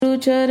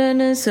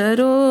चरण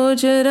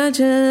सरोज रज,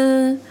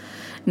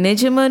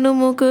 निज मनु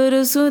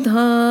मुकुर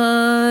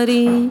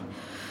सुधारी।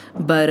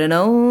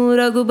 बरनउँ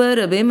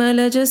रघुबर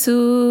बिमल जसु,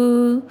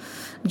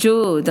 जो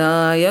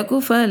दायक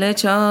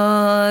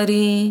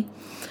फलचारी।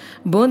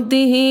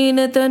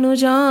 बुद्धिहीन तनु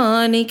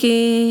जानिके,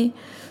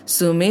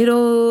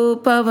 सुमिरो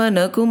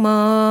पवन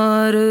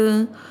कुमार।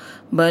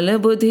 बल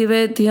बुद्धि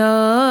विद्या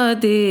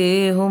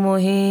देहु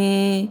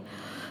मोहि,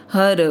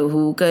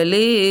 हरहु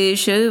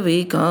कलेश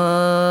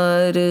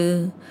विकार।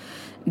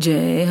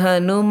 जय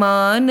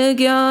हनुमान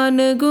ज्ञान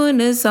गुण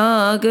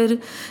सागर,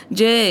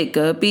 जय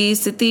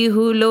कपीस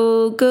तिहु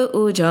लोक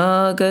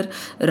उजागर।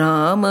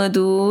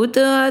 रामदूत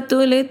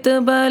अतुलित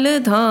बल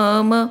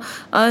धामा,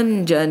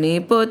 अंजनी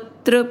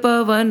पुत्र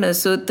पवन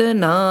सुत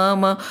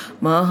नामा।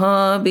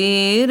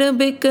 महावीर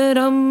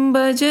विक्रम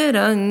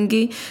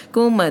बजरंगी,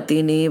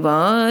 कुमति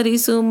निवारि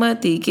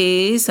सुमति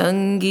के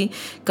संगी।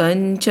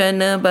 कंचन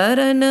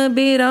बरन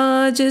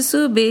बिराज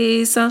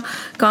सुबेसा,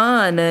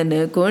 कानन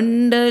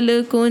कुंडल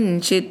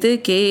कुंचित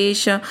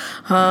केशा।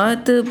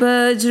 हाथ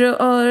वज्र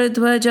और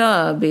ध्वजा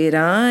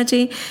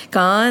बिराजे,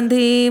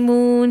 कांधे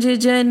मूंज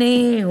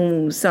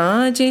जनेऊ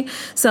साजे।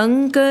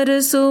 शंकर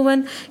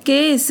सुवन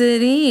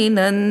केसरी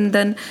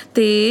नंदन,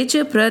 तेज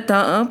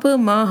प्रताप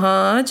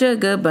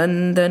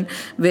महाजगबंदन।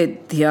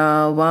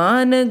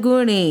 विद्यावान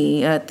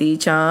गुणी अति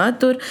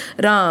चातुर,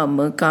 राम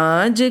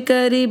काज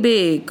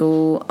करिबे को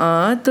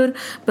आतुर।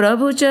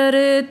 प्रभु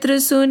चरित्र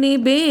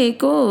सुनिबे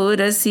को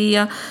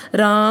रसिया,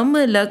 राम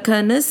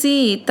लखन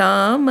सीता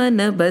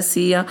मन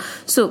बसिया।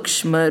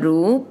 सूक्ष्म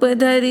रूप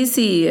धरि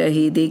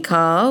सियहि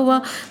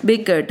दिखावा,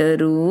 बिकट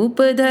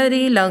रूप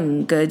धरि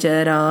लंक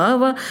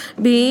जरावा।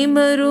 भीम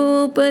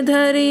रूप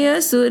धरि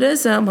असुर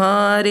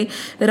संहारे,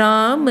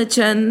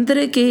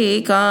 रामचंद्र के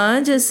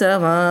काज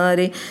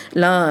सवारे।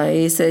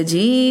 लाए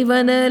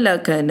सजीवन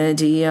लखन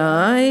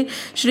जियाए,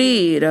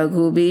 श्री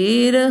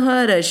रघुबीर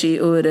हरषि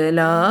उर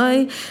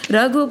लाए।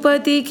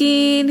 रघुपति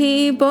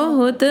कीन्ही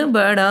बहुत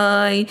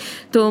बड़ाई,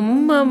 तुम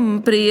मम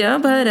प्रिय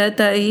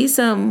भरतहि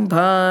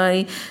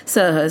संभाई।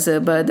 सहस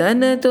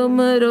बदन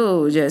तुम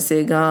रोजस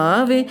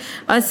गावे,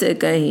 अस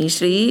कहीं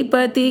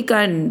श्रीपति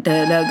कंठ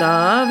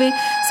लगावे।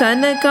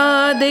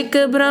 सनकादिक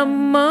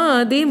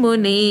ब्रह्मादि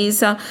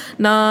मुनीसा,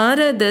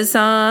 नारद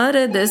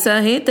सारद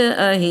सहित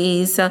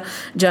अहिसा।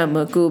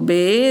 जम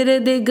कुबेर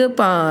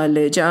दिगपाल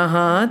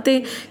जहाते,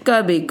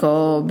 कवि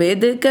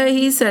कोविद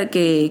कहि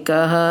सके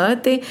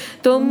कहते।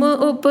 तुम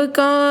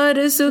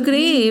उपकार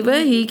सुग्रीव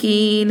ही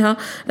कीन्हा,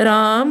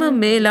 राम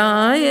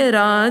मिलाय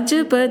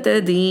राजपत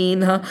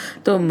दीन्हा।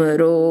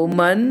 तुमरो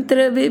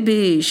मंत्र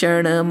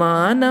विभीषण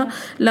माना,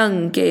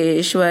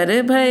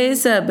 लंकेश्वर भय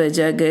सब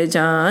जग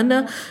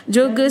जाना।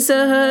 जुग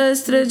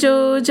सहस्त्र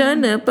जो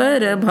जन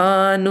पर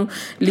भानु,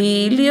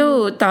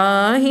 लील्यो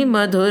ताहि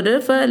मधुर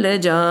फल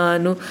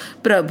जानु।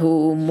 प्रभु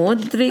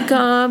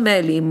मुद्रिका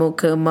मैली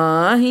मुख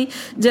माहि,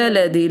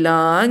 जलधि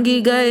लांघि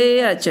गए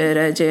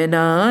अचरज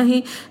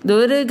नाहि।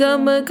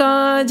 दुर्गम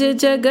काज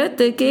जगत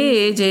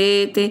के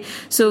जेते,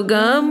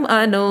 सुगम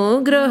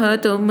अनुग्रह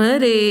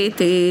तुम्हरे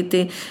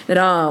तेते।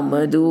 राम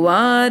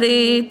दुआरे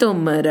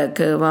तुम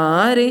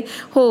रखवारे,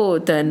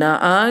 होत न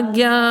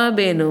आज्ञा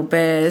बिनु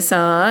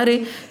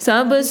पैसारे।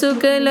 सब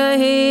सुख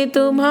लहे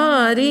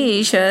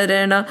तुम्हारी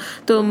शरणा,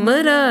 तुम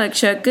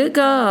रक्षक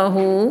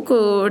काहू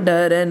को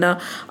डरना।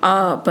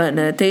 आपन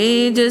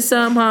तेज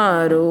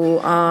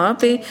समारो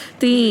आपे,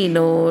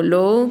 तीनों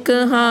लोक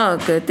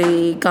हाकते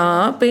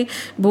कापे।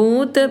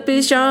 भूत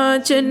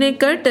पिशाच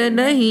निकट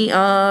नहीं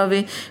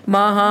आवे,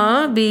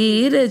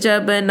 महावीर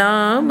जब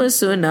नाम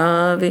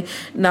सुनावे।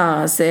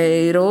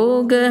 नासै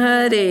रोग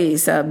हरे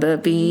सब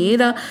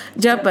पीरा,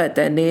 जपत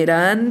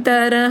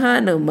निरंतर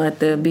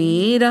हनुमत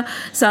बीरा।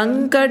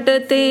 संकट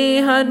ते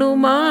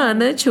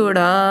हनुमान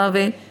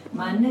छुड़ावे,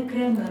 मन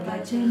क्रम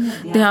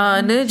वचन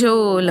ध्यान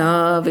जो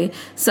लावे।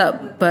 सब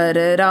पर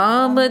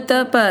राम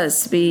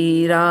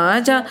तपस्वी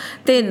राजा,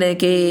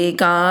 तिनके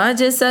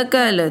काज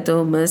सकल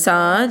तुम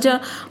साजा।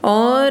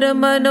 और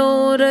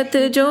मनोरथ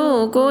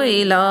जो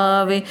कोई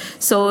लावे,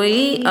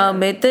 सोई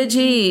अमित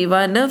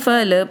जीवन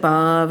फल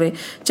पावे।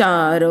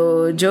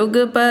 चारों जुग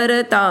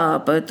पर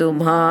ताप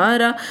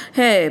तुम्हारा,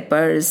 है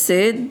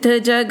प्रसिद्ध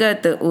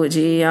जगत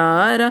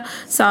उजियारा।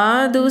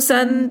 साधु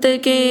संत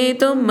के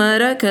तुम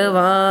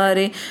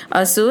रखवारे,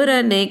 असुर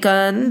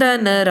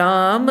निकंदन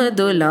राम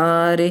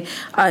दुलारे।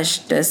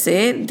 अष्ट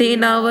सिद्धि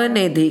नव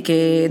निधि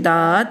के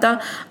दाता,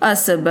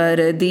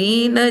 असबर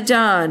दीन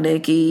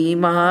जानकी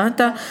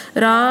माता।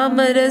 राम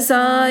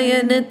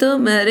रसायन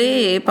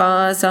तुमरे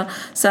पासा,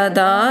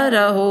 सदा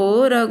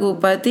रहो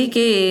रघुपति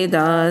के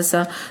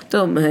दासा।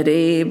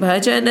 तुम्हरे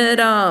भजन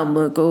राम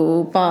को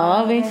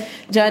पावे,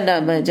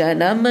 जन्म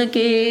जन्म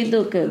के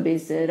दुख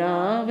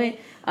बिसरावे।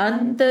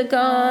 अंत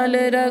काल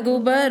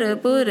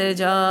रघुबरपुर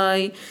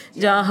जाई,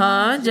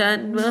 जहाँ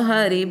जन्म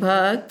हरि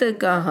भक्त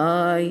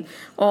कहाई।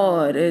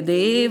 और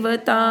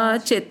देवता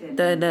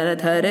चित्त न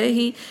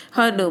धरहि,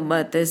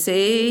 हनुमत से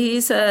ही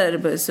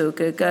सर्व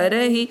सुख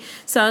करहि।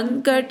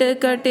 संकट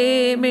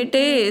कटे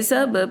मिटे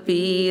सब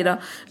पीरा,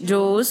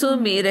 जो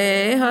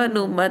सुमिरै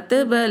हनुमत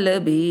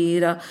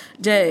बलबीरा।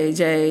 जय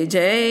जय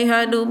जय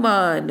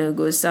हनुमान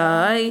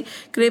गोसाई,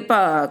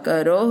 कृपा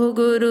करो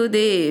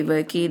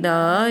गुरुदेव की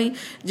नाई।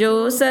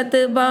 जो सत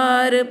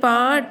बार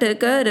पाठ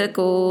कर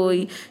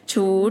कोई,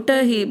 छूट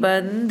ही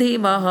बंधी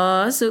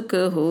महासुख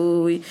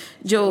होई।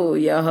 जो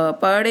यह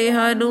पढ़े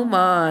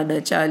हनुमान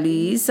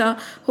चालीसा,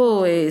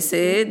 होए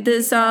सिद्ध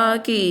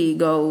साकी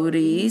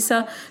गौरीसा।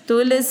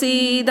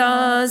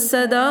 तुलसीदास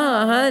सदा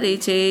हरि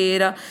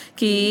चेरा,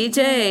 की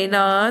जय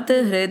नाथ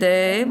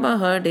हृदय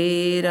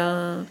महडेरा।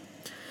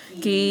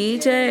 की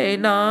जय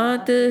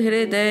नाथ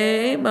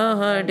हृदय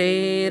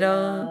महडेरा।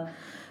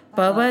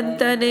 पवन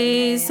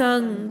तनय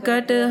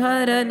संकट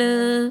हरन,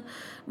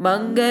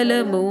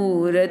 मंगल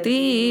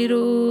मूर्ति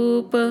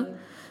रूप।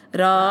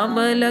 राम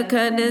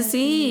लखन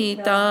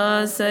सीता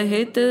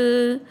सहित,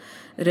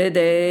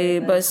 हृदय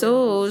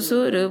बसो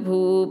सुर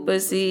भूप।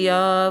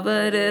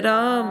 सियावर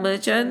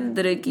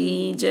रामचंद्र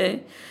की जय,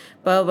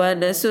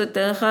 पवन सुत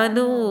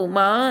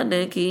हनुमान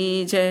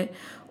की जय।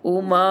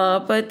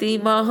 उमापति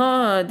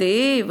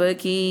महादेव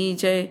की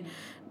जय,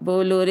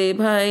 बोलो रे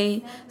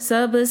भाई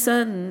सब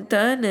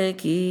संतन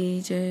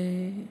की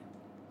जय।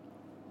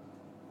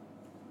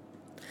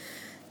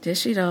 जय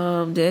श्री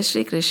राम, जय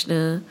श्री कृष्ण,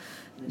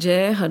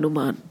 जय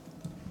Hanuman.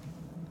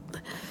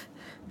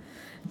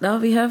 Now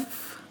we have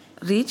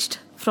reached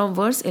from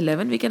verse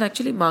 11. We can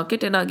actually mark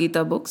it in our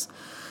Gita books.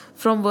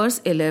 From verse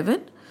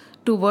 11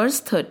 to verse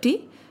 30,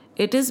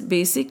 it is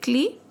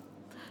basically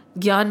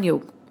Gyan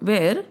Yoga,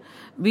 where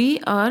we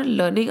are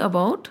learning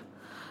about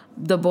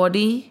the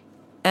body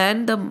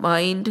and the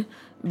mind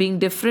being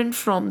different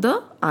from the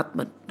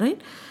Atman,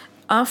 right?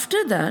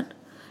 After that,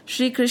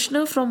 Shri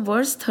Krishna from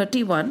verse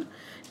 31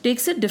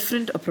 takes a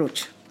different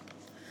approach,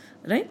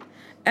 right?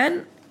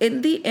 And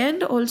in the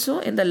end also,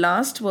 in the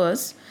last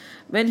verse,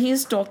 when he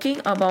is talking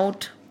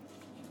about,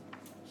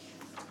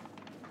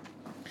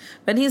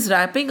 when he is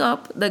wrapping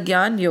up the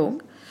Gyan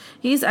Yoga,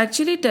 he is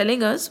actually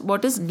telling us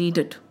what is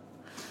needed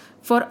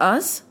for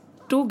us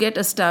to get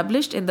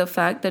established in the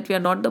fact that we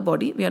are not the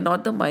body, we are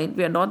not the mind,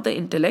 we are not the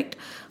intellect.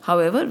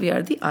 However, we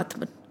are the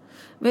Atman.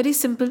 Very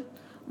simple.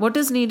 What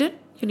is needed?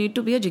 You need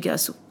to be a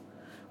Jigyasu.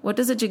 What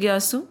is a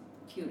Jigyasu?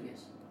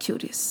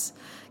 Curious.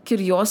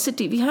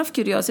 Curiosity. We have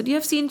curiosity. You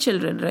have seen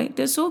children, right?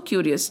 They're so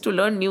curious to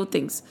learn new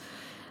things.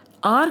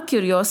 Our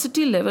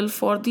curiosity level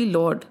for the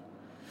Lord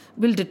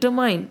will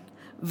determine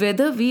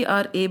whether we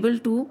are able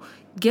to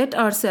get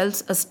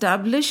ourselves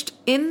established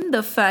in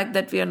the fact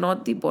that we are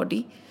not the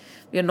body,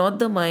 we are not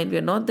the mind, we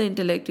are not the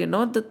intellect, we are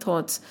not the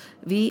thoughts.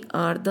 We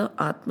are the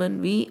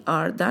Atman. We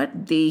are that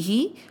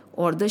Dehi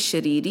or the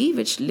Shariri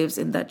which lives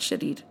in that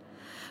Sharir.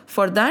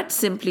 For that,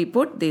 simply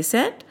put, they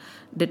said,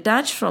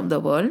 detached from the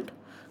world,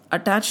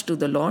 attached to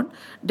the Lord,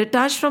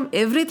 detached from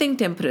everything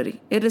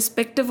temporary,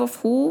 irrespective of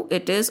who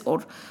it is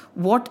or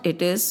what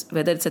it is,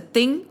 whether it's a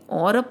thing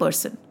or a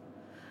person.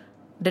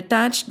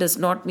 Detached does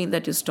not mean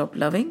that you stop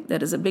loving.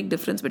 There is a big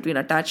difference between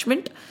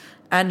attachment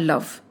and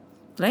love,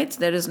 right?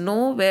 There is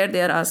nowhere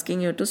they are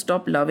asking you to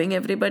stop loving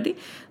everybody.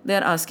 They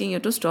are asking you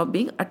to stop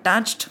being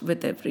attached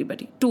with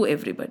everybody, to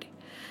everybody.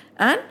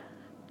 And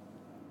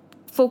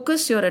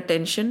focus your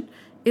attention.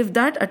 If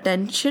that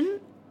attention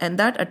and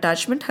that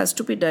attachment has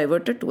to be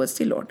diverted towards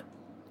the Lord.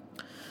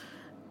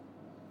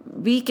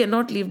 We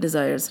cannot leave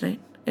desires, right?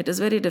 It is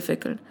very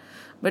difficult.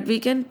 But we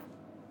can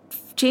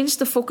change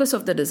the focus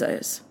of the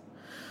desires.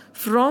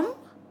 From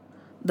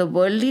the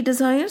worldly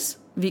desires,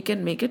 we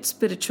can make it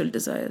spiritual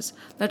desires.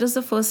 That is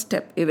the first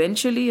step.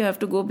 Eventually, you have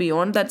to go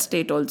beyond that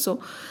state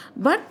also.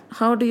 But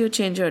how do you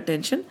change your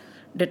attention?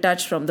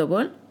 Detached from the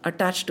world,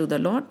 attached to the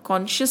Lord.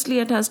 Consciously,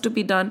 it has to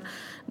be done.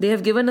 They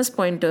have given us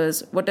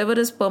pointers. Whatever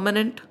is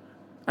permanent,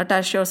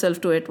 attach yourself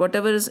to it.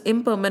 Whatever is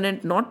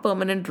impermanent, not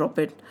permanent, drop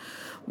it.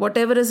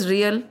 Whatever is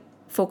real,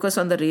 focus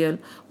on the real.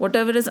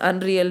 Whatever is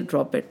unreal,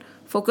 drop it.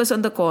 Focus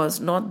on the cause,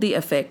 not the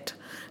effect.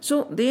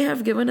 So they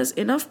have given us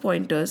enough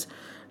pointers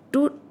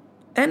to,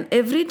 and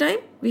every time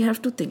we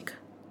have to think,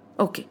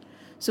 okay,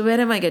 so where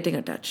am I getting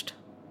attached?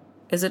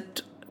 Is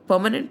it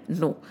permanent?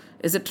 No.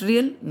 Is it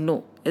real?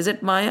 No. Is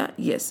it Maya?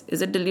 Yes.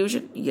 Is it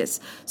delusion? Yes.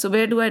 So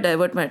where do I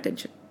divert my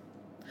attention?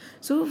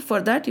 So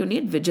for that you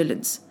need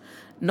vigilance.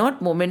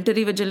 Not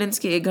momentary vigilance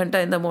ki 1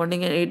 ghanta in the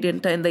morning and 8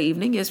 ghanta in the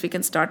evening. Yes, we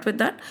can start with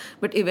that.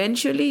 But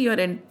eventually your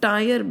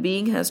entire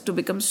being has to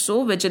become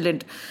so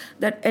vigilant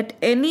that at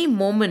any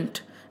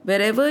moment,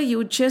 wherever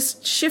you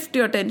just shift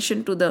your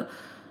attention to the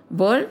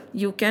world,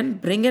 you can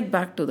bring it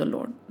back to the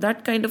Lord.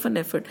 That kind of an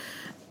effort.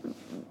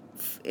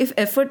 If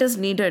effort is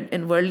needed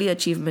in worldly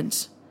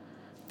achievements,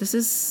 this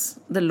is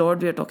the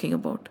Lord we are talking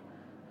about.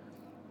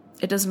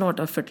 It is not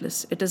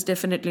effortless. It is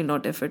definitely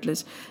not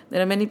effortless.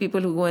 There are many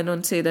people who go in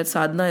and say that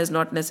sadhana is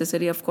not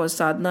necessary. Of course,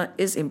 sadhana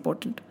is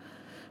important.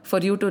 for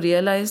you to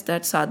realize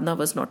that sadhana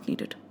was not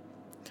needed.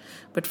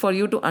 But for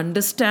you to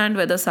understand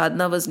whether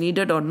sadhana was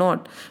needed or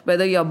not,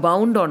 whether you're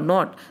bound or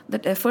not,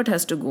 that effort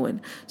has to go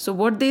in. So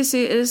what they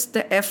say is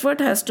the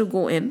effort has to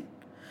go in.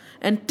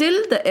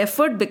 Until the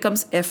effort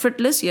becomes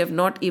effortless, you have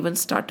not even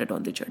started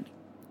on the journey.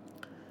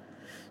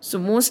 So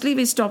mostly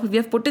we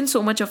have put in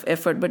so much of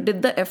effort, but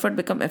did the effort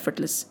become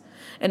effortless?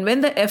 And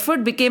when the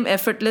effort became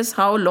effortless,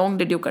 how long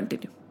did you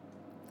continue?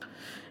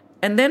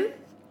 And then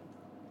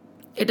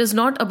it is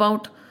not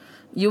about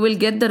you will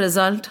get the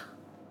result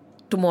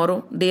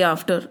tomorrow, day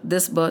after,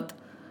 this birth.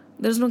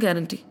 There is no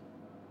guarantee.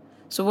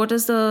 So what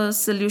is the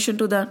solution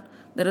to that?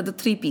 There are the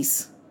 3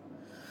 P's.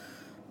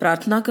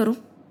 प्रार्थना करो,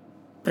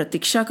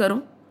 प्रतीक्षा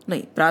करो,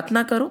 नहीं,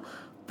 प्रार्थना करो,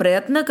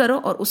 प्रयत्न करो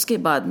और उसके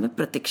बाद में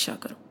प्रतीक्षा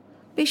करो.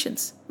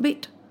 Patience,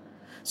 wait.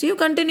 So you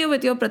continue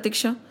with your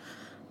pratiksha,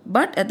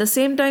 but at the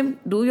same time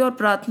do your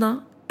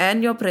pratna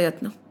and your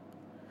prayatna.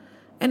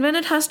 And when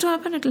it has to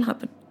happen, it will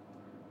happen.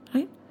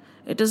 Right?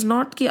 It is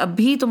not कि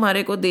अभी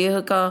तुम्हारे को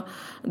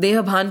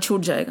देह भान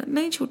छूट जाएगा.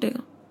 नहीं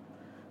छूटेगा.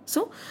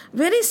 So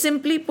very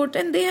simply put,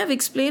 and they have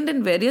explained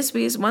in various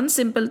ways, one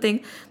simple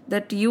thing,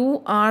 that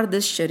you are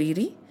this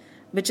shariri,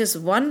 which is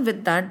one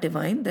with that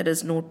divine. There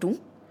is no two.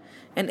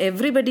 And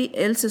everybody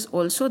else is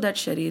also that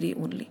shariri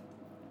only.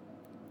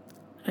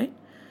 Right?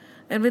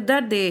 And with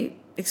that, they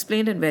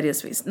explained in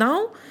various ways.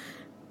 Now,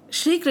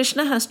 Sri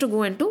Krishna has to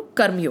go into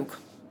Karma Yoga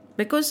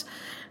because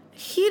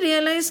he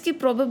realized that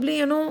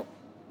probably,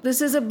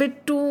 this is a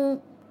bit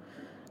too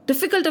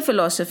difficult a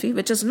philosophy,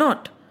 which is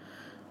not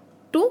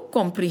to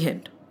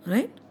comprehend,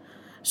 right?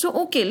 So,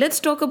 okay, let's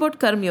talk about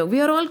Karma Yoga.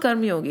 We are all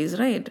Karma Yogis,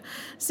 right?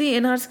 See,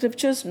 in our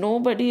scriptures,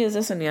 nobody is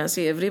a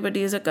sannyasi.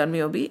 Everybody is a Karma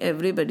Yogi.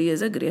 Everybody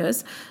is a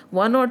grihas.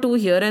 1 or 2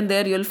 here and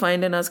there you'll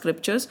find in our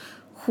scriptures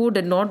who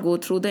did not go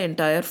through the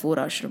entire 4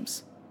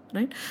 ashrams,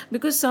 right?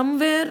 Because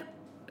somewhere,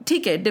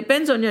 it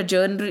depends on your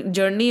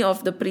journey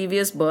of the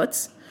previous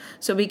births.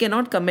 So we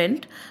cannot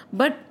comment.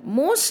 But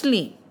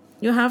mostly,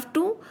 you have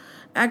to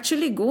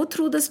actually go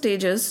through the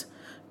stages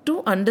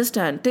to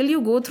understand. Till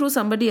you go through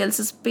somebody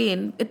else's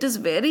pain, it is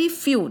very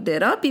few.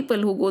 There are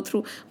people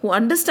who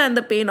understand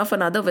the pain of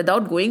another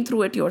without going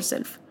through it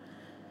yourself.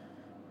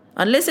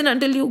 Unless and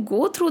until you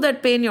go through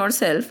that pain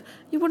yourself,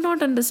 you would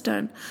not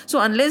understand. So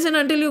unless and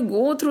until you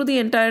go through the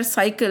entire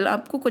cycle,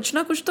 आपको कुछ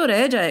ना कुछ तो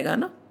रह जाएगा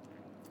ना,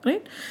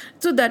 right?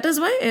 So that is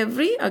why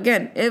every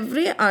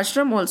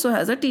ashram also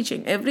has a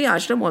teaching. Every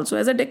ashram also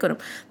has a decorum.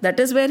 That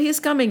is where he is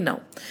coming now.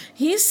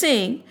 He is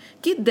saying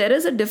that there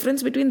is a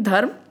difference between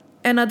dharma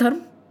and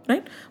adharma,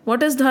 right?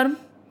 What is dharma?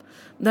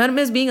 Dharma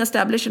is being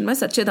established in my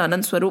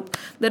Satchidanand Swarup.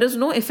 There is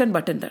no if and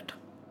but in that.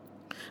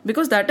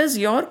 Because that is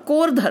your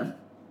core dharma.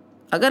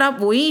 अगर आप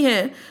वही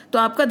हैं तो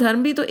आपका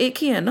धर्म भी तो एक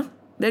ही है ना.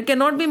 There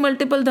cannot be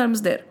multiple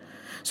dharmas there.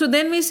 So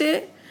then we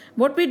say,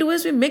 what we do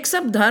is we mix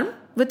up dharma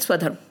with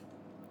swadharma.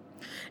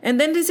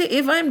 And then we say,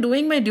 if I am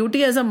doing my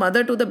duty as a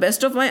mother to the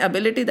best of my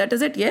ability, that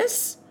is it.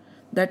 Yes,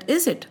 that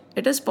is it.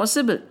 It is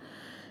possible.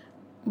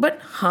 But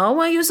how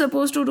are you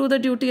supposed to do the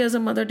duty as a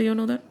mother? Do you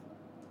know that?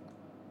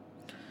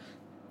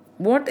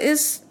 What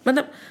is,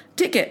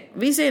 ठीक है,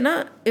 we say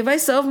ना, if I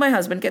serve my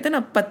husband, कहते हैं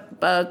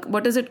ना,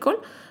 what is it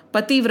called?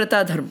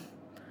 Pativrata dharma.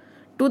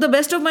 To the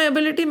best of my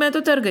ability, मैं तो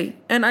तर गई.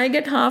 And I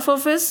get half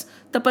of his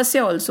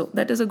tapasya also.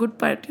 That is a good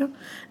part. Yeah?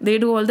 They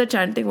do all the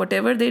chanting.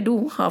 Whatever they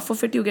do, half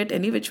of it you get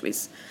any which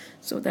ways.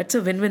 So that's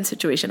a win-win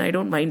situation. I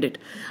don't mind it.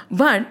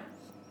 But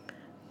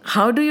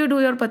how do you do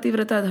your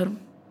pativrata dharma?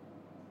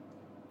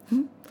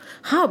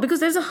 How? Because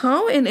there's a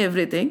how in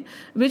everything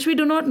which we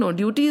do not know.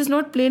 Duty is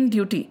not plain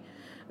duty.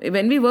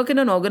 When we work in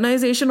an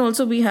organization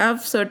also, we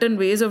have certain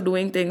ways of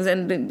doing things,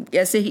 and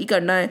aise hi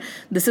karna hai,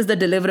 this is the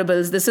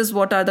deliverables, this is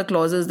what are the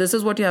clauses, this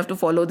is what you have to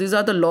follow, these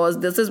are the laws,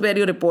 this is where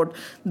you report,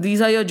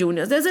 these are your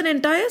juniors. There's an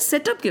entire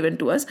setup given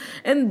to us,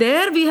 and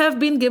there we have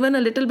been given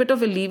a little bit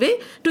of a leeway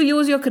to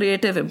use your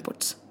creative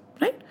inputs,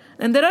 right?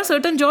 And there are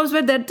certain jobs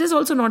where that is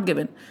also not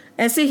given.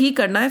 Aise hi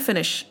karna hai,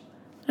 finish,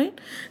 right?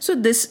 So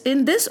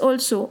in this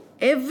also,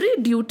 every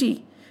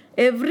duty,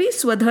 every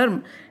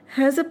swadharma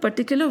has a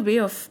particular way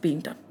of being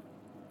done.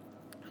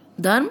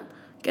 Dharma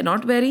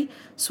cannot vary.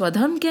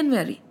 Swadharma can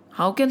vary.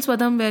 How can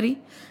Swadharma vary?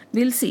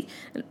 We'll see.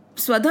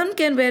 Swadharma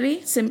can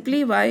vary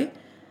simply by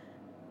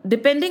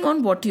depending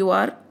on what you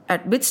are,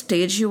 at which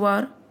stage you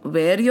are,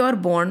 where you are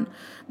born.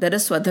 There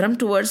is Swadharma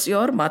towards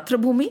your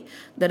Matra Bhumi.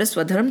 There is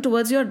Swadharma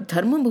towards your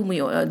Dharma Bhumi,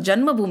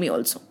 Janma Bhumi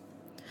also.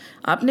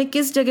 आपने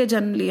किस जगह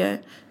जन्म लिया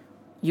है?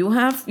 You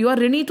are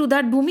rini to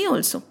that Bhumi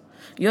also.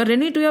 You are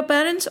rini to your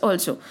parents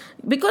also.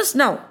 Because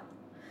now,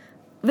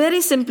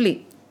 very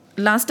simply,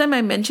 last time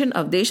I mentioned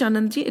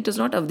Avdeshanandji. It is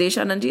not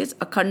Avdeshanandji, it's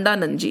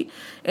Akhandanandji.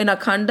 In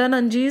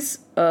Akhandanandji's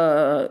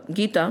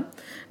Gita,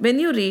 when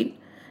you read,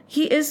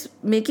 he is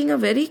making a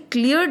very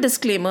clear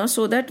disclaimer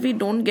so that we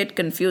don't get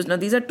confused. Now,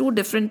 these are two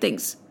different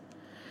things.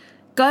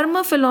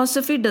 Karma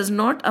philosophy does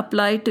not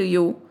apply to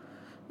you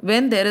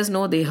when there is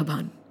no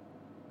Dehabhan.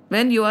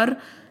 When you are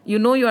the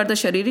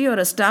Shariri, you are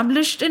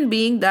established in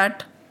being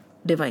that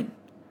divine.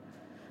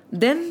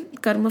 then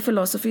karma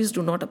philosophies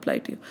do not apply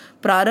to you.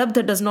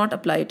 Prarabdha does not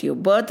apply to you.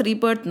 Birth,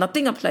 rebirth,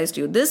 nothing applies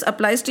to you. This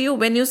applies to you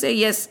when you say,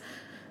 yes,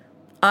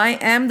 I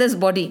am this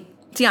body.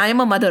 See, I am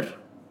a mother.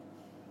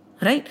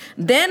 Right?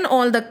 Then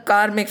all the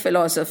karmic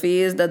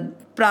philosophies, the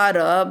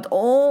prarabdha,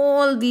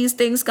 all these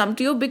things come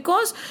to you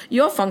because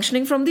you're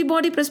functioning from the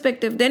body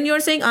perspective. Then you're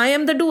saying, I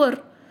am the doer.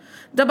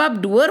 जब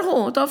आप doer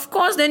हो, तो of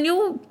course then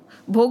you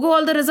bhogo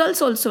all the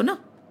results also, na?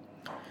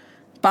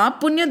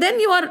 Paap punya,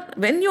 then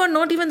when you are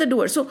not even the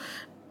doer. So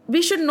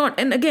we should not,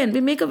 and again,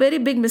 we make a very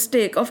big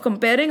mistake of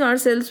comparing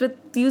ourselves with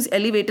these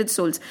elevated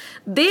souls.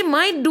 They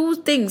might do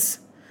things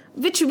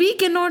which we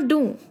cannot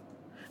do.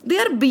 They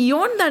are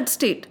beyond that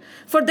state.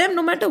 For them,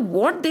 no matter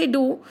what they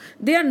do,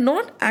 they are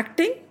not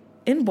acting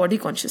in body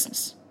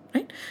consciousness.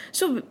 Right?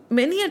 So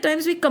many a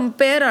times we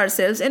compare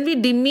ourselves and we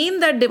demean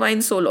that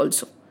divine soul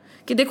also.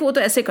 कि देखो वो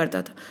तो ऐसे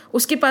करता था,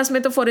 उसके पास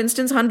में तो फॉर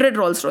इंस्टेंस 100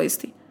 रोल्स रॉयस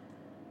थी,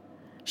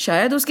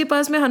 शायद उसके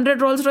पास में 100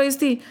 रोल्स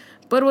रॉयस थी,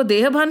 पर वो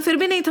देहभान फिर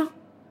भी नहीं था.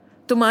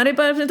 तुम्हारे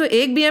पास में तो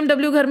एक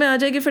BMW घर में आ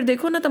जाएगी, फिर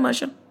देखो ना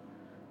तमाशा.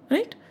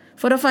 Right?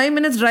 For a 5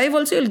 minutes drive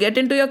also, you'll get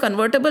into your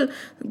convertible,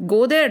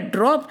 go there,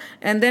 drop,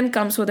 and then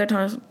come so that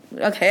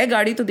है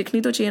गाड़ी तो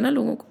दिखनी तो चाहिए ना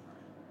लोगों को.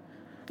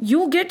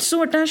 You get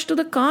so attached to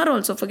the car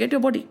also, forget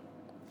your body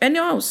and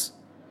your house.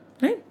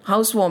 Right?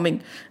 House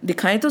warming.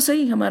 दिखाएं तो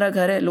सही हमारा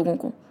घर है लोगों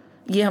को,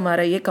 ये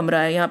हमारा ये कमरा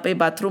है, यहाँ पे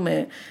बाथरूम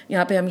है,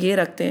 यहाँ पे हम ये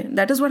रखते हैं.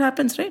 That is what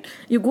happens, right?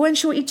 You go and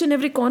show each and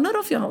every corner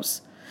of your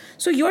house.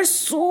 So you're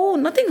so,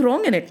 nothing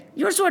wrong in it.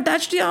 You're so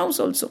attached to your house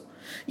also.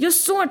 You're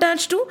so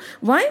attached to,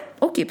 why?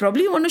 Okay,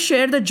 probably you want to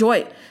share the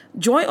joy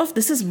of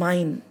this is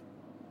mine.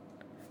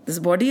 This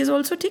body is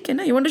also taken.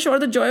 You want to share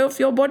the joy of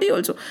your body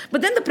also.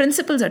 But then the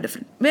principles are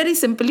different. Very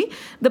simply,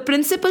 the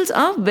principles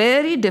are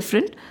very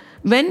different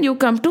when you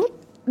come to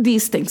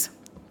these things.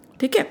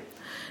 ठीक है?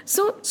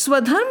 So,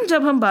 Swadharma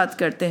जब हम बात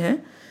करते हैं,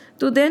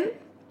 तो then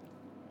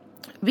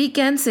we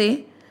can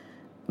say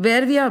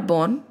where we are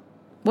born,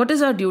 what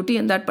is our duty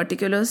in that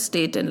particular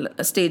stage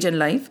in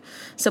life.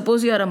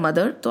 Suppose you are a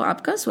mother, तो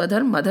आपका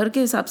स्वधर्म mother के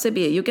हिसाब से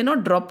भी है. You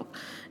cannot drop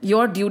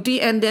your duty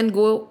and then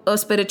go a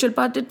spiritual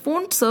path. It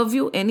won't serve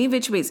you any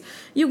which ways.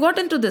 You got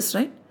into this,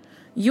 right?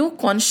 You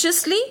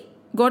consciously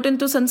got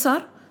into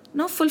sansar.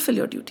 Now fulfill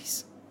your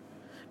duties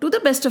to the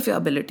best of your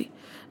ability.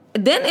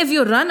 Then if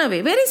you run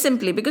away, very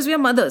simply, because we are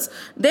mothers,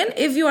 then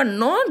if you are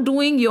not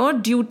doing your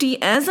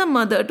duty as a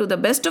mother to the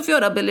best of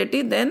your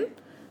ability, then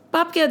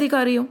paap ke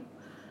adhikari ho.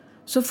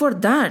 So for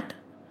that,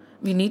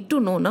 we need to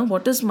know now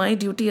what is my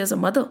duty as a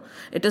mother.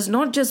 It is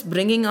not just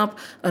bringing up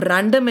a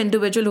random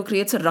individual who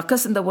creates a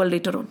ruckus in the world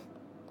later on.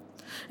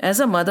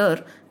 As a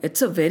mother,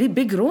 it's a very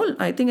big role.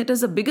 I think it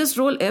is the biggest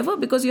role ever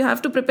because you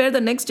have to prepare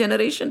the next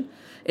generation.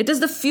 It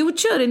is the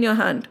future in your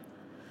hand.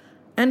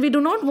 And we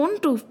do not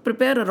want to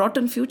prepare a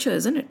rotten future,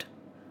 isn't it?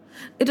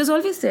 It is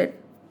always said,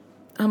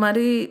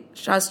 हमारे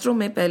शास्त्रों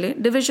में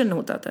पहले division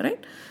होता था,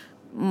 right?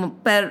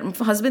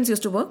 Husbands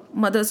used to work,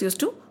 mothers used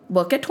to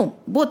work at home,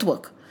 both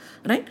work,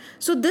 right?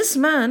 So this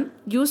man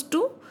used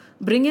to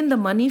bring in the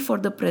money for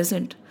the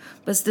present,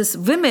 but this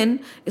woman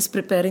is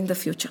preparing the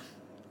future,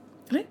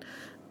 right?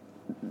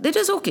 It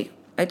is okay.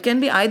 It can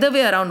be either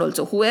way around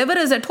also. Whoever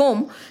is at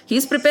home, he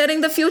is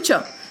preparing the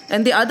future,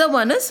 and the other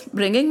one is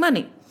bringing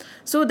money.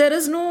 So there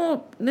is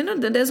no,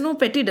 there's no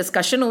petty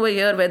discussion over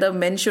here whether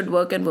men should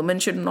work and women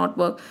should not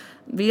work.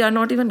 We are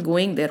not even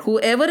going there.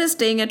 Whoever is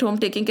staying at home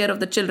taking care of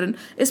the children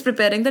is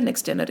preparing the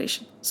next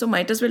generation. So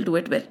might as well do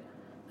it well,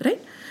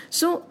 right?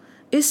 So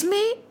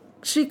isme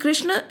Shri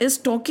Krishna is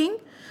talking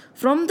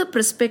from the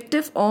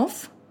perspective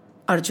of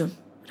Arjun,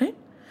 right?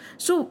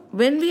 So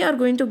when we are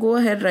going to go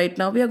ahead right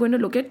now, we are going to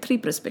look at 3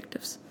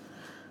 perspectives.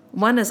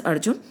 One is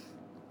Arjun,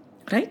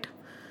 right?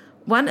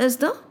 One is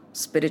the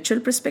spiritual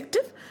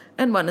perspective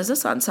and one is the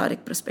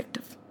sansaric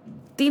perspective.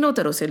 तीनों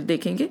तरह से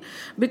देखेंगे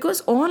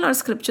because all our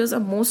scriptures are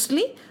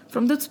mostly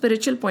from the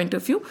spiritual point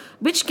of view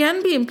which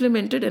can be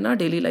implemented in our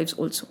daily lives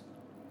also.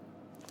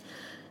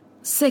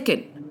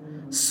 Second,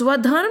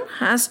 Swadharma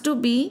has to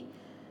be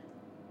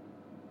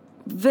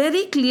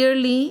very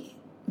clearly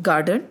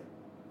guarded.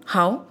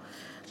 How?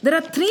 There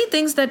are 3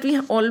 things that we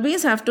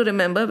always have to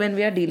remember when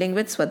we are dealing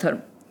with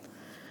Swadharma.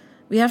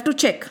 We have to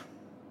check.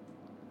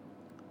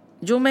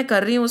 जो मैं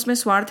कर रही हूँ उसमें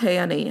स्वार्थ है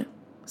या नहीं है.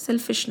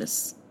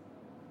 Selfishness.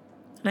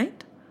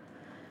 Right?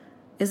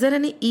 Is there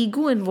any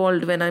ego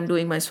involved when I'm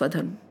doing my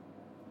Swadharma?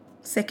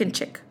 Second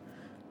check.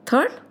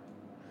 Third,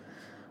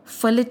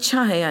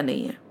 फलिच्छा है या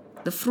नहीं है.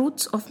 The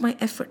fruits of my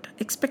effort,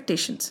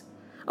 expectations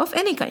of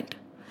any kind.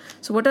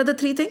 So what are the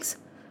 3 things?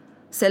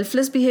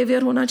 Selfless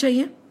behavior होना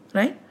चाहिए,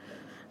 right?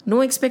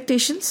 No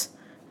expectations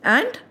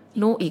and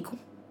no ego,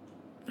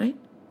 right?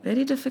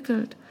 Very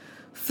difficult.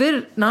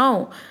 फिर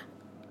now,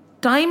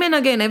 time and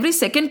again, every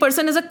second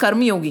person is a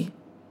karmi yogi.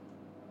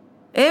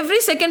 Every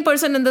second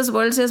person in this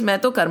world says मैं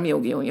तो कर्म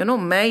योगी हूँ.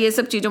 मैं ये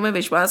सब चीज़ों में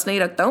विश्वास नहीं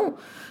रखता हूँ.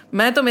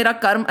 मैं तो मेरा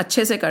कर्म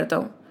अच्छे से करता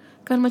हूँ.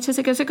 कर्म अच्छे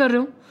से कैसे कर रहे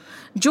हो?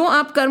 जो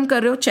आप कर्म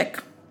कर रहे हो चेक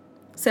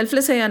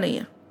सेल्फलेस है या नहीं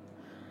है.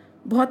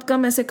 बहुत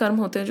कम ऐसे कर्म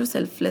होते हैं जो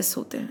सेल्फलेस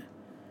होते हैं.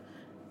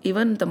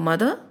 Even the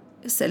mother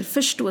is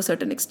selfish to a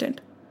certain extent.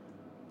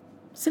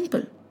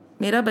 Simple.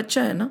 मेरा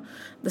बच्चा है ना,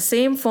 the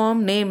same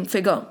form, name,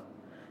 figure.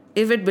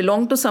 If it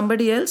belonged to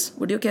somebody else,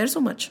 would you care so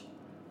much?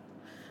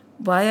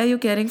 Why are you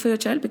caring for your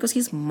child? Because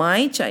he's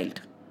my child.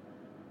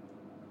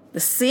 The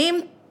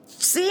same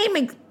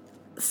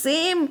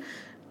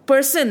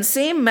person,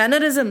 same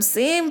mannerism,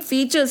 same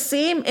features,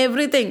 same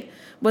everything.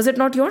 Was it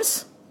not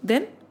yours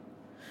then?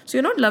 So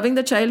you're not loving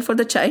the child for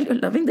the child, you're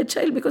loving the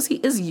child because he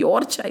is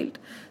your child.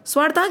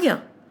 स्वार्थ आ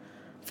गया.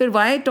 फिर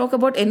why talk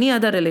about any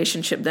other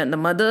relationship then? The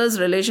mother's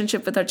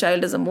relationship with her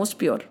child is the most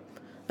pure.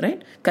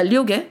 Right?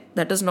 Kalyug hai,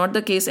 that is not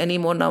the case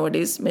anymore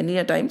nowadays, many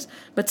a times.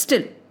 But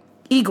still,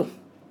 ego.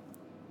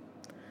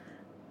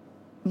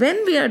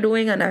 When we are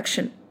doing an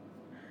action,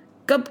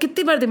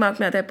 कितनी बार दिमाग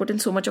में आता है, put in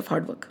so much of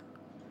hard work.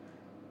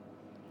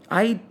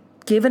 I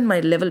gave in my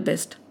level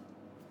best.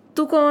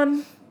 तू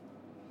कौन?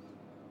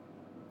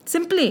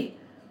 Simply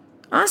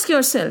ask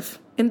yourself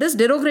in this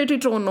derogatory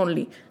tone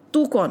only,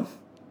 तू कौन?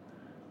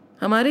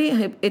 हमारी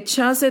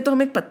इच्छा से तो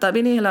हम एक पत्ता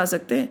भी नहीं हिला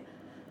सकते.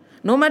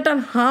 No matter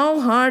how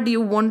hard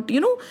you want,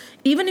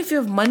 even if you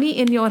have money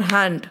in your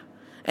hand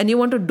and you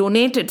want to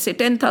donate it, say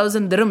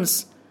 10,000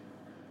 dirhams,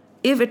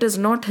 if it is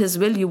not his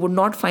will, you would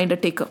not find a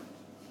taker.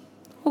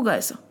 होगा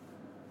ऐसा.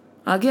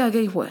 आगे आगे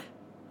ही हुआ है.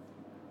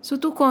 So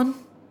तू कौन?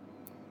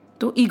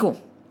 तो ego.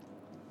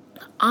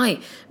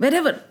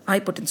 Wherever I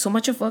put in so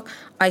much of work,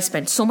 I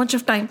spent so much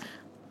of time.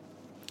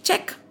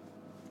 Check.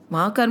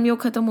 वहाँ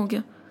कर्मयोग खत्म हो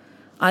गया.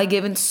 I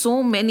gave in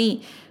so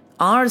many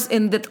hours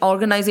in that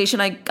organization.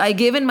 I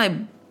gave in my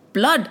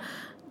blood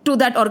to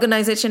that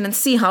organization and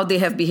see how they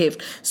have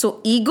behaved.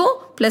 So ego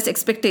plus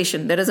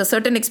expectation. There is a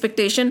certain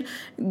expectation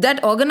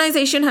that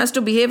organization has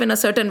to behave in a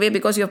certain way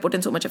because you have put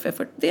in so much of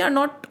effort. They are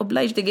not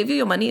obliged. They give you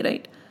your money,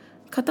 right?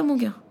 Khatam ho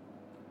gaya.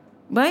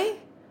 Why?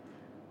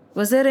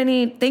 Was there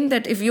anything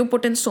that if you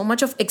put in so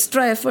much of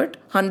extra effort,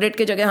 100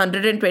 ke jagah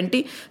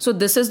 120, so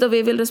this is the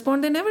way we'll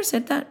respond? They never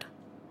said that.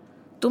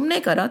 तुमने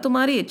करा,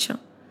 तुम्हारी इच्छा.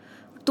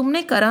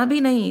 तुमने करा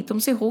भी नहीं,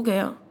 तुमसे हो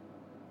गया.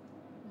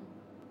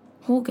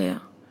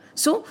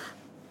 So,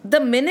 the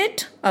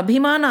minute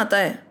abhiman aata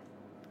hai,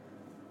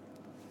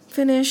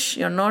 finish,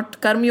 you're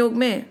not karma yoga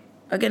mein.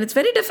 Again, it's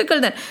very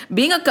difficult then.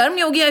 Being a karma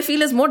yogi, I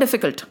feel, is more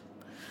difficult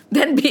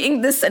than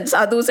being this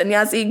sadhu,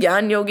 sannyasi,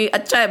 gyan yogi.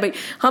 Acha hai bhai,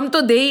 hum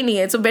to de hi nahi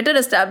hai. So better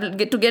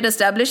get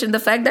established in the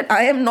fact that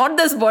I am not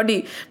this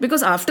body.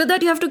 Because after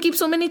that, you have to keep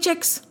so many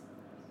checks.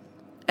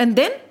 And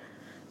then,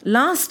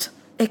 last,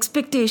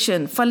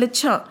 expectation,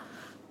 falicha.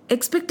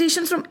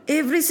 Expectations from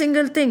every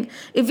single thing.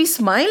 If we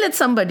smile at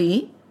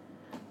somebody,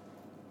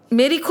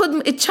 मेरी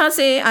खुद इच्छा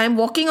से I am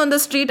walking on the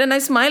street and I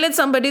smile at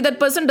somebody, that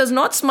person does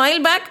not smile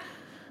back.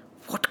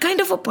 What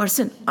kind of a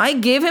person? I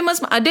gave him a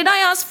smile. Did I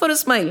ask for a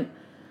smile?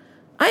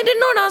 I did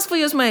not ask for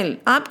your smile.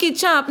 आपकी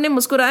इच्छा आपने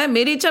मुस्कुराया,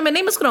 मेरी इच्छा मैं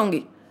नहीं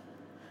मुस्कुराऊंगी.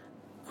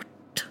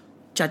 What?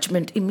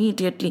 Judgment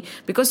immediately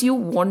because you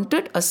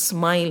wanted a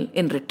smile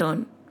in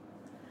return.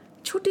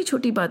 छोटी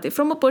छोटी बातें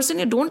from a person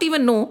you don't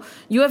even know.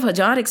 You have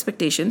 1,000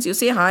 expectations. You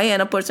say hi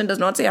and a person does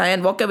not say hi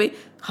and walk away.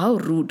 How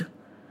rude.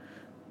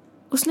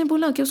 उसने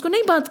बोला कि उसको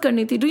नहीं बात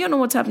करनी थी. Do you know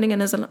what's happening in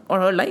his or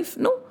her life?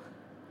 No.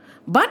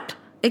 But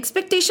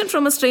expectation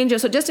from a stranger.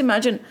 So just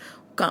imagine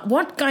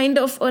what kind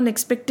of an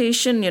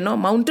expectation,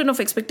 mountain of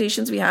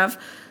expectations we have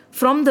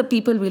from the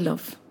people we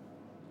love.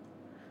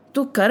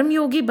 तो कर्म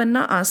योगी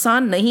बनना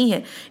आसान नहीं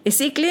है.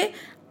 इसीलिए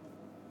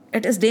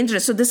it is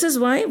dangerous. So this is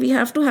why we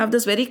have to have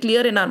this very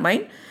clear in our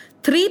mind.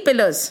 3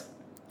 pillars.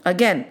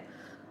 Again,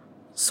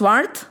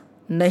 स्वार्थ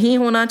नहीं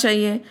होना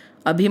चाहिए,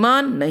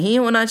 अभिमान नहीं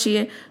होना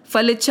चाहिए,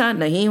 फल इच्छा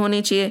नहीं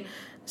होनी चाहिए,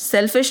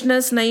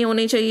 सेल्फिशनेस नहीं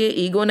होनी चाहिए,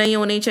 ईगो नहीं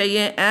होनी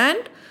चाहिए,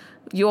 and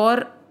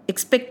your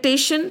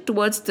expectation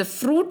towards the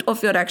fruit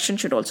of your action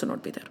should also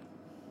not be there.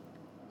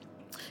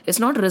 It's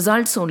not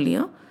results only,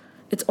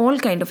 it's all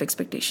kind of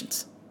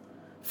expectations.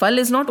 Fal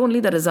is not only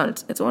the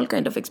results, it's all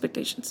kind of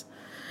expectations.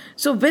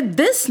 So with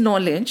this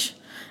knowledge,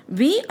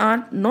 we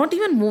are not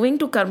even moving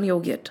to Karma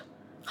Yoga yet.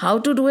 How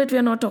to do it, we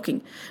are not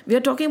talking. We are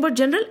talking about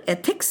general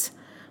ethics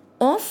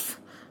of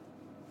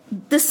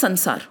this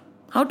sansar.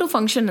 How to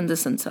function in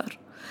this sansar.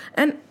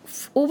 And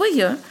over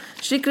here,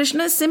 Shri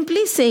Krishna is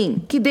simply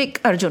saying, कि देख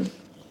Arjun,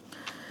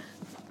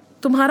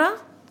 तुम्हारा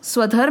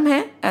swadharm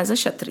hai as a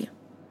Kshatriya.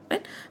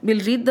 Right? We'll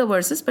read the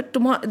verses, but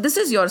this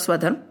is your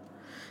swadharm.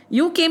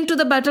 You came to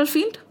the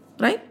battlefield,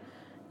 right?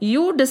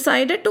 You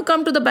decided to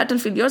come to the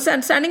battlefield. You're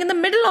standing in the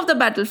middle of the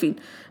battlefield.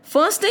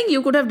 First thing,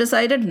 you could have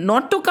decided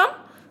not to come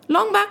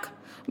long back.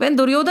 When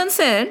Duryodhan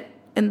said,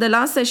 in the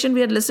last session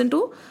we had listened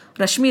to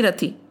Rashmi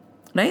Rathi,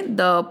 right?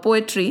 The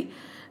poetry,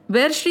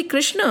 where Shri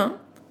Krishna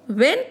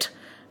went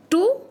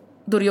to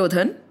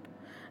Duryodhan,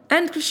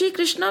 and Shri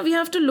Krishna, we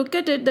have to look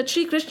at it that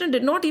Shri Krishna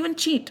did not even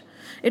cheat.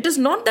 It is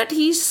not that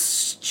he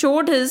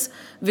showed his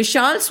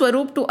Vishal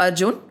Swarup to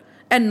Arjun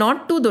and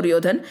not to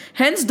Duryodhan.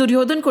 Hence,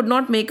 Duryodhan could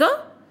not make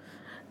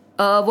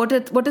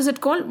what is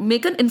it called?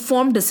 Make an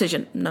informed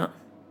decision. No.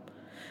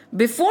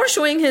 Before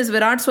showing his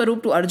Virat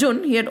Swarup to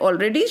Arjun, he had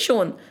already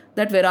shown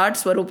that Virat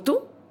Swarup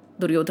to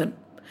Duryodhan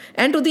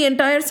and to the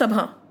entire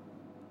Sabha.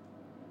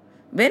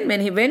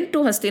 When he went to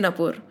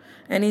Hastinapur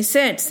and he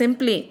said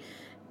simply,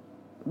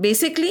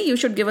 basically you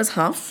should give us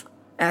half.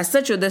 As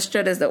such,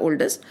 Yudhishthira is the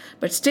oldest.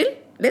 But still,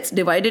 let's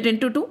divide it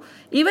into 2.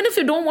 Even if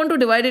you don't want to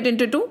divide it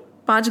into 2,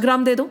 5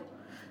 gram de do.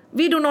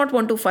 We do not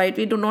want to fight.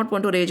 We do not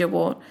want to rage a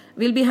war.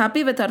 We'll be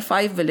happy with our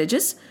 5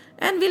 villages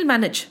and we'll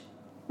manage.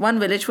 1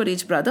 village for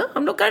each brother.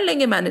 हम लोग कर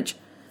लेंगे manage.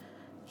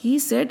 He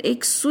said,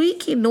 एक सुई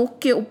की नोक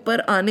के ऊपर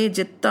आने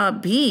जितना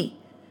भी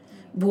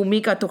भूमि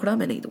का टुकड़ा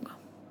मैं नहीं दूंगा.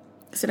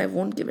 He said, I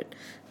won't give it.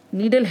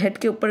 Needle head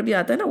के ऊपर भी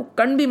आता है ना, वो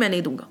कण भी मैं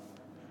नहीं दूंगा.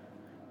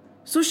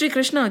 So Shri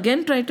Krishna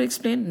again tried to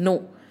explain,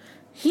 no.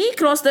 He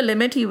crossed the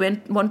limit. He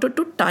wanted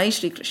to tie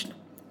Shri Krishna.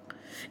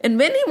 And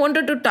when he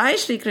wanted to tie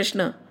Shri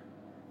Krishna,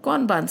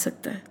 कौन बांध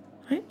सकता है?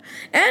 Right?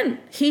 And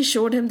he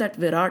showed him that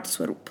Virat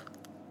Swarup.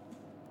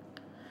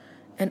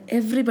 And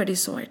everybody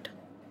saw it.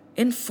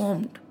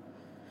 Informed.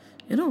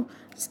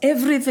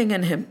 Everything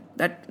in him.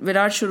 That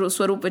Virat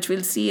Swarup, which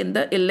we'll see in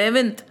the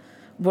 11th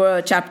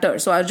chapter.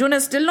 So Arjuna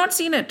has still not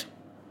seen it.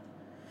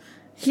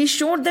 He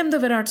showed them the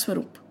Virat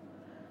Swarup.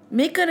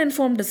 Make an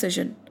informed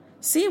decision.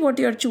 See what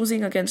you are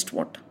choosing against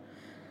what.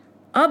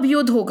 अब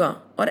युद्ध होगा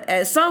और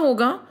ऐसा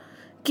होगा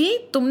कि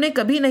तुमने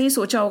कभी नहीं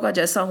सोचा होगा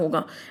जैसा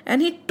होगा.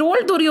 एंड ही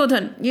टोल्ड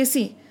दुर्योधन, ये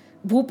सी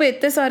भू पे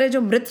इतने सारे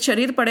जो मृत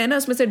शरीर पड़े हैं ना,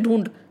 उसमें से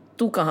ढूंढ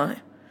तू कहाँ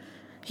है.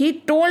 He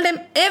told him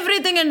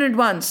everything in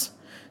advance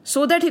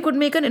so that he could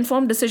make an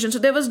informed decision. So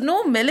there was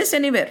no malice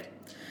anywhere.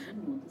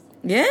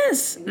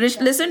 Yes,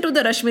 listen to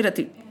the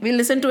Rashmirati. We'll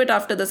listen to it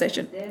after the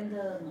session.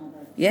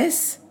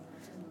 Yes.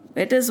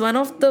 It is one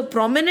of the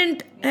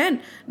prominent, and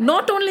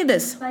not only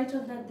this. In spite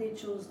of that, they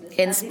chose this.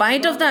 In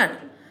spite of that,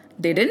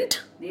 they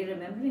didn't. They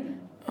remembering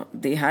it.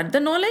 They had the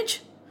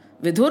knowledge.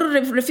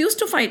 Vidhur refused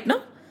to fight,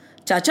 no?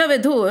 Chacha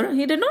Vidhur,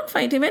 he did not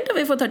fight. He went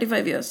away for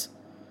 35 years.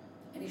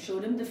 And he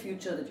showed him the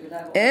future that you'll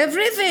have.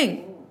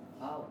 Everything.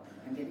 Oh, wow.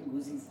 I'm getting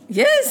goosies.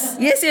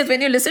 Yes.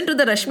 When you listen to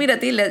the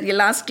Rashmirati,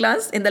 last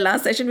class, in the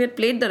last session, we had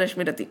played the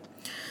Rashmirati.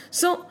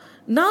 So,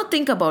 now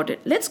think about it.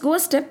 Let's go a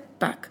step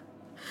back.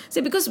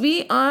 See, because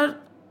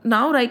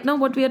right now,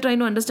 what we are trying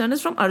to understand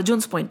is from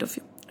Arjun's point of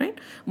view, right?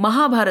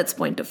 Mahabharat's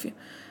point of view.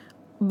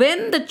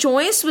 When the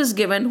choice was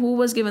given, who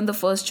was given the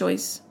first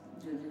choice?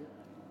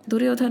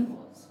 Duryodhan.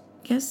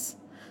 Yes.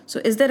 So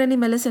is there any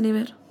malice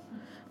anywhere?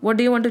 What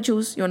do you want to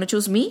choose? You want to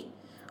choose me,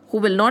 who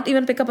will not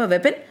even pick up a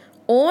weapon?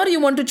 Or you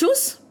want to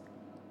choose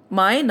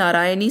my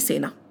Narayani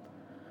Sena?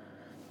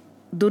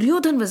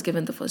 Duryodhan was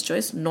given the first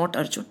choice, not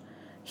Arjun.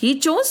 He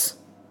chose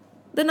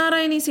the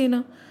Narayani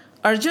Sena.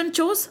 Arjun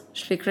chose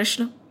Shri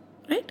Krishna.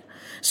 Right?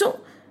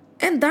 So,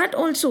 and that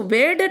also,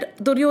 where did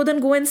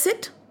Duryodhan go and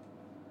sit?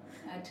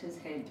 At his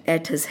head.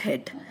 At his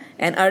head.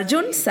 And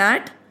Arjun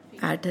sat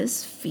at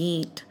his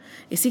feet.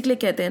 इसी के लिए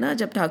कहते हैं ना,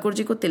 जब ठाकुर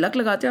जी को तिलक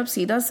लगाते हो, आप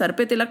सीधा सर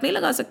पे तिलक नहीं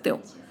लगा सकते हो.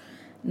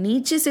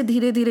 नीचे से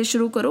धीरे धीरे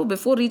शुरू करो.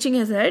 Before reaching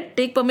his head,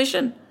 take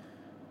permission.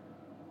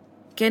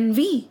 Can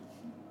we?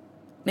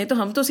 नहीं तो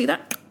हम तो सीधा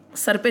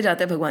सर पे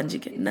जाते हैं भगवान जी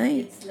के.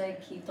 नहीं. It's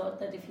like he thought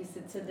that if he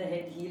sits at the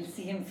head, he'll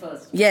see him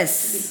first.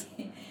 Yes.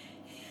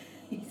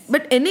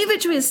 But any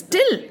which way,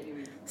 still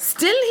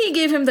he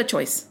gave him the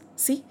choice.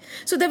 See?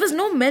 So there was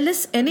no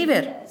malice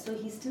anywhere. Yeah, so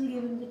he still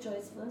gave him the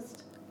choice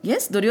first?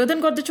 Yes,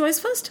 Duryodhan got the choice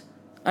first.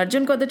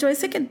 Arjun got the choice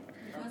second.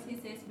 Because he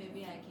says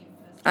maybe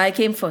I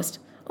came first.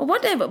 Or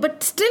whatever.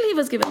 But still he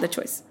was given the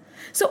choice.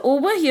 So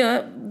over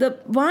here,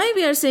 why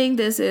we are saying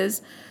this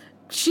is,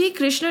 Shri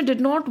Krishna did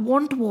not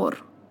want war.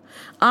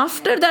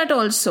 After that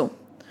also,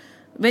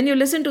 when you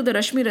listen to the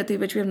Rashmirati,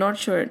 which we have not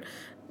shared,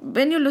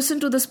 when you listen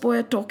to this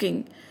poet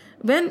talking,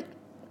 when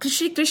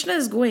Shri Krishna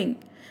is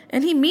going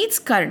and he meets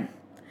Karn,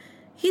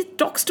 he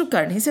talks to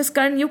Karn. He says,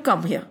 Karn, you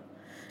come here.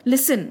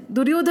 Listen,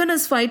 Duryodhana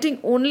is fighting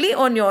only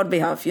on your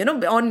behalf,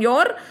 on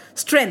your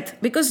strength,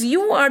 because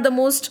you are the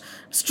most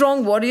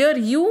strong warrior.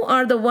 You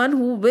are the one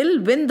who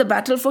will win the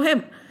battle for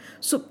him.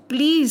 So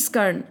please,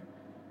 Karn,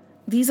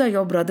 these are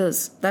your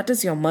brothers. That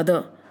is your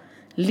mother.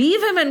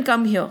 Leave him and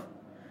come here.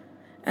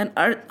 And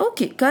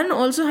Karn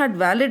also had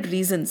valid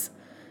reasons.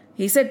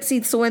 He said,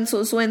 see, so and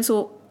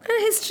so,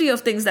 a history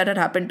of things that had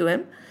happened to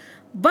him.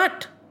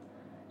 But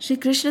Shri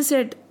Krishna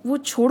said, wo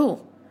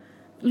chodo.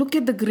 Look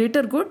at the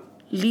greater good,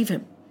 leave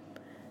him.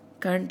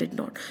 Karn did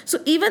not. So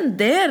even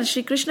there,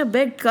 Shri Krishna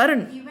begged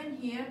Karn. Even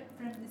here,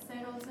 from this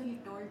side also, he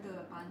told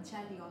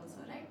Panchali also,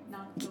 right?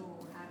 Not to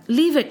have...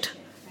 Leave it.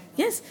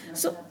 Yes.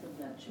 So,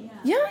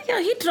 yeah,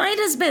 he tried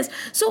his best.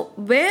 So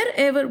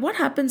wherever, what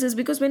happens is,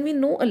 because when we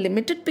know a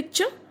limited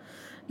picture,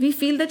 we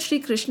feel that Shri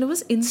Krishna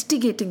was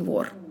instigating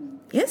war.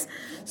 Yes?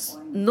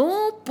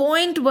 No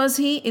point was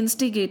he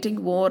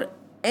instigating war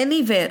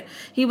anywhere.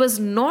 He was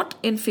not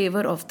in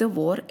favor of the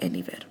war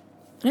anywhere.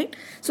 Right?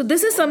 So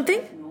this is something...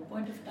 No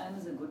point of time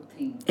is a good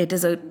thing. It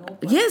is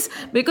yes,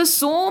 because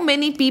so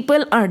many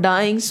people are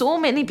dying, so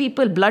many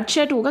people,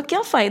 bloodshed hoga.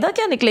 Kya fayda,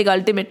 kya niklega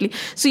ultimately?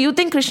 So you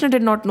think Krishna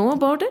did not know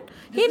about it?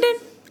 He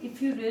did.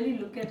 If you really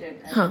look at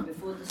it,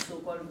 before the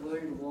so-called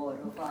World War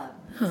of our,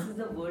 this is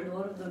the World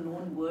War of the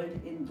known world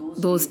in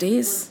those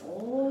days.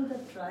 All the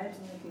tribes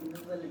in the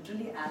kingdom were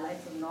literally allied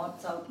from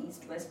north, south,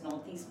 east, west,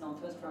 northeast,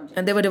 northwest frontier.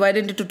 And they were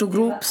divided into two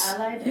groups. They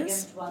were allied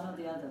against one or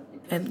the other.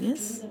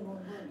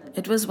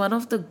 It was one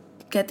of the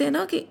कहते हैं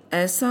ना कि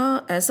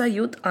ऐसा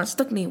युद्ध आज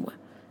तक नहीं हुआ.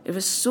 It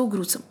was so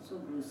gruesome.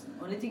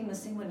 Only thing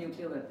missing were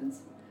nuclear weapons.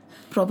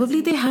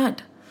 Probably they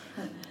had.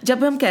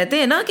 जब हम कहते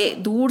हैं ना कि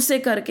दूर से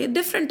करके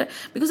different,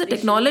 because the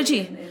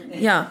technology,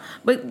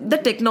 but the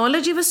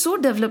technology was so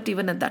developed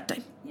even at that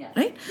time,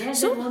 right? They had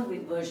their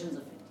own versions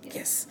of it.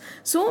 Yes.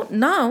 So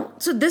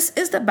this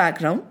is the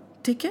background,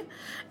 ठीक है?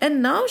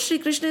 And now Shri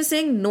Krishna is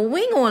saying,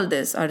 knowing all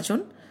this,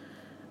 Arjun,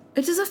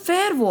 it is a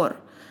fair war.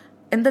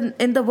 In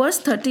the verse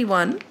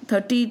 31,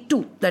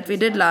 32 that we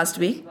did last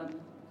week,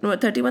 no,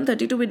 31,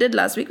 32 we did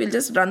last week, we'll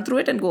just run through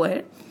it and go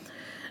ahead.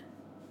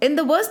 In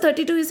the verse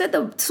 32 he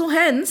said, so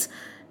hence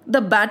the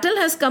battle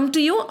has come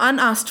to you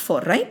unasked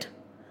for, right?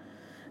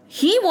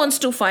 He wants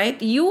to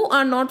fight, you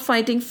are not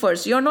fighting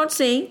first. You're not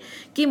saying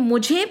कि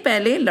मुझे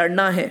पहले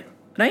लड़ना है,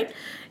 right?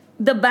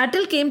 The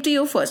battle came to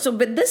you first. So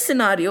with this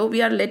scenario,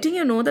 we are letting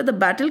you know that the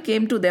battle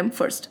came to them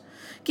first.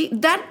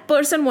 कि that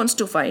person wants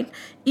to fight.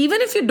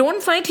 Even if you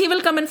don't fight, he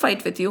will come and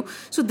fight with you.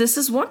 So this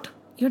is what?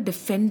 You're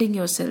defending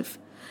yourself.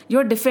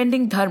 You're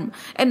defending dharma.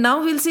 And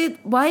now we'll say,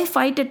 why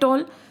fight at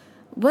all?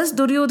 Was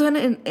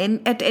Duryodhana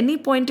at any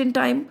point in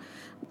time,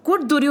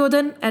 could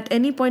Duryodhana at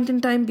any point in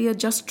time be a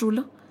just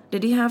ruler?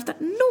 Did he have that?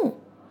 No.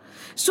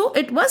 So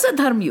it was a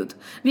dharma yuddha.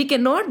 We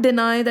cannot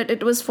deny that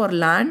it was for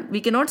land.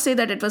 We cannot say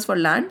that it was for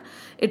land.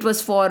 It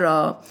was for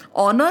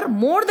honor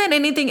more than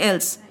anything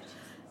else.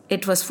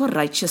 It was for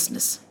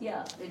righteousness.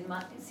 Yeah.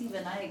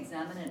 When I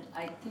examine it,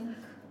 I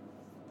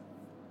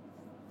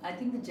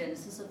think the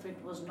genesis of it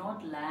was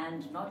not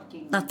land, not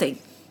kingdom. Nothing.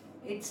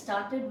 It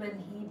started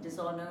when he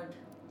dishonored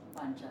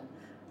Panchal.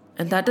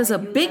 And that is a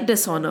big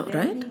dishonor,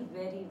 right?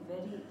 Very,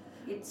 very.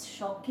 It's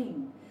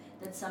shocking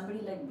that somebody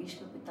like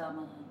Bhishma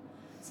Pitamaha,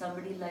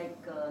 somebody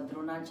like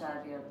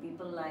Dronacharya,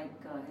 people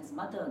like his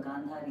mother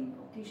Gandhari,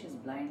 okay, she's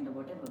blind or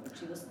whatever, but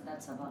she was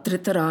that Sabha.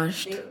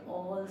 Dhritarashtra. They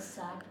all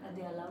sat and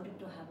they allowed it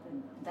to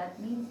happen. That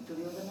means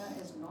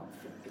Duryodhana is not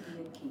fit to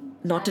be a king.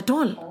 Not at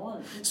all. He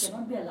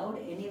cannot be allowed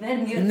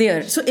anywhere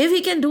near. So if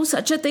he can do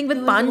such a thing with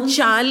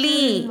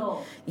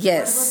Panchali,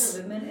 yes.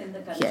 What about the women in the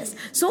country? Yes.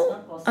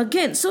 So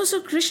again,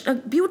 so Krishna,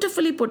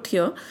 beautifully put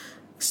here.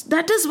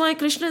 That is why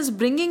Krishna is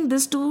bringing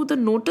this to the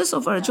notice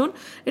of Arjun.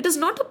 It is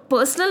not a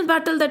personal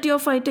battle that you are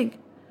fighting.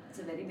 It's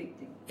a very big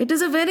thing. It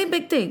is a very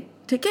big thing.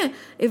 Okay?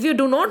 If you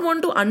do not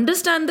want to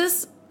understand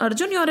this,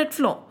 Arjun, you are at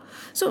flaw.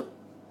 So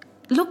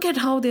look at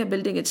how they are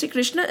building it. See,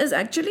 Krishna is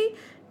actually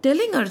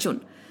telling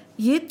Arjun,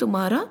 ये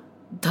तुम्हारा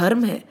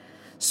धर्म है.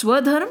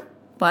 Swadharm.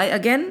 Why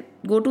again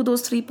go to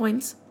those 3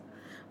 points?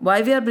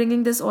 Why we are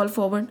bringing this all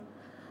forward?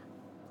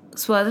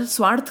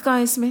 Swarth का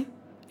है इसमें.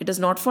 It is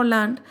not for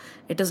land.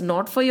 It is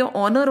not for your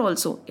honor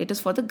also. It is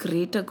for the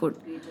greater good.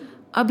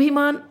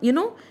 Abhiman,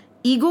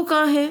 ego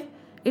ka hai.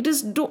 It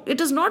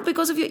is not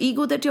because of your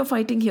ego that you're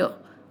fighting here.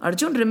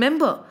 Arjun,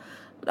 remember.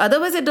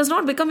 Otherwise, it does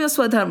not become your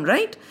swadharma,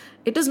 right?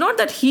 It is not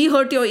that he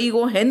hurt your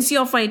ego, hence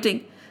you're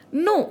fighting.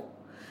 No.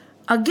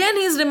 Again,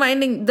 he is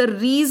reminding the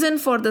reason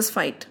for this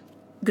fight.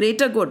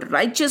 Greater good,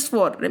 righteous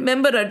war.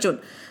 Remember, Arjun.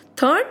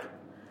 Third,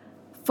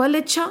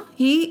 Falicha.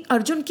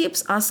 Arjun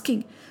keeps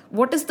asking,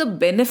 what is the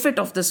benefit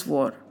of this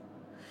war?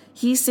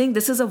 He's saying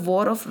this is a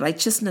war of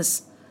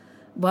righteousness.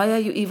 Why are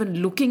you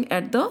even looking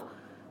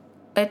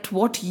at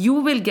what you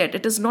will get?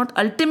 It is not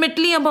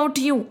ultimately about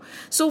you.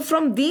 So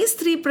from these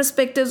 3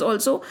 perspectives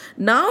also,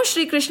 now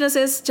Shri Krishna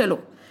says,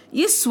 chalo,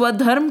 ye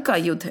swadharm ka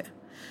yudh hai.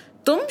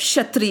 Tum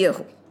kshatriya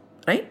ho.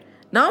 Right?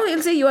 Now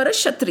he'll say you are a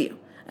kshatriya.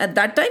 At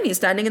that time he's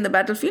standing in the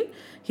battlefield.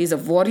 He's a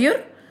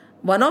warrior.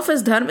 One of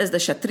his dharma is the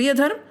kshatriya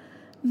dharma.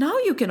 Now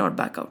you cannot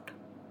back out.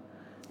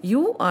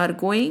 You are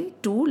going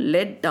to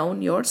let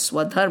down your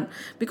swadharm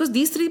because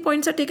these 3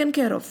 points are taken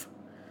care of,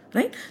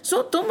 right?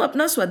 So तुम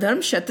अपना स्वधर्म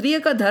क्षत्रिय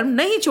का धर्म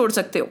नहीं छोड़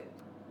सकते हो.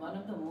 One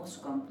of the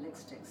most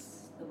complex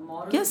texts, the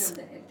morals and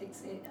the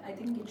ethics. I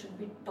think it should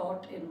be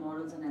taught in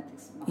morals and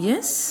ethics.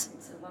 Yes.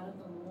 It's one of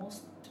the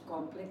most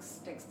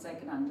complex texts I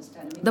can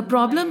understand. The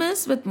problem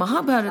is with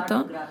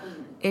Mahabharata,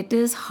 it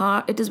is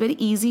hard. It is very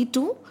easy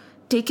to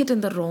take it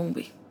in the wrong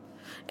way.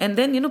 And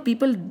then,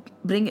 people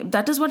bring...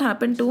 That is what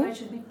happened to... It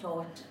should be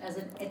taught as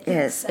an ethics.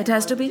 Yes, it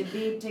has to be...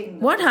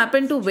 What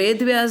happened to Ved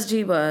Vyas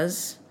ji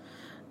was...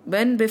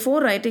 When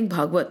before writing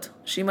Bhagavad,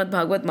 Srimad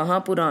Bhagavad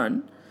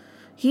Mahapuran,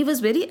 he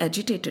was very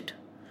agitated.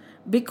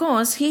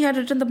 Because he had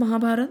written the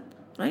Mahabharata,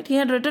 right? He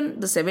had written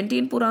the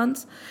 17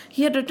 Purans.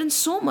 He had written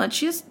so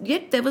much,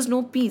 yet there was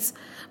no peace.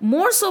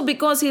 More so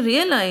because he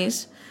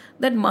realized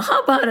that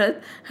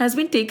Mahabharata has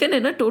been taken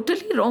in a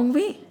totally wrong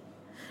way.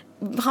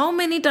 How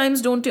many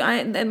times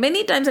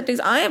many times at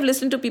least I have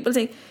listened to people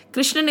saying,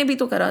 Krishna ने भी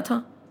तो करा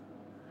था.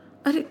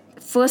 अरे,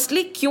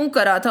 firstly क्यों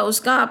करा था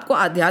उसका आपको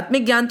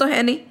आध्यात्मिक ज्ञान तो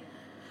है नहीं.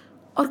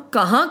 और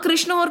कहाँ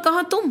कृष्ण और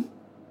कहाँ तुम.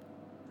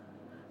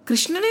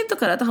 कृष्ण ने तो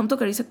करा था, हम तो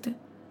कर ही सकते.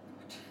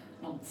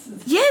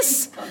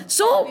 Yes.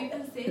 So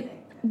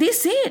they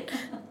say it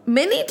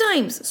many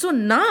times. So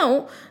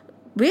now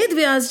Ved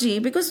Vyas ji,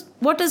 because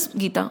what is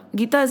Gita?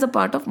 Gita is a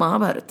part of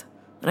Mahabharata.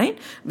 right?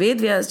 Ved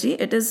Vyas Ji,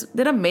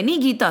 there are many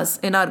Gitas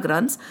in our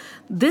Granths.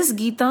 This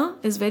Gita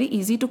is very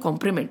easy to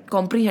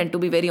comprehend, to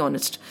be very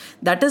honest.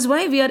 That is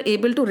why we are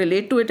able to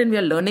relate to it and we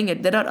are learning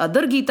it. There are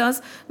other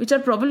Gitas which are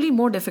probably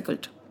more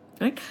difficult,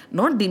 right?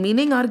 Not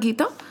demeaning our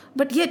Gita,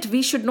 but yet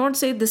we should not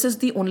say this is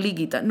the only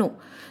Gita. No.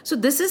 So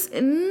this is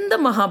in the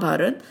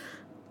Mahabharata.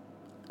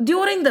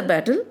 During the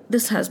battle,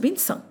 this has been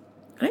sung,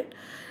 right?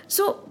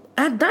 So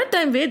at that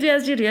time, Ved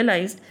Vyas Ji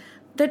realized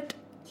that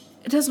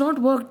it has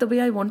not worked the way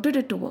I wanted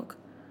it to work.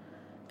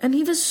 And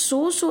he was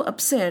so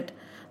upset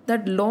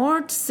that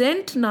Lord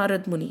sent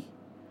Narad Muni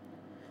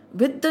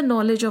with the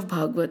knowledge of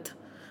Bhagavad,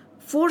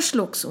 4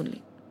 shloks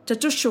only.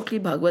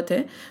 Chatushlokli Bhagavad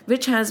hai,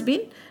 which has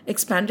been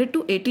expanded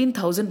to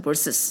 18,000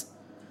 verses.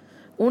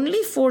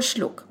 Only 4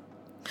 shlok.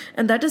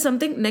 And that is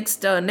something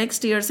next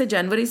year, say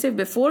January, say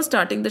before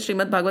starting the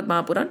Srimad Bhagavad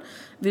Mahapuran,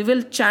 we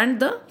will chant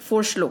the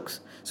 4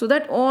 shloks. So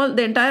that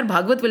the entire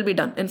Bhagavad will be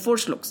done in 4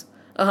 shloks.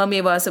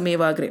 Ahameva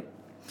sameva agre.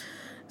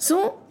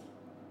 So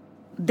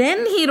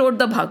then he wrote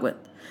the Bhagavad.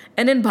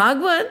 And in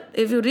Bhagavad,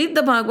 if you read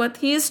the Bhagavad,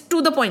 he is to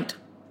the point.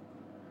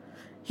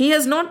 He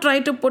has not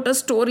tried to put a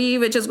story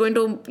which is going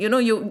to,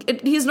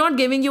 he's not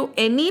giving you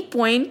any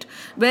point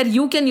where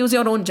you can use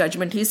your own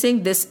judgment. He's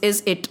saying this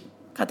is it.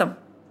 Khatam.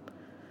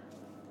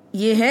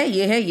 ये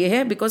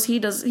है, because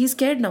he's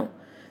scared now.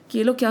 कि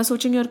ये लोग क्या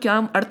सोचेंगे और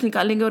क्या अर्थ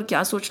निकालेंगे और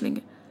क्या सोच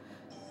लेंगे.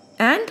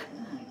 And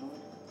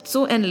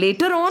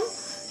later on,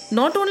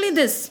 not only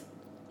this,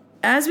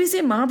 as we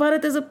say,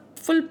 Mahabharata is a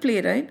full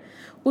play, right?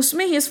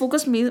 Usme he is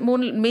focused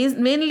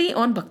mainly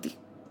on bhakti.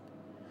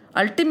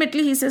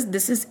 Ultimately, he says,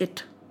 this is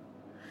it.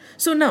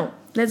 So now,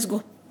 let's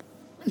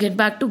get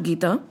back to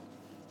Gita.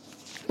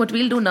 What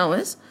we'll do now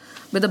is,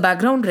 with the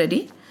background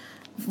ready,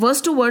 verse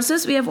to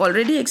verses we have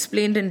already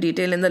explained in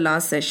detail in the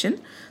last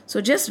session.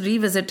 So just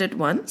revisit it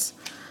once.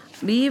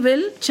 We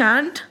will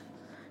chant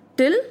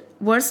till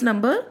verse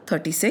number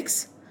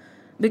 36,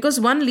 because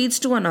one leads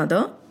to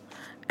another.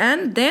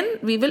 And then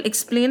we will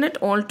explain it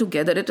all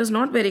together. It is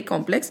not very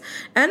complex.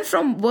 And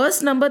from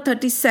verse number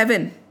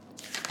 37,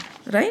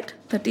 right?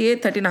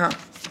 38, 39,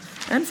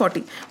 and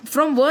 40.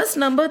 From verse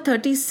number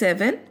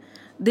 37,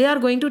 they are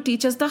going to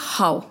teach us the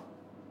how.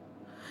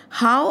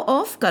 How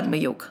of Karma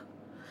Yoga.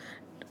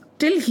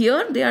 Till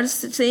here, they are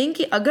saying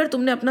कि अगर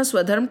तुमने अपना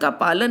स्वधर्म का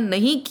पालन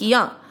नहीं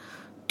किया,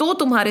 तो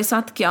तुम्हारे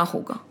साथ क्या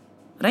होगा,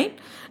 right?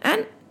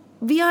 And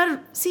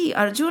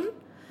Arjun,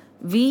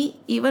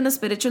 even a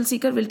spiritual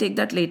seeker will take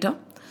that later.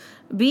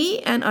 We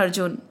and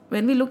Arjun,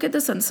 when we look at the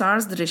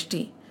sansar's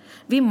drishti,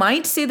 we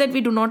might say that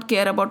we do not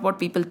care about what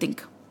people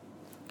think.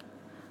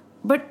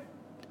 But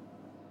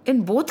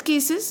in both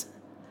cases,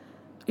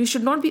 you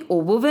should not be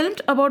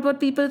overwhelmed about what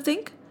people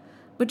think,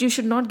 but you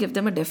should not give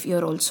them a deaf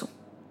ear also.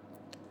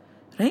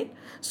 Right?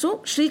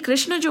 So, Shri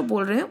Krishna जो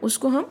बोल रहे हैं,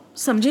 उसको हम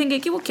समझेंगे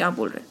कि वो क्या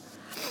बोल रहे हैं.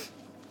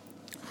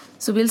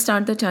 So, we'll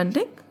start the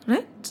chanting,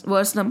 right?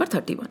 Verse number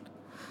 31.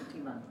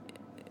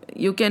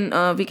 We can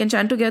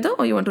chant together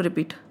or you want to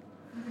repeat?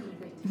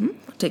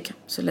 Take it.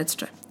 So let's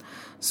try.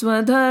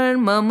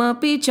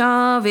 Swadharmamapi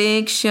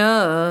chavekshya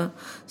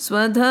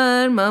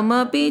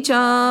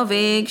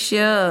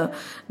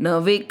na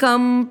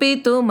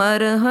vikampitum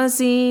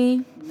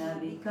arhasi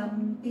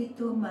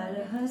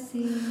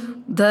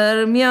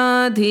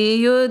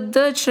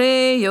dharmyadhiyuddha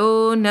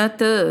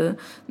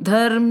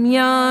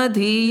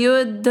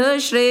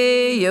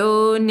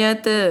shreyo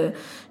nyat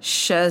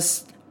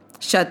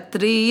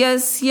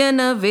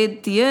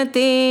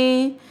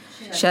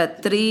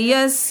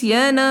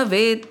Kshatriyasya na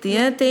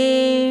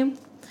vidyate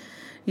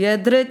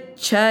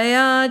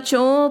yadrichaya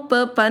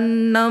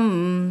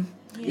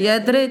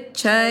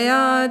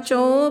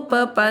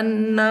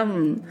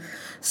chopapannam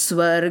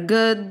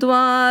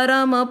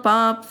swargadwaram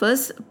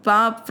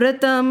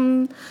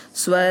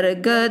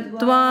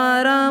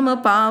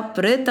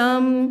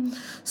papritam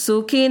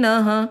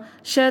sukhinah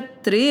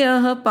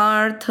kshatriyah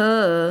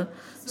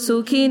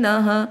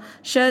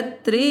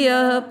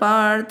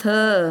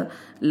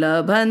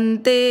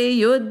labhante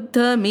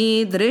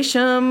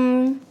yuddhamidrisham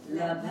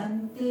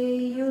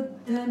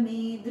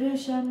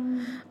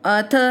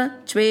atha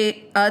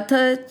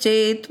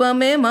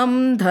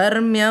chettvamimam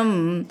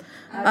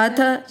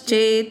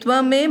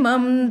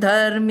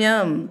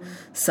dharmyam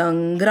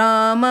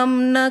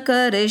sangramam na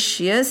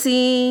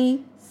karishyasi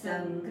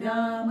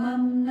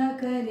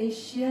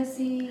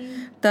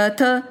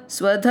tatha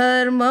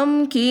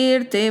swadharmam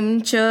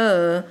kirtim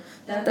cha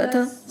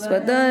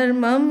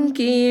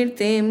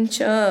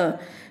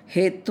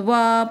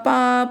hitva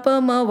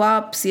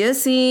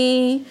papamavapsyasi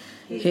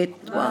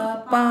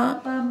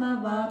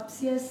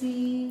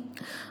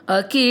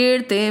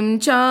akirtim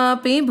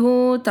chapi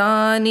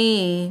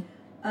bhutani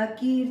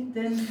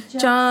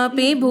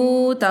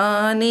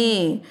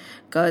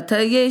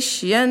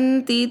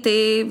kathayishyanti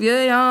te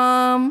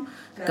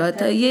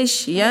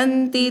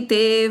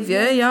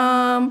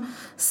vyayam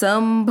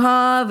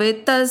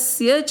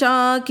sambhavitasya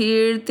cha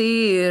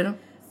kirtir.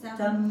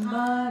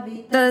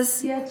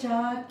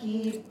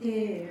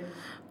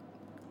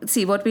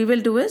 See, what we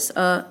will do is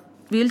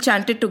we will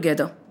chant it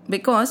together,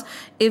 because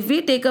if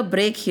we take a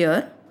break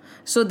here,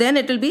 So then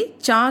it will be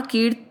cha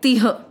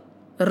kirtih.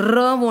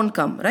 Ra won't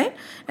come, right?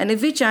 And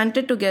if we chant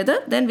it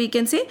together, then we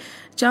can say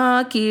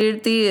cha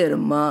kirtir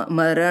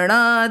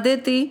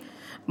maranadati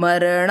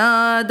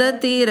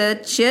maranadati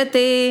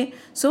rachyate.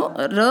 So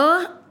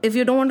ra, if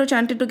you don't want to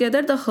chant it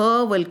together, the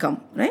ha will come,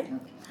 right?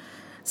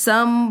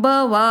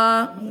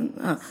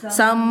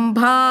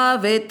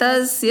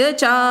 Sambhavitasya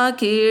cha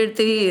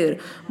kirtir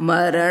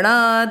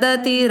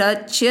maranadati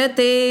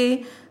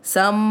rachyate.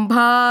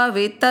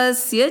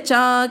 Sambhavitasya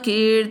cha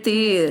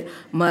kirtir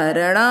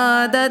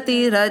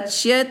maranadati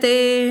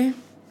rachyate.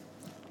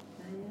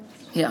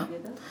 Yeah.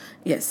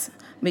 Yes,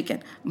 we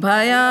can.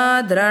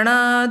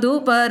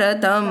 Bhayadranadu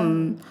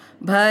paratam.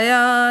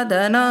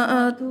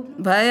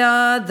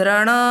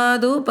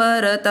 Bhayadranadu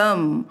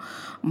paratam.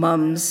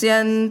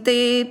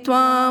 Mamsyante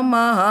tvam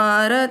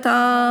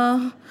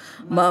maharatha.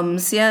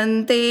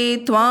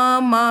 Mamsyante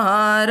tvam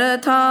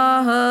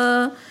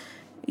maharatha.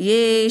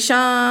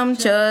 Yesham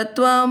cha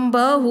tvam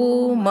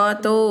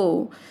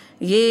bahumato.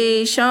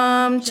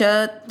 Yesham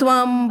cha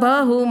tvam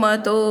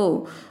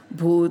bahumato.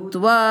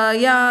 Bhutva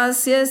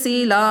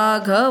yasyasi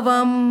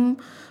laghavam.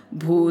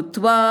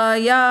 Bhutva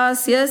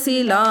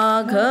yasyasi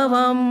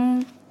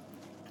laghavam.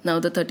 Now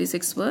the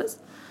 36th verse.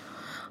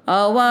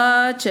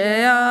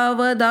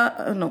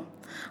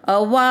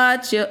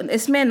 अवाच्य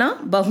इसमें ना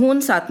बहून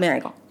साथ में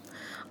आएगा.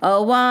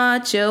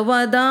 अवाच्य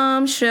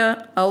वदांश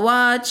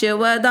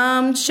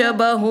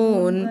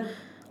बहून.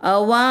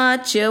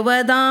 अवाच्य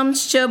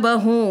वदांश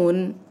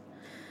बहून.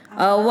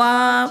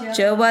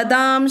 अवाच्य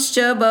वदांश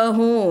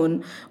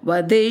बहून.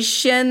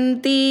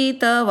 वदिष्यन्ति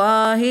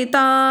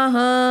तवाहिताः.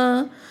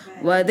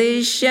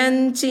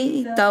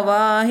 वदिष्यन्ति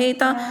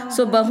तवाहिताः.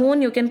 So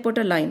bahun you can put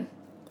a line.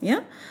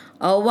 Yeah.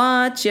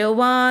 अवाच्य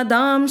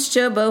वादांश्च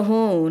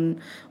बहून्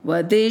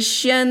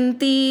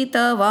वदिष्यन्ति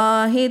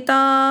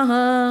तवाहिताः.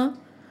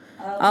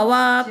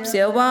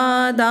 अवाच्य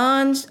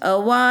वादांश्च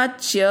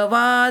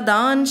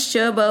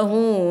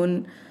बहून्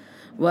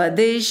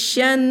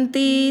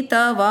वदिष्यन्ति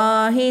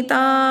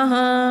तवाहिताः.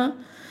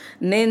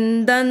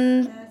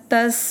 निन्दन्तस्तव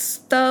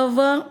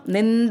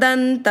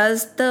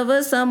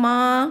समा.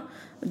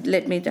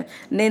 Let me tell.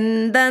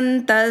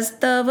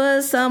 निन्दन्तस्तव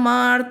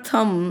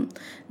समार्थम्.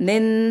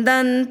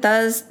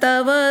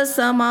 निन्दन्तस्तव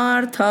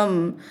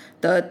समार्थम्.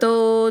 ततो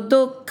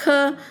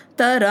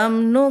दुःखतरं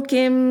नु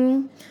किम्.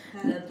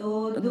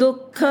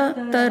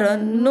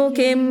 दुःखतरं नु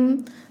किम्.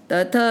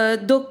 तथ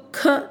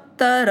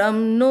दुःखतरं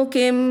नु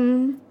किम्.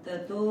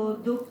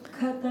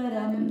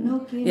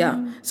 Yeah.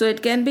 So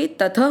it can be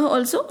tatha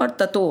also or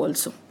tato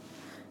also.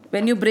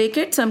 When you break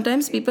it,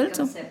 sometimes people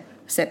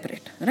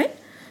separate. Right?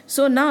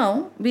 So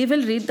now we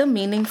will read the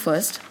meaning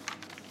first,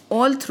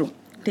 all through.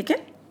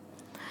 Okay?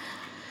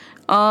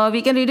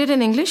 We can read it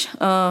in English.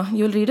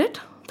 You will read it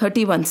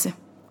 31 se.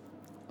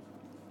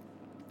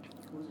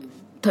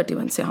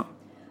 31 se, हाँ.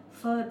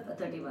 For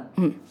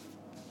 31.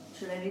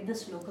 Should I read the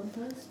slokam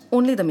first?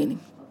 Only the meaning.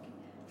 Okay.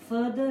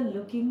 Further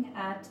looking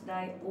at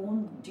thy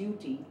own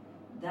duty,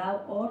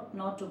 thou ought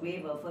not to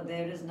waver, for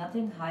there is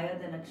nothing higher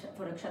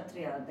for a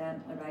kshatriya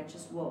than a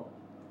righteous war.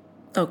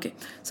 Okay.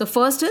 So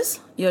first is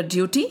your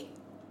duty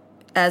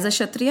as a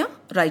kshatriya,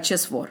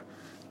 righteous war.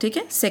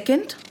 Okay?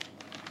 Second,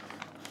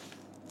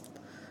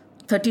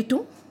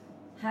 32.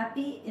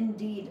 Happy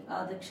indeed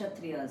are the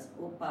kshatriyas,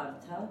 O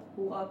Partha,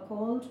 who are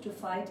called to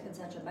fight in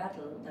such a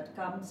battle that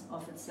comes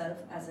of itself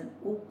as an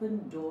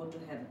open door to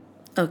heaven.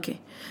 Okay.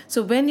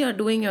 So when you are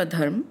doing your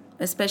dharma,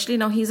 especially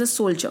now he is a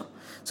soldier.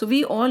 So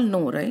we all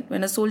know, right?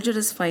 When a soldier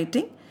is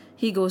fighting,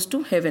 he goes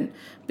to heaven.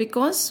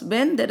 Because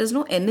when there is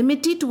no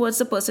enmity towards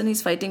the person he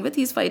is fighting with,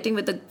 he is fighting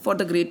with for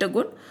the greater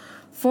good,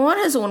 for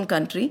his own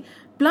country.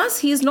 Plus,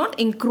 he is not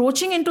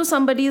encroaching into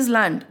somebody's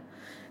land.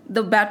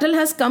 The battle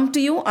has come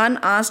to you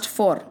unasked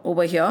for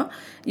over here.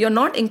 You're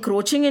not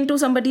encroaching into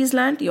somebody's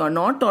land. You're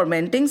not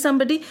tormenting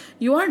somebody.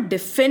 You are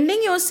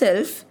defending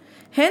yourself.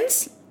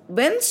 Hence,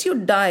 once you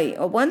die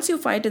or once you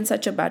fight in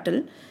such a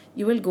battle,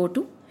 you will go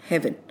to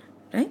heaven.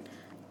 Right?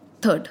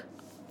 Third.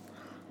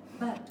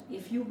 But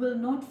if you will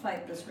not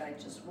fight this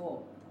righteous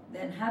war,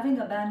 then having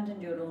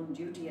abandoned your own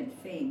duty and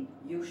fame,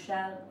 you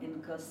shall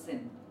incur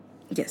sin.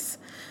 Yes.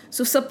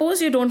 So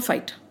suppose you don't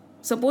fight.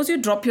 Suppose you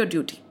drop your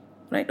duty.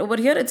 Right? Over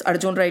here it's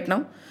Arjun right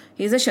now.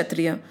 He is a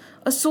Kshatriya.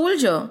 A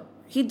soldier,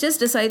 he just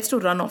decides to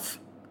run off.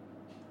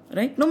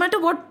 Right? No matter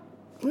what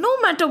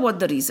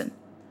the reason.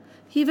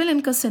 He will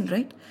incur sin,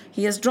 right?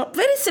 He has dropped.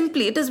 Very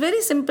simply, it is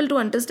very simple to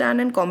understand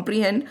and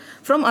comprehend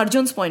from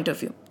Arjun's point of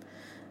view.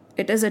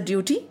 It is a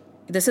duty.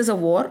 This is a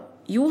war.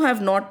 You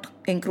have not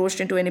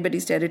encroached into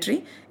anybody's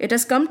territory. It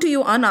has come to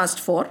you unasked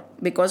for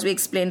because we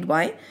explained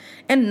why.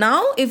 And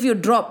now if you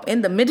drop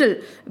in the middle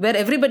where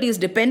everybody is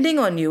depending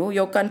on you,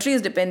 your country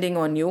is depending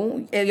on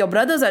you, your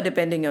brothers are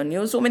depending on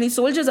you, so many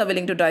soldiers are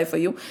willing to die for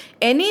you,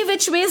 any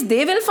which ways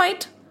they will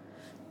fight,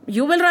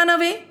 you will run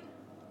away,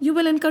 you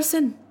will incur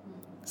sin.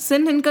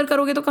 Sin incur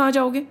karoge to kahan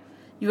jaoge?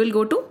 You will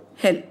go to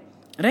hell.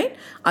 Right?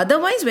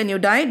 Otherwise, when you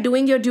die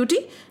doing your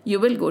duty, you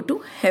will go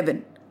to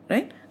heaven.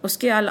 Right?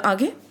 Uske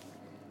aage.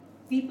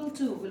 People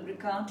too will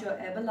recount your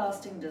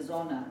everlasting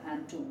dishonor,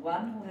 and to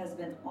one who has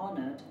been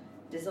honored,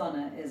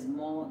 dishonor is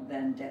more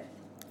than death.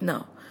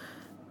 Now,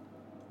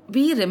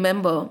 we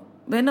remember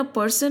when a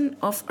person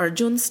of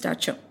Arjun's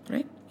stature,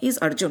 right? He's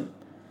Arjun.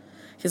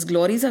 His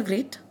glories are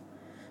great.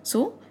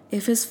 So,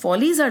 if his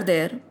follies are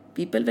there,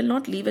 people will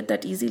not leave it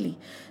that easily.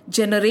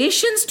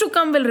 Generations to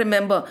come will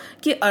remember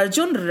that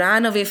Arjun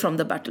ran away from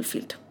the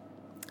battlefield.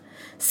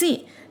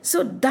 See,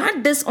 so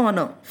that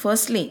dishonor,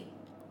 firstly,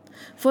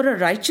 for a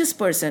righteous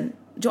person,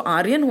 जो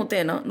Aryan होते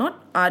हैं ना,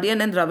 not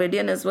Aryan and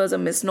Dravidian was a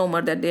misnomer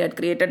that they had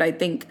created, I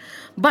think,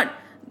 but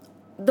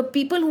the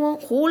people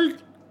who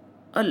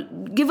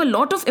give a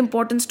lot of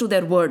importance to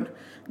their word,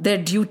 their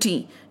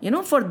duty,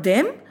 for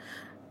them,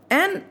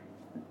 and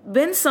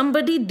when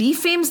somebody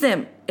defames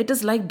them, it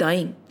is like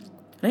dying,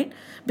 right?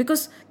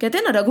 Because कहते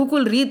हैं ना,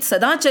 रघुकुल रीत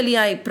सदा चली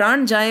आए,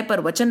 प्राण जाए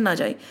पर वचन ना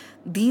जाए.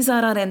 These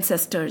are our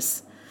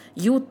ancestors.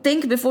 You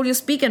think before you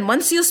speak, and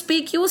once you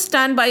speak, you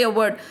stand by your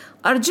word.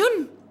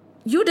 Arjun,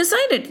 you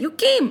decided, you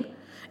came.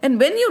 And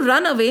when you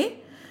run away,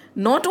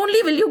 not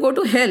only will you go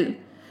to hell,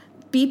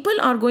 people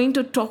are going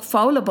to talk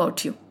foul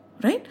about you,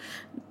 right?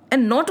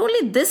 And not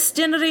only this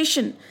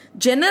generation,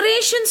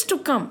 generations to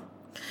come.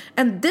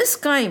 And this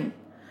kind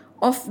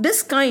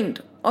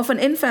of an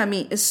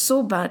infamy is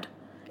so bad,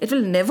 it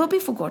will never be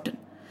forgotten.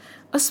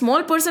 A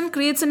small person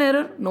creates an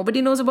error,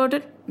 nobody knows about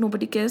it,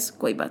 nobody cares,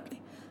 कोई बात नहीं.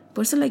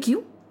 Person like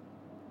you,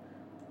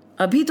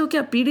 अभी तो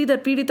क्या पीढ़ी दर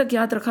पीढ़ी तक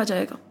याद रखा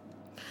जाएगा.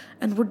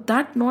 And would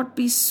that not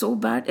be so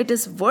bad? It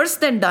is worse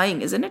than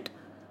dying, isn't it?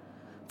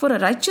 For a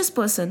righteous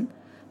person,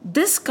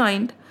 this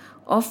kind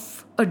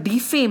of a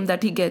defame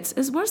that he gets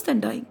is worse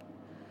than dying.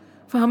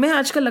 For हमें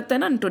आजकल लगता है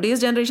ना, today's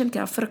generation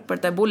क्या फर्क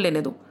पड़ता है, बोल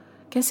लेने दो.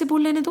 कैसे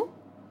बोल लेने दो?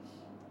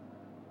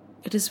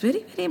 It is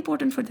very, very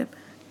important for them.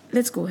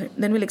 Let's go ahead.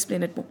 Then we'll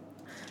explain it more.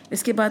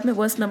 इसके बाद में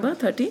verse number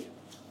 35.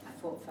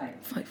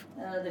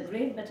 The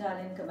great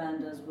battalion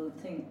commanders will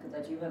think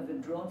that you have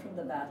withdrawn from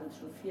the battle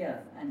through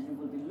fear, and you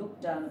will be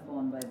looked down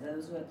upon by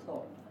those who have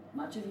thought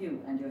much of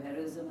you and your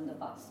heroism in the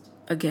past.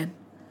 Again,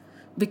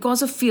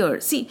 because of fear.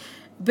 See,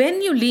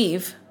 when you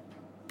leave,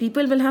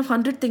 people will have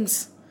 100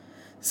 things.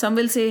 Some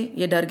will say,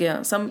 ye dar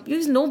gaya.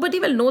 Nobody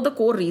will know the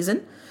core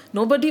reason.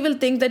 Nobody will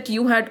think that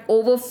you had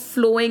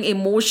overflowing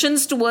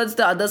emotions towards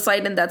the other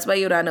side and that's why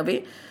you ran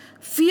away.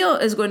 Fear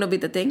is going to be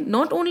the thing.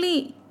 Not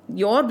only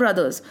your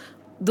brothers,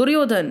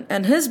 Duryodhan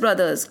and his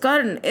brothers,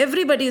 Karn,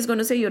 everybody is going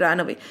to say you ran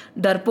away.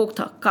 Darpok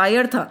tha,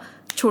 kayar tha,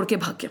 chhod ke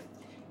bhag gaya.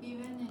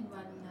 Even in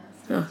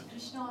one,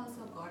 Krishna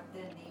also got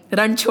their name.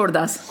 Ran chhod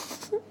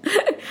das.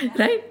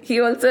 Right?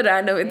 He also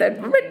ran away that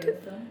moment.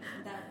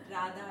 That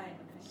Radha and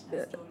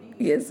Krishna story.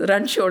 Yes,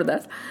 Ran chhod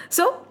das.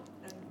 So,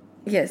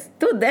 yes.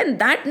 So then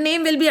that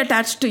name will be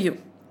attached to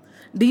you.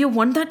 Do you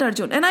want that,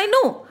 Arjun? And I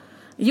know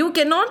you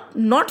cannot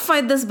not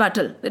fight this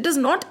battle. It is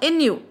not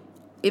in you.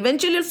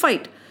 Eventually you'll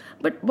fight.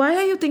 But why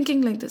are you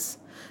thinking like this?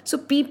 So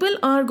people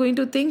are going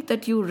to think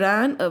that you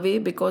ran away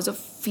because of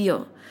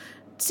fear.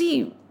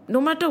 See, no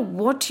matter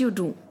what you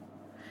do,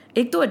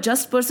 a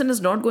just person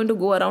is not going to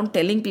go around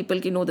telling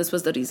people, no, this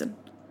was the reason.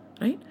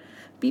 Right?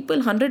 People,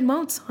 100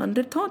 mouths,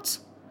 100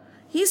 thoughts.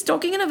 He's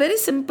talking in a very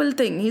simple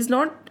thing. He's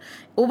not,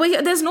 over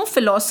here, there's no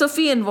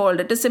philosophy involved.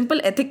 It is simple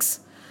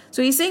ethics.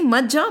 So he's saying,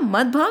 mat ja,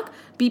 mat bhag,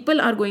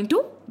 people are going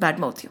to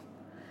badmouth you.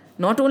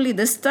 Not only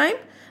this time,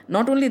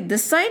 not only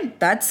this side,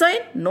 that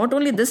side, not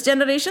only this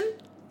generation,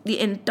 the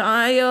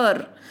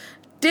entire,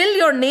 till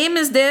your name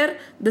is there,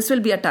 this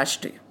will be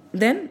attached to you.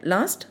 Then,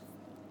 last.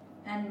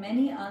 And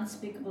many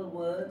unspeakable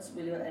words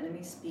will your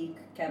enemies speak,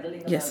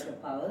 cavilling about your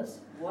powers.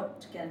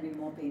 What can be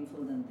more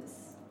painful than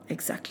this?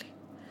 Exactly.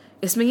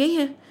 इसमें यही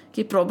है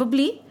कि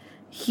probably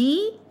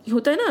he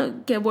होता है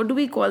ना, what do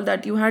we call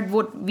that? You had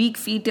what weak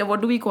feet, or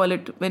what do we call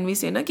it when we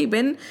say ना कि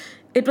when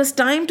it was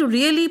time to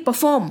really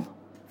perform.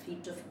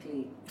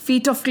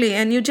 Feet of clay,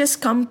 and you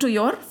just come to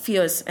your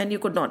fears and you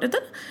could not.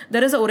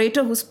 There is an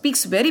orator who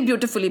speaks very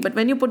beautifully, but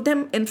when you put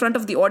them in front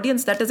of the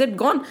audience, that is it,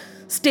 gone.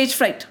 Stage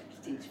fright.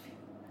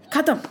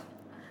 Khatam.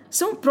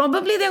 So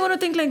probably they're going to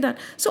think like that.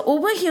 So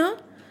over here,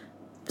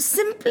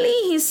 simply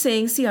he's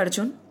saying, see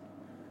Arjun,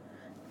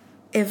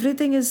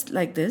 everything is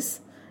like this.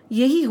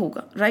 Yehi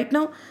hoga. Right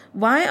now,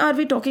 why are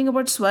we talking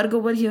about Swarg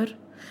over here?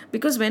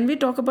 Because when we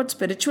talk about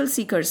spiritual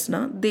seekers,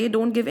 they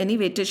don't give any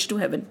weightage to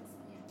heaven.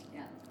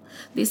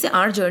 They say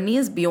our journey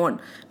is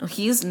beyond. Now,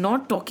 he is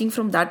not talking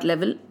from that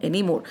level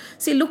anymore.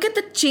 See, look at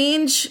the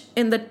change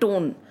in the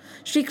tone.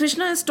 Shri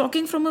Krishna is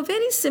talking from a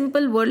very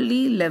simple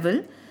worldly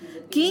level.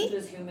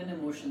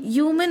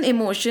 Human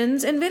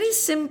emotions and very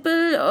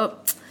simple.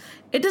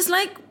 It is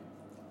like,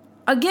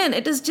 again,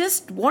 it is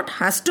just what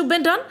has to be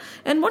done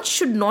and what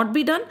should not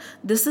be done.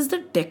 This is the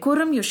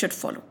decorum you should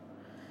follow.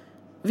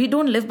 We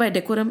don't live by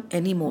decorum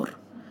anymore.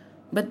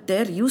 But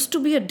there used to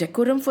be a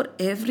decorum for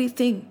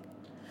everything.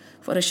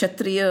 For a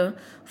Kshatriya,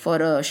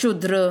 for a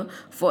Shudra,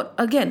 for,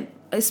 again,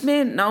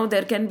 isme now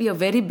there can be a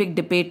very big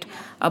debate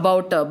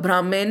about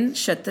Brahmin,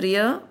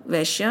 Kshatriya,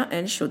 Vaishya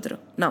and Shudra.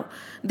 Now,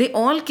 they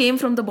all came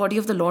from the body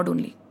of the Lord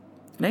only.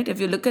 right? If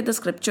you look at the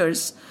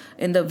scriptures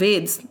in the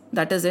Veds,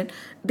 that is it,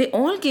 they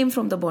all came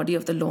from the body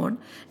of the Lord,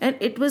 and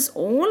it was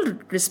all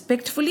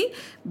respectfully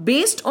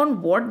based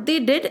on what they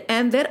did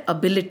and their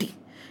ability.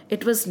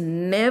 It was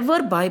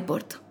never by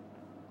birth.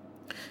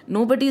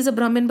 Nobody is a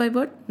Brahmin by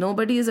birth,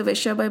 nobody is a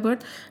Vaishya by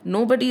birth,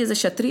 nobody is a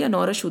Kshatriya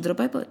nor a Shudra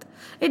by birth.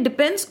 It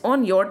depends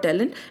on your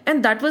talent,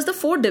 and that was the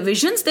 4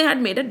 divisions they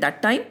had made at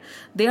that time.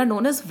 They are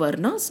known as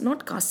Varnas,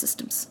 not caste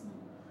systems.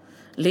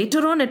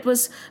 Later on,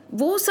 it's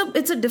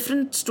a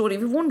different story.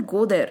 We won't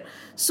go there.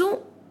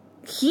 So,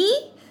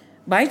 he,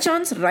 by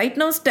chance, right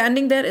now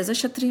standing there is a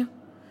Kshatriya.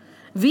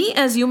 We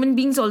as human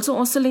beings also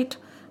oscillate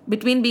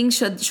between being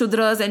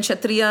Shudras and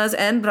Kshatriyas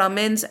and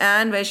Brahmins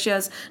and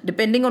Vaishyas,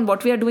 depending on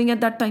what we are doing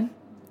at that time.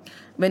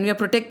 When we are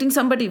protecting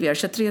somebody, we are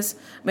Kshatriyas.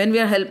 When we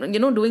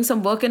are doing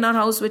some work in our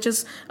house which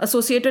is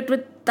associated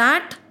with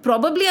that,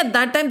 probably at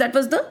that time that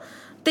was the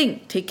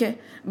thing. Okay?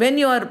 When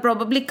you are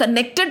probably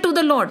connected to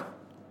the Lord,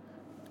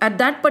 at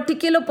that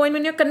particular point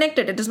when you're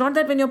connected, it is not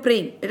that when you're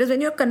praying, it is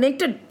when you're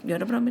connected,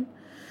 you're a Brahmin.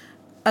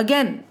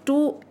 Again,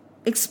 to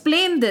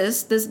explain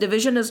this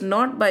division is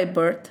not by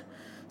birth.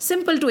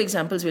 Simple 2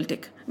 examples we'll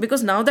take.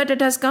 Because now that it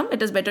has come,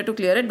 it is better to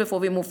clear it before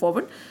we move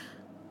forward.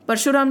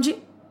 Parshuramji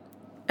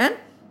and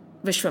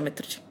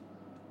Vishwamitraji.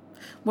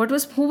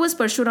 Who was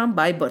Parshuram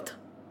by birth?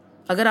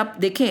 Agar aap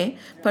dekhein,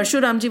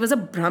 Parshuramji was a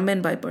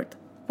Brahmin by birth.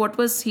 What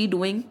was he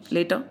doing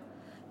later?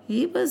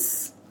 He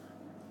was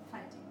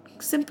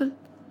Fighting. simple.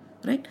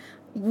 Right?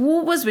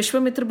 Who was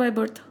Vishwamitra by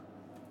birth?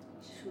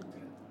 Shudra.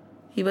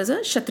 He was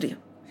a Kshatriya.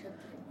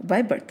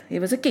 By birth. He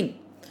was a king.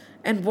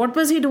 And what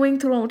was he doing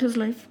throughout his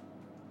life?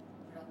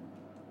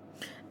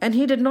 And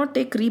he did not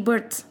take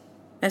rebirths.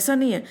 Aisa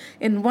nahi hai.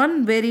 In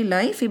one very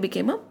life, he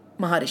became a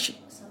Maharishi.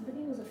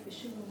 Somebody was a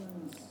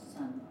fisherwoman's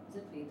son. Is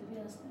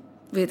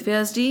it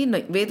Vedvyas ji? No.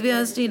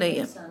 Vedvyas ji nahi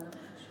hai. Son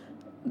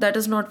of That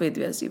is not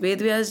Vedvyas ji.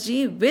 Vedvyas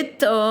ji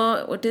with,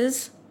 what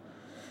is?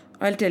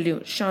 I'll tell you.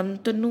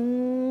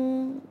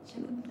 Shantanu...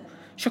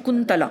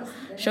 Shakuntala.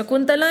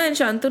 Shakuntala and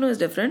Shantanu is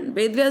different.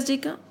 Vedvyas ji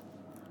ka?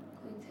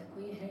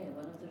 koi hai,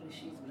 one of the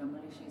rishis, Brahma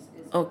rishis,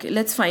 is Okay,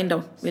 let's find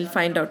out. We'll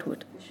find out who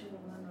it is.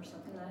 fisherwoman or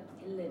something like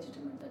that,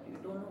 illegitimate, that you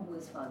don't know who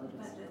his father is.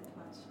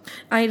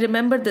 I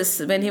remember this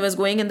when he was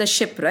going in the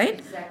ship, right?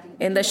 Exactly.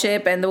 In the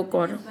ship and the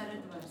corner.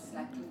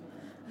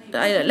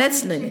 Exactly.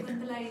 Let's name it.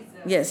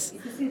 Yes.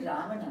 If you see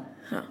Ravana,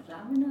 Huh.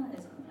 Ravana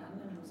is a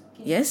Brahmin who's a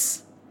king.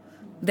 Yes.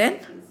 Then,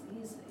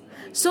 He's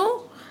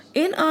so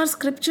in our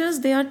scriptures,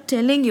 they are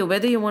telling you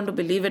whether you want to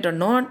believe it or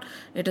not,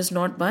 it is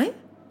not by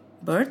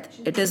birth,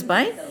 it is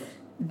by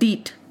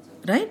deed.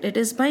 Right? It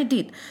is by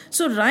deed.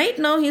 So right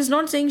now, he is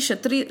not saying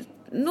Kshatriya.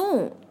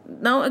 No.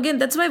 Now again,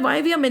 that's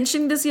why we are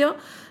mentioning this here.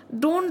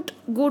 Don't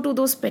go to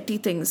those petty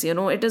things.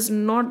 It is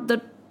not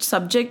the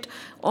subject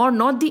or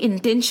not the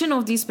intention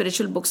of these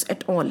spiritual books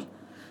at all.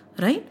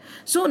 Right?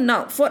 So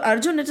now, for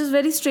Arjun, it is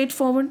very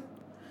straightforward.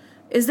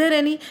 Is there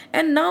any?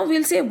 And now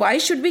we'll say, why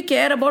should we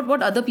care about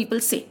what other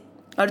people say?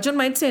 Arjun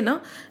might say,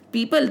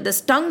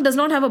 this tongue does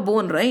not have a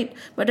bone, right?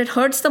 But it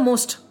hurts the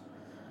most.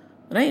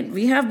 Right?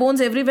 We have bones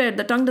everywhere.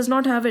 The tongue does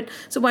not have it.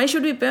 So why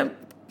should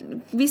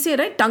we say,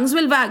 right? Tongues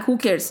will wag. Who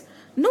cares?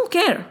 No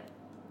care.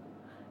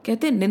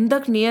 कहते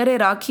निंदक नियरे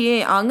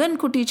राखिए आंगन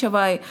कुटी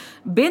छवाए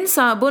बिन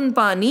साबुन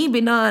पानी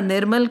बिना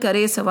निर्मल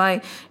करे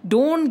सवाए.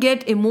 Don't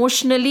get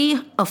emotionally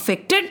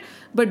affected,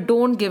 but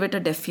don't give it a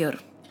deaf ear.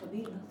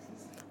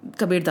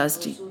 Kabir Das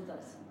ji.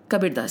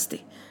 Kabir Das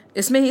ji.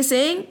 Isme he's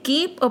saying,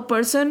 keep a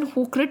person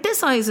who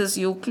criticizes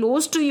you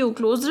close to you,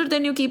 closer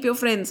than you keep your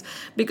friends.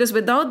 Because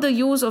without the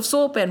use of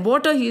soap and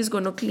water, he is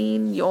going to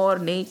clean your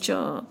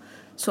nature.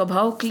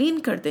 स्वभाव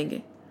clean कर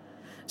देंगे.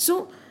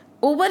 So,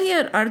 over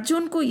here,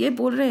 Arjun को ये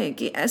बोल रहे हैं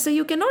कि ऐसे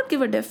you cannot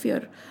give a deaf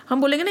ear.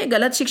 हम बोलेंगे ना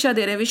गलत शिक्षा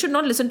दे रहे हैं. We should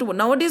not listen to.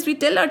 Nowadays, we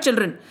tell our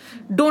children,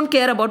 don't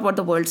care about what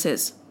the world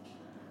says.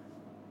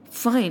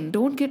 Fine,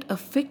 don't get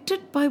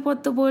affected by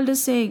what the world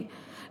is saying.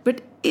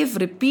 But if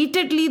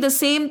repeatedly the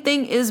same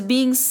thing is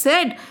being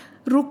said,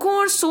 रुको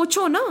और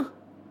सोचो ना.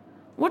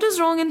 What is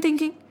wrong in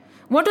thinking?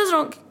 What is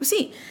wrong?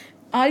 See,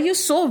 are you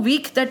so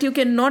weak that you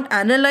cannot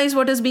analyze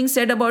what is being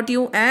said about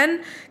you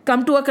and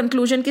come to a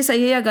conclusion कि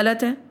सही है या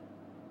गलत है?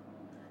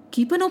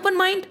 Keep an open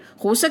mind.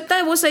 हो सकता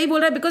है वो सही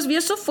बोल रहा है because we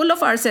are so full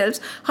of ourselves.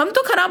 हम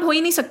तो खराब हो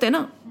ही नहीं सकते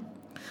ना.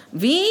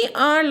 We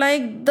are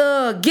like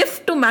the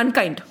gift to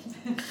mankind.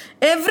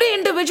 Every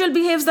individual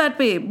behaves that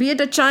way. Be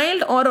it a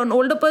child or an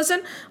older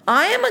person.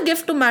 I am a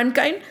gift to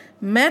mankind.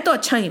 मैं तो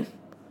अच्छा ही हूँ.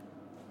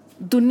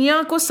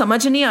 दुनिया को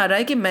समझ नहीं आ रहा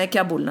है कि मैं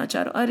क्या बोलना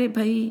चाह रहा हूँ. अरे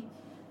भाई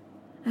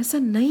ऐसा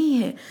नहीं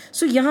है.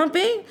 So यहाँ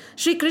पे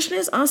Shri Krishna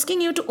is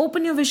asking you to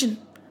open your vision.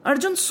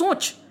 Arjun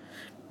सोच.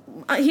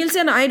 He'll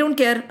say, I don't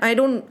care. I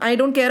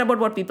don't care about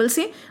what people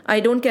say. I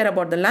don't care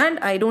about the land.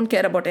 I don't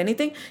care about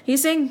anything.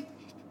 He's saying,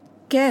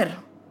 care.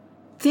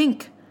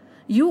 Think.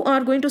 You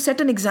are going to set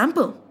an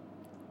example.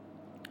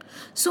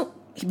 So,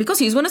 because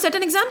he's going to set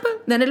an example,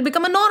 then it'll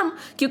become a norm.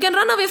 You can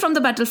run away from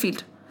the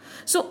battlefield.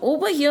 So,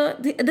 over here,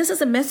 this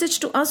is a message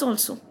to us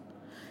also.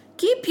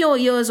 Keep your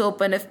ears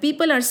open. If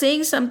people are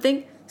saying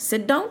something,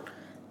 sit down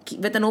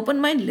with an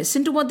open mind,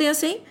 listen to what they are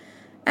saying.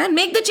 and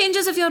make the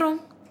changes if you're wrong.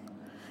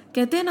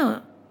 कहते हैं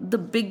ना, the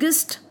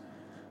biggest,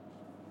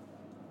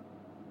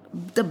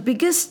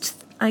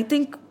 I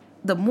think,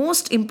 the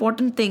most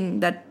important thing,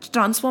 that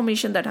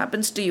transformation that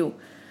happens to you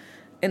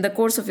in the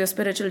course of your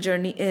spiritual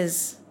journey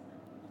is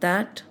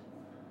that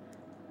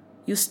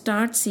you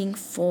start seeing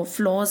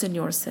flaws in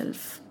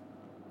yourself.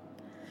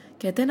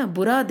 कहते हैं ना,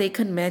 बुरा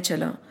देखन मैं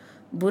चला,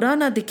 बुरा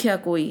ना दिखया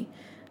कोई,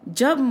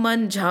 जब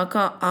मन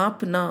झांका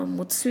आप ना,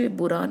 मुझसे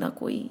बुरा ना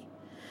कोई.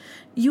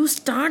 You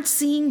start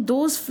seeing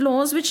those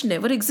flaws which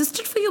never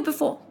existed for you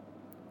before.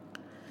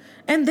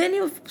 And then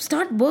you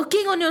start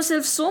working on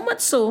yourself so much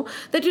so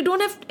that you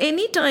don't have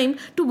any time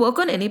to work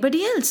on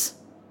anybody else.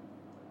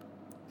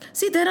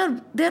 See, there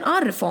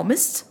are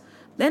reformists.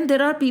 Then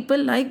there are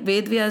people like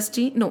Ved Vyas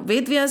Ji. No,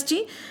 Ved Vyas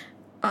Ji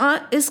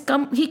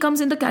he comes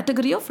in the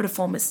category of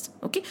reformists.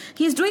 Okay,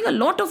 he is doing a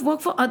lot of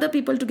work for other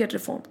people to get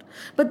reformed.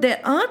 But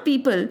there are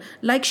people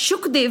like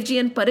Shukdev Ji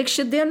and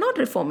Parikshit. They are not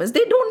reformists.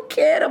 They don't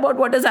care about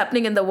what is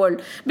happening in the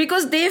world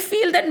because they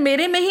feel that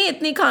mere mein hi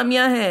itni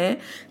khamiyan hai.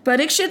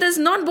 Parikshit is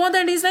not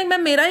bothered. He's like,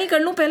 main mera hi kar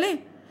lu pehle.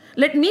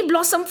 Let me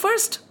blossom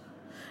first.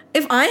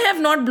 If I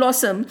have not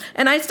blossomed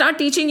and I start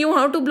teaching you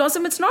how to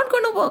blossom, it's not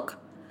going to work.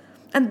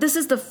 And this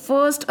is the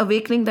first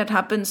awakening that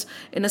happens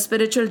in a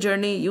spiritual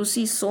journey. You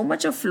see so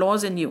much of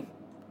flaws in you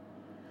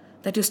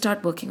that you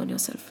start working on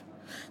yourself.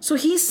 So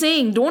he's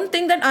saying, don't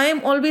think that I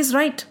am always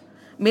right.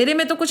 मेरे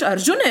में तो कुछ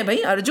अर्जुन है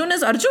भाई. Arjun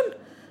is Arjun.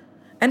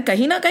 And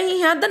कहीं ना कहीं he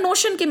had the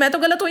notion कि मैं तो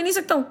गलत हो ही नहीं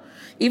सकता हूँ.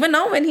 Even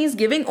now when he's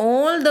giving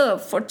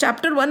for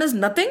chapter 1 is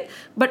nothing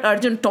but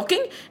Arjun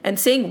talking and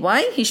saying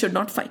why he should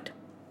not fight.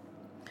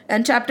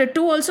 And chapter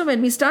 2 also,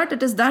 when we start,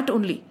 it is that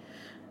only.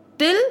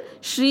 Till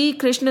Shri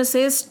Krishna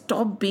says,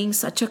 stop being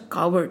such a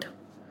coward.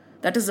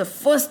 That is the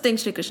first thing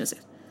Shri Krishna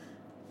says.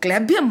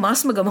 Klabhya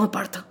mas mein gama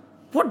partha.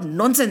 What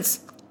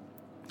nonsense.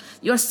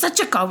 You are such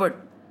a coward.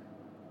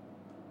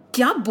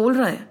 क्या बोल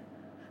रहा है?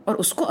 और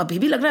उसको अभी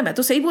भी लग रहा है मैं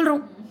तो सही बोल रहा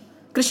हूँ.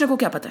 कृष्ण को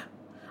क्या पता है?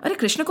 अरे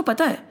कृष्ण को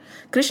पता है.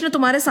 कृष्ण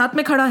तुम्हारे साथ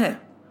में खड़ा है.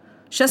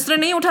 शस्त्र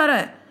नहीं उठा रहा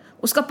है.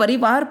 उसका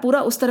परिवार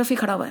पूरा उस तरफ ही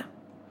खड़ा हुआ है.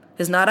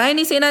 His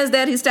Narayani Sena is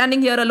there. He's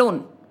standing here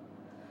alone.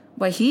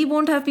 Why he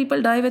won't have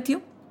people die with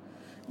you?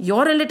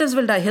 Your relatives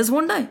will die. His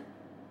won't die.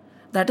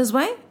 That is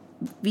why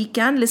we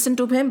can listen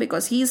to him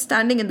because he is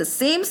standing in the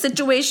same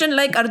situation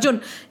like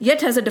Arjun,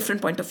 yet has a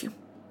different point of view.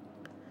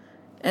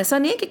 ऐसा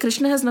नहीं है कि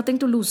Krishna has nothing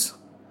to lose.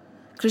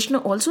 Krishna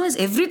also has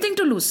everything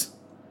to lose.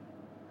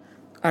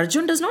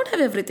 Arjun does not have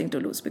everything to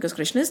lose because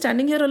Krishna is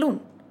standing here alone.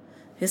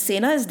 His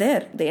Sena is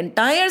there. The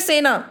entire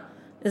Sena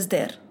is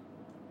there.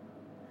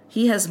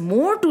 He has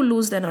more to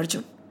lose than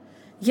Arjun.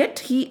 Yet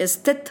he is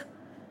sthit.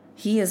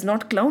 He is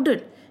not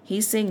clouded. He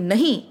is saying,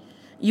 nahi.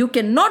 You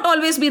cannot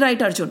always be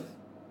right, Arjun.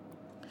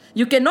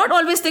 You cannot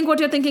always think what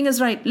you're thinking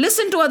is right.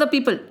 Listen to other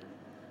people.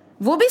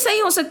 वो भी सही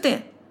हो सकते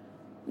हैं.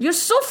 You're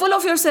so full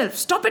of yourself.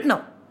 Stop it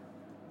now.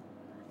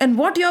 And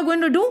what you're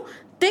going to do,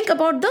 think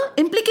about the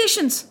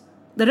implications,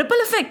 the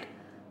ripple effect.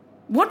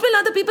 What will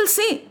other people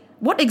say?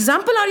 What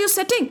example are you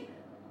setting?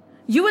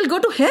 You will go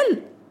to hell.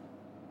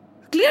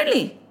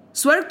 Clearly.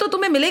 स्वर्ग तो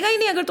तुम्हें मिलेगा ही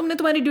नहीं अगर तुमने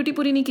तुम्हारी duty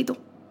पूरी नहीं की तो.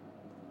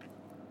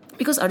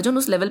 Because Arjun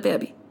उस लेवल पे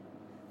अभी.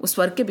 उस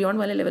स्वर्ग के बियॉन्ड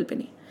वाले लेवल पे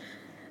नहीं.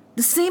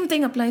 The same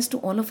thing applies to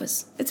all of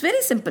us. It's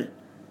very simple.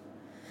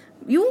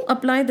 You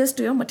apply this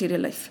to your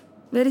material life.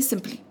 Very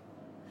simply.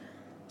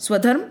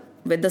 Swadharma,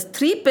 with the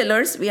 3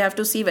 pillars, we have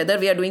to see whether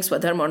we are doing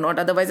Swadharma or not.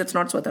 Otherwise, it's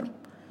not Swadharma.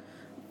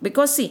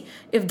 Because see,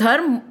 if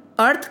Dharma,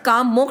 Arth,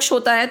 Kam, Moksha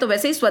hota hai, to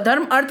वैसे ही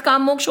Swadharma, Arth,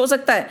 Kam, Moksha हो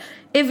सकता है.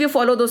 If you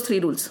follow those 3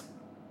 rules.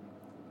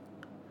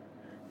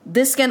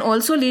 This can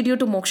also lead you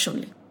to moksha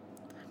only.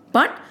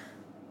 But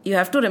you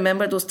have to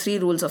remember those 3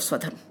 rules of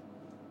Swadharma.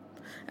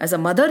 As a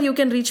mother, you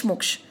can reach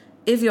moksha.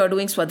 If you are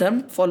doing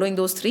Swadharma, following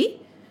those 3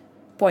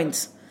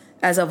 points.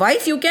 As a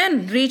wife, you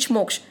can reach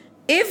moksha.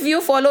 If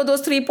you follow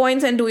those 3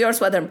 points and do your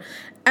Swadharma.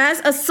 As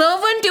a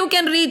servant, you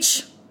can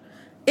reach.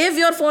 If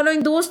you are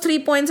following those 3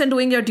 points and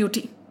doing your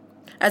duty.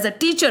 As a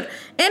teacher,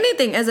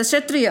 anything, as a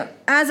Kshatriya,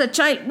 as a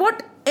child,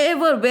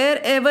 whatever,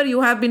 wherever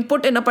you have been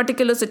put in a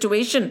particular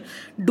situation,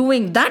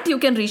 doing that, you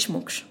can reach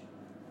moksha.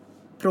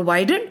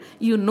 Provided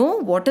you know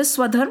what is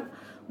Swadharma,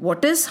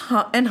 what is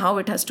and how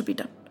it has to be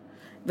done.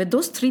 With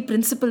those 3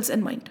 principles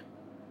in mind.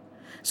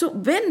 So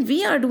when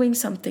we are doing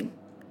something,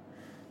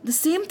 the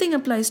same thing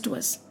applies to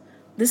us.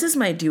 This is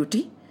my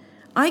duty.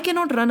 I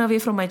cannot run away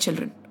from my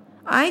children.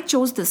 I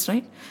chose this,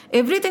 right?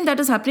 Everything that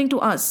is happening to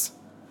us,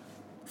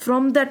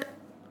 from that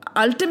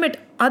ultimate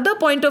other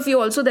point of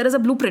view also, there is a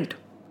blueprint.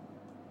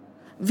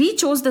 We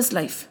chose this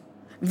life.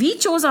 We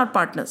chose our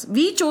partners.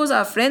 We chose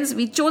our friends.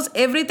 We chose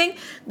everything.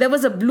 There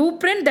was a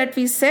blueprint that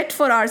we set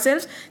for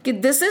ourselves.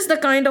 That this is the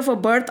kind of a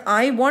birth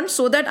I want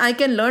so that I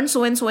can learn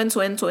so and so and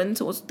so and so and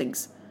so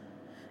things.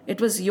 It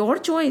was your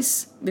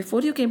choice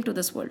before you came to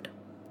this world.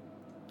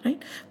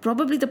 Right?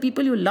 Probably the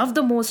people you love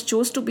the most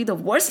chose to be the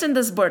worst in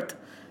this birth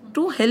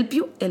to help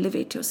you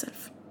elevate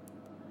yourself.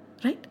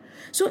 Right?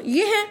 So,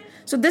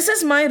 so this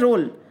is my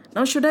role.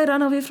 Now, should I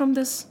run away from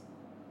this?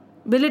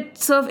 Will it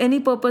serve any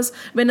purpose?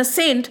 When a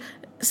saint,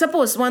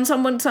 suppose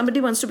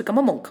somebody wants to become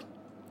a monk.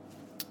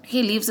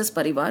 He leaves his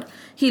parivar.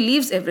 He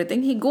leaves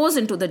everything. He goes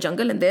into the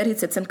jungle and there he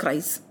sits and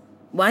cries.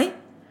 Why?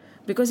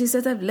 Because he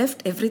says, I've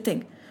left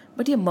everything.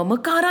 But ये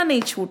ममकारा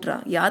नहीं छूट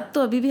रहा. याद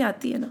तो अभी भी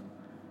आती है ना.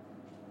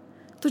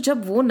 तो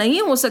जब वो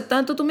नहीं हो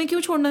सकता तो तुम्हें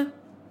क्यों छोड़ना है?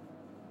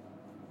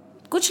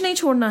 कुछ नहीं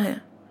छोड़ना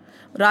है.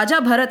 Raja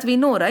Bharat, we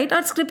know, right?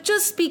 Our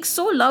scriptures speak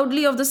so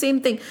loudly of the same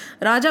thing.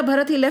 Raja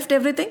Bharat, he left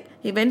everything.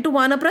 He went to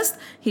Vanaprasth.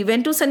 He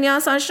went to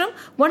Sannyas ashram.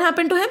 What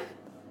happened to him?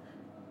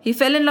 He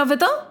fell in love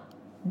with a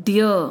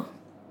deer.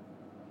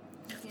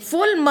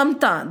 Full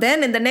mamta.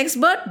 Then in the next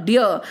birth,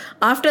 deer.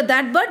 After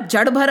that birth,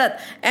 Jad Bharat.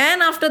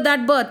 And after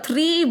that birth,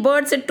 3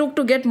 births it took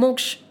to get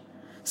moksha.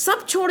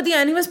 Sab chhod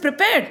diya and he was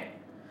prepared.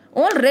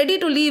 All ready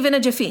to leave in a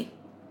jiffy.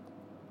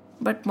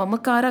 But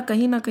mamakara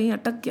kahin na kahin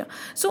atak gaya.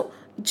 So,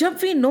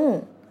 jab we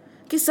know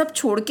कि सब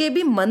छोड़ के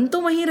भी मन तो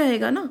वहीं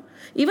रहेगा ना.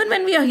 Even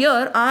when we are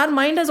here, our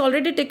mind has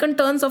already taken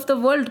turns of the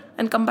world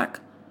and come back.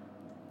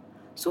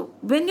 So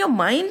when your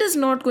mind is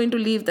not going to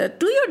leave there,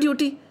 do your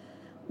duty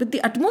with the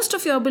utmost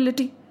of your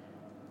ability.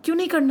 क्यों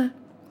नहीं करना है?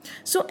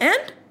 So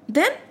and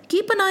then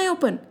keep an eye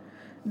open.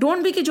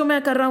 Don't be कि जो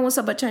मैं कर रहा हूँ वो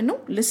सब अच्छा है. No,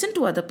 listen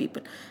to other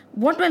people.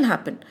 What will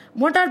happen?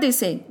 What are they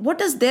saying?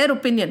 What is their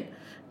opinion?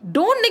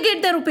 Don't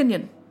negate their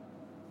opinion.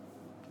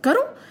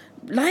 करो.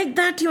 Like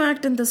that you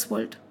act in this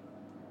world.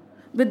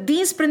 With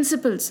these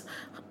principles,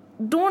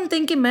 don't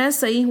think कि मैं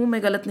सही हूं,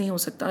 मैं गलत नहीं हो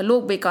सकता,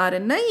 लोग बेकार हैं.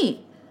 नहीं,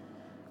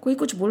 कोई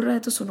कुछ बोल रहा है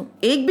तो सुनो,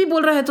 एक भी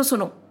बोल रहा है तो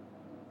सुनो.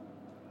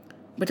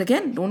 But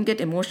again, don't get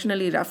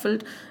emotionally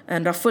ruffled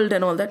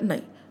and all that.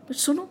 नहीं, but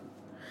सुनो.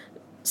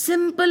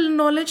 Simple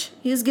knowledge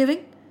he is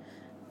giving.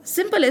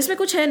 Simple, इसमें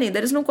कुछ है नहीं.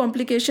 There is no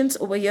complications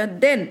over here.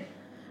 Then,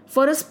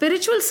 for a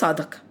spiritual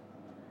sadhak,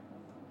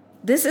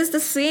 this is the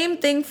same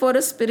thing for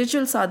a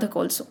spiritual sadhak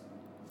also.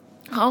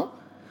 How?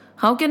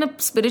 How can a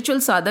spiritual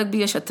sadhak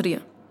be a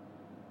Kshatriya?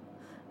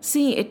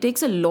 See, it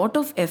takes a lot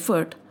of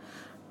effort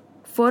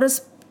for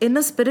us in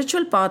a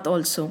spiritual path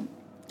also.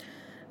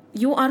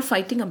 You are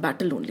fighting a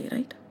battle only,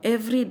 right?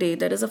 Every day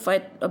there is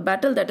a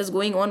battle that is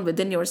going on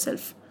within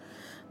yourself.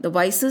 The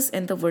vices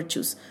and the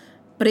virtues.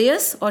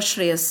 Preyas or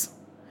Shreyas.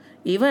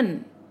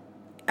 Even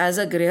as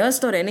a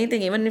Grihast or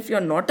anything, even if you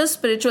are not a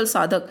spiritual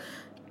sadhak,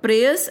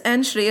 Preyas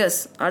and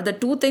Shreyas are the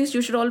 2 things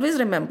you should always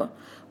remember.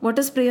 What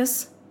is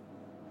Preyas?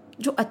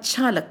 जो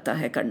अच्छा लगता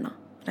है करना,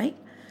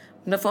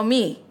 right? For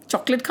me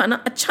chocolate खाना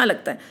अच्छा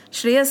लगता है.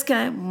 श्रेयस क्या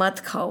है? मत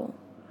खाओ,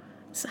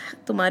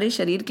 तुम्हारे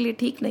शरीर के लिए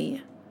ठीक नहीं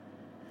है.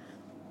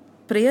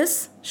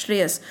 प्रेयस,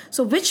 श्रेयस.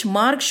 सो विच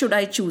मार्ग should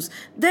I choose?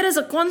 There is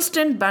a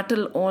constant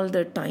battle all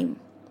the time,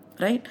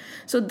 right?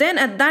 So then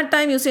at that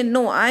time you say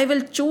no, I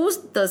will choose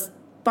the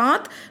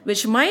path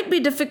which might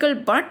be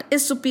difficult but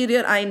is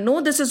superior. I know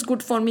this is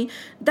good for me.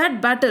 That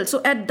battle.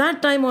 So at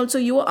that time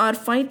also you are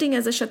fighting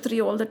as a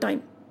Kshatriya all the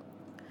time.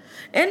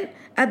 And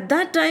at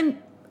that time,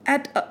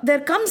 there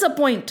comes a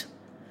point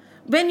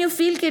when you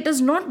feel it is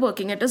not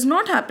working, it is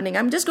not happening,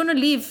 I'm just going to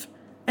leave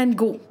and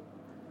go.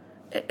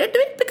 It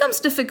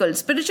becomes difficult.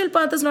 Spiritual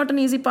path is not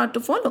an easy path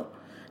to follow.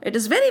 It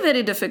is very,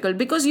 very difficult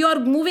because you are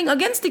moving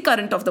against the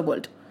current of the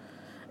world.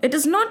 It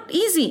is not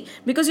easy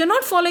because you're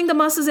not following the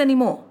masses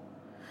anymore.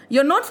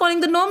 You're not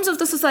following the norms of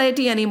the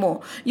society anymore.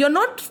 You're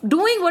not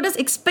doing what is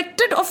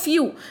expected of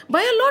you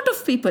by a lot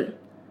of people.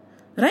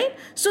 Right?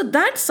 So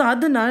that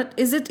sadhana,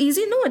 is it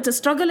easy? No, it's a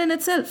struggle in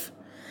itself.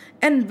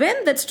 And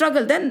when that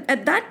struggle, then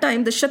at that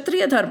time, the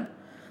Kshatriya dharma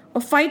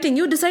of fighting,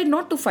 you decide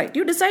not to fight.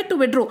 You decide to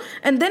withdraw.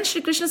 And then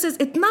Shri Krishna says,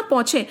 itna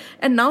pahunche,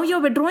 and now you're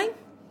withdrawing.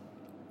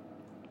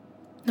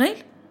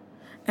 Right?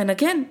 And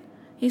again,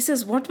 he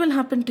says, what will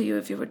happen to you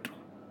if you withdraw?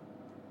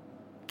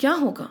 क्या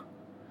होगा?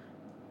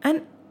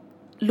 And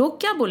लोग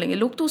क्या बोलेंगे?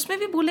 लोग तो उसमें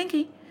भी बोलेंगे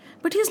ही.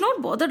 But he is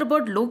not bothered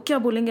about log kya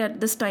bolenge at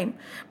this time.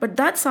 But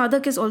that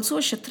sadhak is also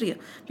a Kshatriya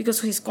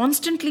because he is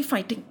constantly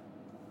fighting.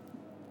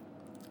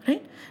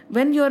 Right?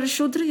 When you are a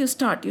Shudra, you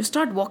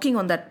start walking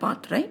on that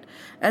path, right?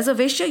 As a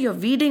Vaishya, you're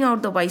weeding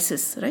out the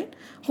vices, right?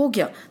 Ho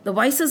gaya. The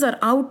vices are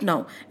out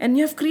now. And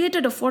you have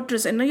created a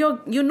fortress. And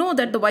you know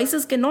that the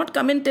vices cannot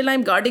come in till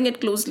I'm guarding it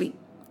closely.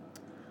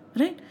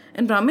 Right?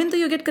 And Brahmin,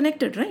 you get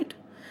connected, right?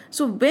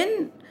 So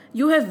when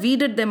you have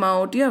weeded them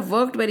out, you have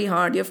worked very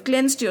hard, you have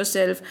cleansed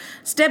yourself,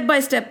 step by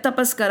step,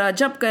 tapas kara,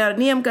 jap kara,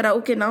 niyam kara,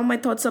 okay, now my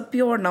thoughts are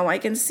pure, now I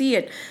can see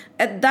it.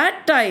 At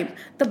that time,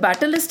 the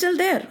battle is still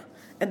there.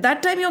 At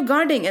that time, you're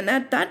guarding, and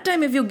at that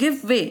time, if you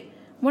give way,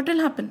 what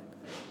will happen?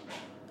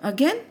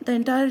 Again, the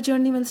entire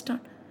journey will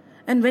start.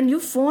 And when you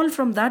fall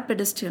from that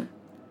pedestal,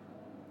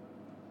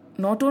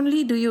 not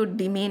only do you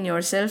demean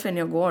yourself and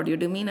your God, you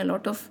demean a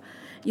lot of,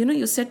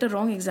 you set a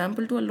wrong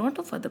example to a lot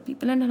of other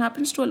people, and it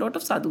happens to a lot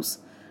of sadhus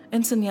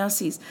and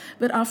sannyasis,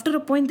 where after a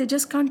point they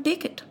just can't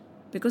take it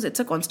because it's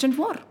a constant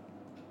war.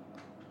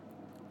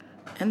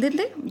 And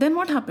then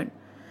what happened?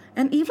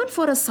 And even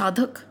for a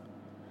sadhak,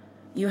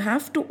 you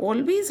have to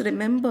always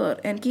remember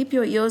and keep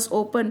your ears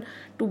open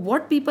to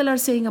what people are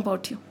saying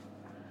about you.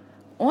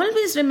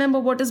 Always remember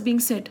what is being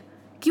said.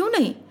 Kyun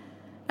nahi?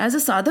 As a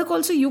sadhak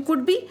also, you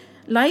could be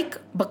like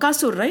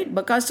Bakasur, right?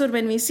 Bakasur,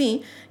 when we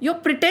see, you're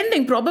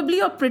pretending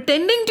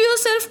to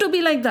yourself to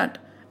be like that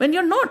when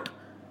you're not.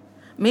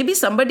 Maybe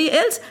somebody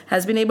else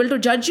has been able to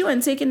judge you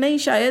and say कि नहीं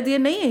शायद ये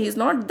नहीं है,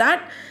 he's not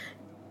that,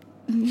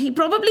 he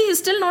probably is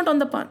still not on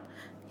the path.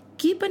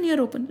 Keep an ear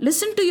open.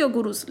 Listen to your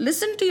gurus.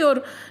 Listen to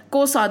your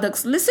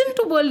co-sadhaks. Listen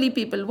to worldly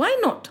people. Why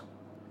not?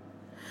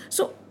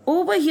 So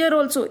over here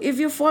also, if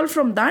you fall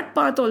from that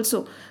path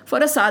also, for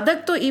a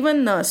sadhak to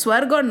even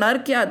swarg or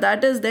nark,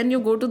 that is, then you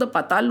go to the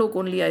patal lok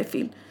only, I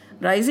feel.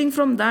 Rising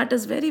from that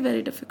is very,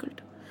 very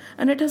difficult.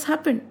 And it has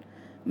happened.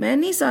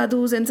 Many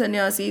sadhus and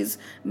sannyasis,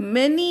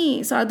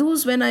 many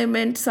sadhus, when I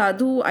meant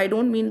sadhu, I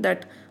don't mean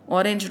that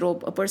orange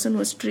robe. A person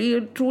who is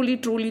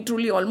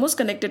truly almost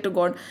connected to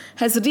God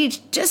has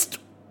reached just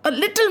a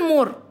little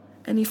more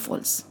and he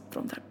falls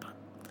from that path.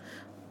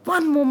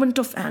 One moment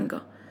of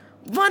anger,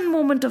 one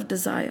moment of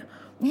desire,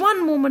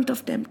 one moment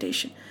of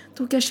temptation.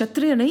 तो क्या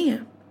क्षत्रिय नहीं है?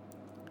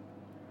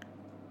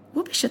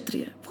 वो भी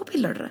क्षत्रिय है, वो भी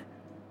लड़ रहा है.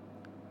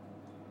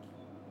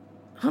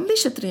 हम भी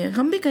क्षत्रिय हैं,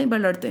 हम भी कई बार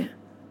लड़ते हैं.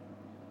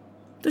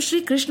 तो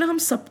श्री कृष्ण हम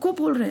सबको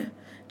बोल रहे हैं,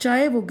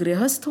 चाहे वो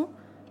गृहस्थ हो,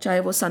 चाहे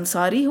वो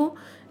संसारी हो,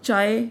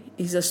 चाहे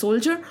इज अ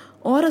सोल्जर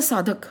और अ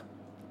साधक.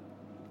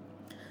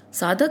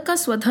 साधक का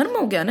स्वधर्म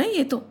हो गया ना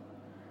ये तो.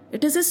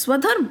 It is his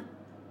swadharm.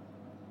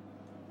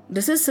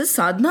 This is his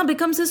sadhana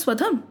becomes his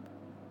swadharm.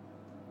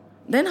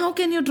 Then how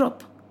can you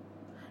drop?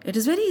 It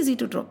is very easy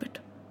to drop it.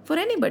 For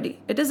anybody.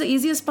 It is the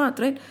easiest path,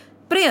 right?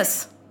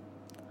 Prayers.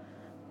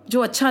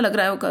 जो अच्छा लग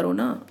रहा है वो करो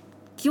ना.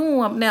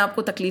 क्यों अपने आप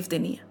को तकलीफ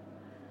देनी है?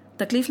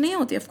 तकलीफ नहीं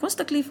होती. Of course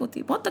तकलीफ होती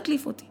है. बहुत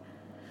तकलीफ होती है.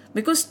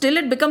 Because till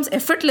it becomes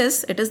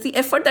effortless, it is the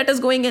effort that is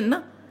going in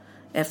ना.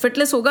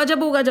 Effortless होगा.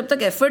 जब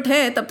तक effort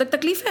है तब तक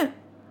तकलीफ है.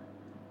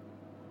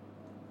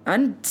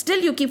 And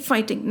still you keep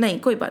fighting. Nahin,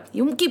 koi baat.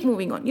 You keep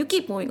moving on. You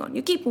keep moving on.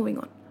 You keep moving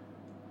on.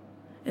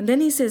 And then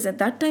he says, at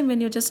that time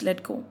when you just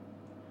let go,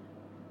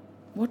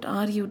 what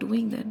are you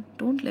doing then?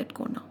 Don't let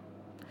go now.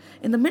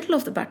 In the middle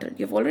of the battle,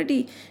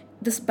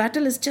 this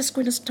battle is just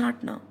going to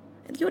start now.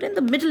 And you're in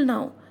the middle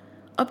now.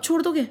 Ab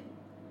chhod doge.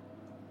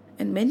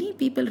 And many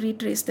people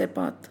retrace their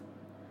path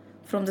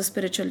from the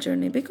spiritual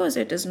journey because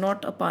it is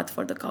not a path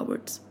for the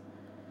cowards.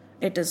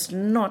 It is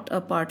not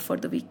a path for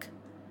the weak.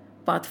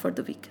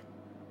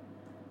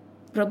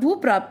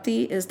 Prabhu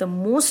Prapti is the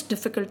most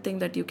difficult thing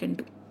that you can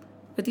do,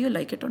 whether you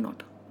like it or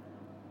not.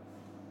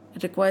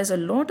 It requires a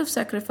lot of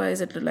sacrifice,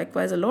 it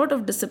requires a lot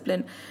of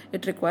discipline,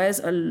 it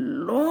requires a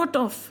lot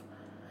of...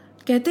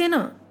 कहते हैं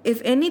ना,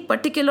 if any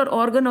particular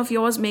organ of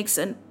yours makes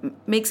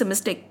a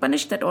mistake,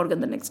 punish that organ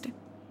the next day.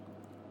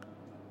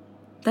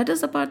 That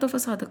is the path of a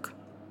sadhak.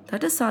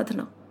 That is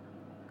sadhana.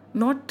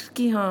 Not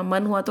कि हाँ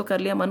मन हुआ तो कर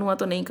लिया, मन हुआ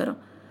तो नहीं करा.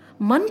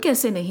 मन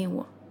कैसे नहीं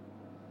हुआ?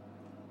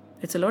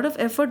 It's a lot of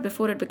effort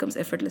before it becomes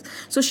effortless.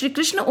 So Shri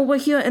Krishna over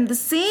here in the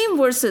same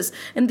verses,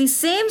 in the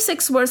same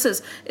 6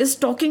 verses, is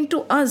talking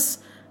to us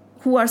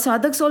who are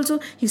sadhaks also.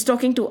 He's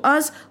talking to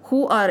us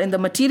who are in the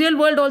material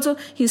world also.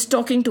 He's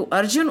talking to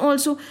Arjun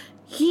also.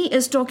 He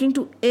is talking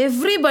to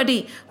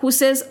everybody who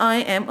says, I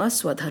am a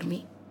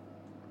swadharmi.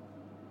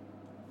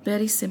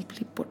 Very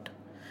simply put.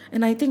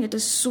 And I think it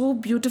is so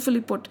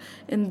beautifully put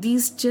in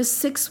these just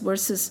 6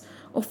 verses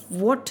of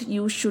what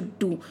you should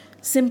do.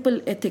 Simple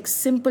ethics,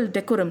 simple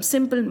decorum,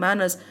 simple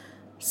manners,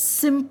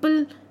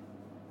 simple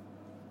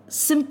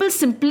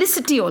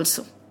simplicity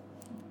also.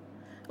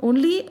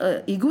 Only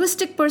an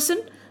egoistic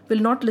person will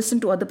not listen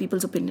to other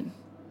people's opinion.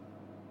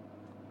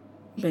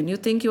 When you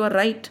think you are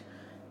right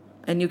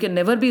and you can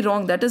never be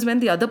wrong, that is when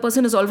the other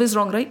person is always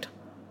wrong, right?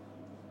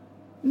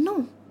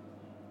 No.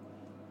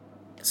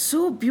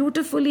 So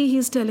beautifully he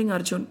is telling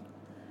Arjun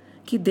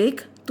कि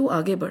देख तू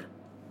आगे बढ़,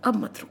 अब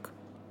मत रुक.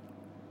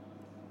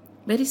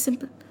 Very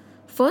simple.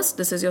 First,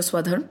 this is your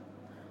swadharm.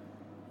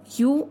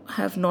 You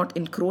have not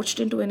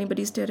encroached into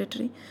anybody's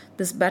territory.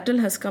 This battle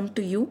has come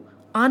to you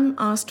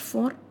unasked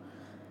for.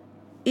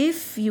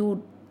 If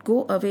you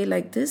go away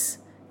like this,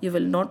 you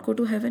will not go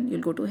to heaven,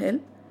 you'll go to hell.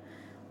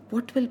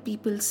 What will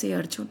people say,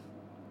 Arjun?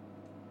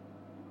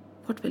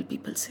 What will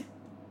people say?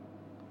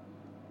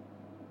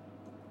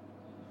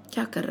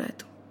 क्या कर रहा है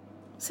तू?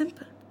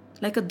 Simple.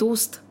 Like a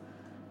दोस्त.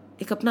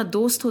 एक अपना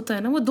दोस्त होता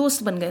है ना, वो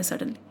दोस्त बन गए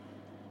सडनली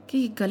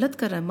कि गलत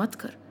कर रहा है, मत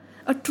कर.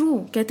 ट्रू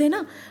कहते हैं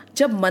ना,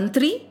 जब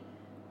मंत्री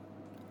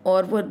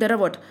और देयर आर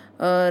व्हाट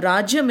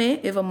राज्य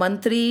में इफ अ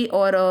मंत्री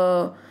और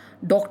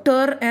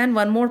doctor and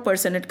one more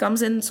person, it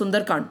comes in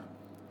Sundarkand,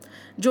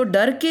 जो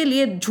डर के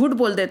लिए झूठ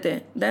बोल देते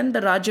हैं, देन द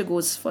राज्य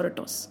goes for a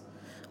toss.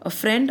 A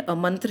friend, अ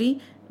मंत्री,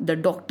 the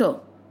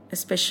doctor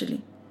specially,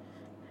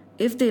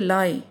 if they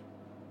lie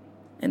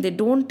and they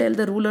don't tell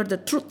the ruler the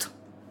truth,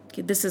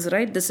 okay, this is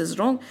right, this is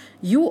wrong,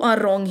 you are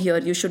wrong here,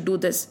 you should do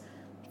this,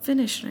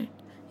 finish, right?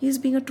 He is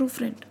being a true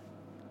friend.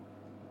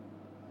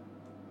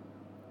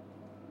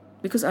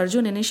 Because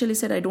Arjun initially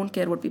said, I don't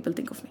care what people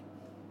think of me.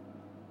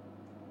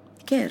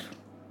 Care.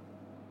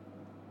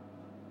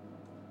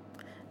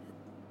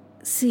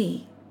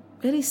 See,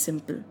 very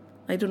simple.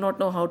 I do not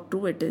know how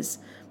true it is,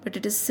 but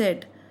it is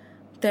said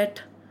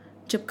that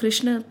जब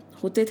कृष्ण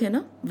होते थे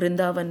ना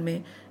वृंदावन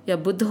में, या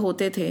बुद्ध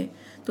होते थे,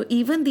 तो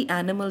even the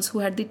animals who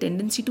had the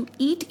tendency to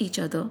eat each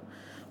other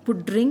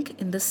would drink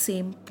in the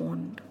same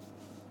pond.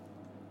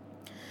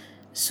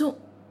 So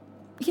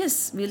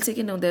yes, we'll say,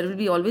 no, there will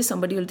be always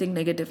somebody who will think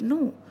negative.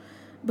 No.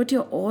 But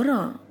your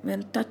aura,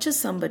 when it touches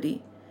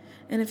somebody,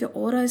 and if your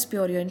aura is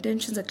pure, your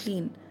intentions are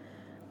clean,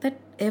 that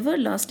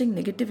everlasting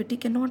negativity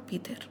cannot be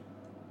there.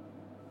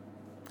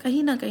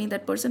 Kahin na kahin,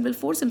 that person will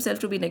force himself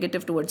to be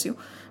negative towards you,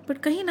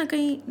 but kahin na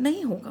kahin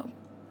nahi hoga.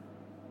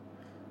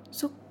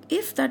 So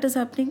if that is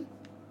happening,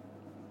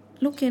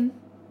 look in,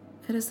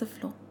 where is the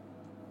flow?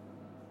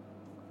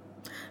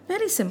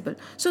 Very simple.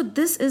 So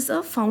this is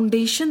a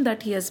foundation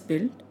that he has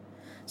built.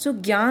 So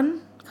ज्ञान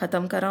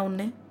खत्म करा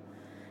उनने.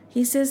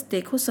 He says,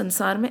 देखो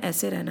संसार में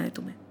ऐसे रहना है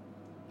तुम्हें,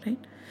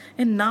 right?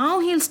 And now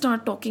he'll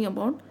start talking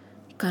about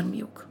Karma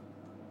Yoga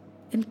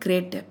in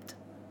great depth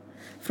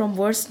from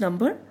verse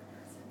number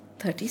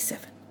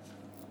 37.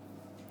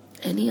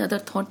 Any other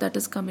thought that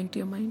is coming to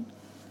your mind?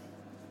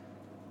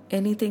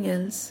 Anything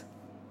else?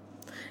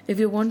 If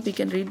you want, we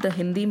can read the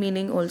Hindi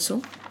meaning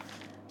also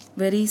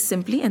very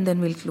simply, and then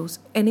we'll close.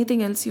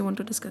 Anything else you want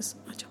to discuss?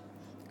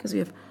 Because we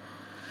have...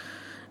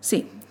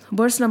 See,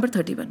 verse number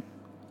 31.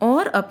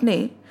 और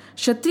अपने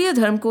क्षत्रिय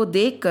धर्म को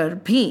देखकर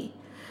भी,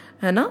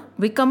 है ना,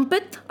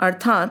 विकंपित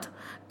अर्थात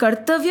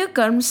कर्तव्य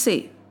कर्म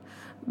से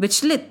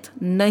विचलित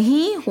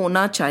नहीं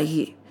होना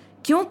चाहिए,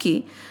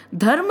 क्योंकि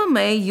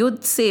धर्ममय युद्ध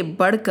से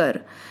बढ़कर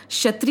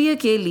क्षत्रिय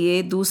के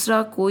लिए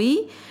दूसरा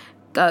कोई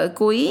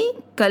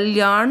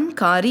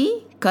कल्याणकारी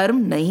कर्म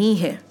नहीं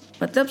है.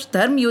 मतलब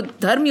धर्म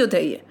युद्ध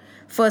है ये.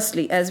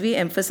 Firstly, as we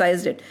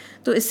emphasized it,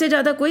 तो इससे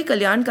ज़्यादा कोई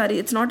कल्याणकारी,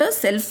 it's not a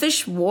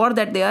selfish war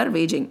that they are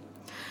waging.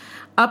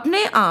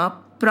 अपने आप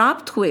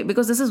प्राप्त हुए,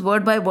 because this is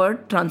word by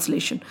word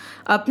translation,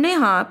 अपने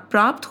आप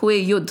प्राप्त हुए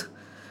युद्ध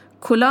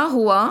खुला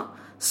हुआ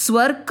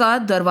स्वर्ग का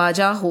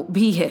दरवाजा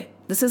भी है.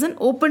 This is an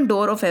open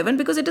door of heaven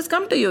because it has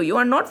come to you. You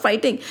are not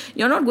fighting.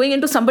 You are not going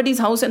into somebody's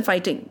house and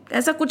fighting.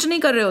 ऐसा कुछ नहीं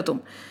कर रहे हो तुम.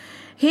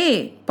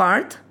 हे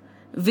पार्थ,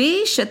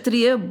 वे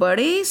क्षत्रिय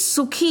बड़े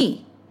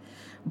सुखी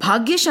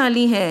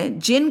भाग्यशाली हैं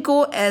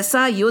जिनको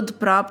ऐसा युद्ध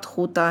प्राप्त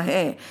होता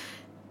है.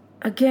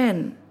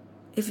 Again,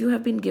 if you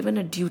have been given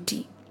a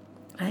duty,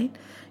 right?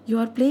 You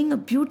are playing a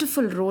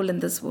beautiful role in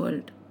this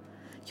world.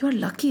 You are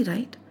lucky,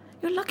 right?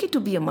 You are lucky to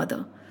be a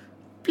mother.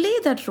 Play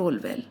that role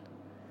well.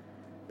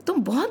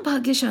 तुम बहुत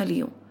भाग्यशाली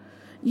हो.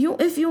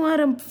 If you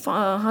are a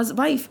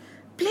wife,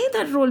 play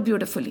that role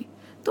beautifully.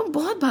 तुम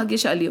बहुत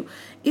भाग्यशाली हो.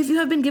 If you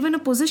have been given a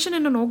position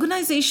in an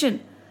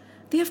organization,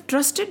 they have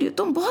trusted you.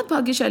 तुम बहुत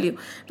भाग्यशाली हो.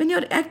 When you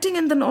are acting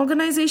in the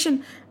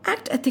organization,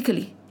 act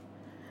ethically.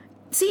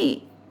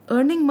 See,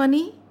 earning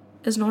money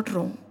is not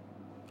wrong,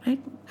 right?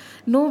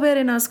 Nowhere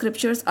in our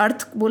scriptures,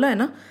 अर्थ बोला है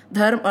ना,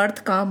 धर्म अर्थ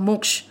काम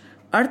मोक्ष.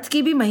 अर्थ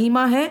की भी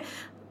महिमा है,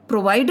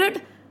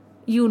 provided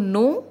you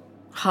know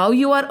how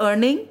you are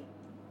earning.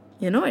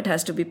 You know, it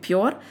has to be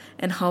pure,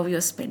 and how you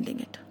are spending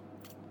it.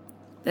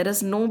 There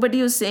is nobody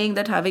who is saying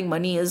that having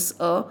money is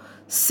a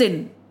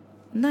sin.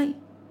 नहीं.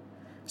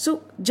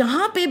 So,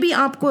 जहाँ पे भी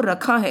आपको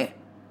रखा है,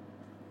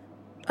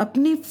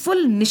 अपनी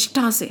full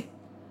निष्ठा से,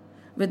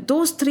 with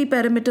those 3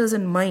 parameters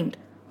in mind,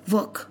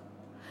 work.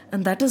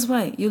 And that is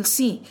why you'll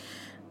see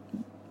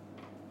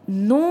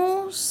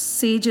no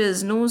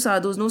sages, no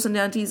sadhus, no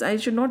sannyasis. I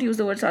should not use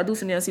the word sadhu,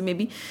 sannyasi,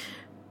 maybe.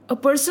 A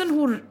person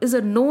who is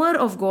a knower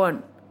of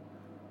God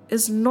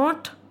is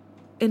not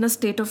in a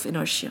state of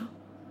inertia.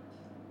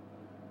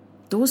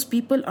 Those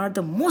people are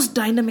the most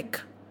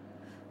dynamic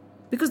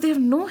because they have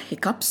no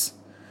hiccups.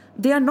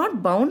 They are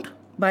not bound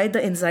by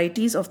the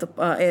anxieties of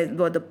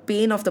the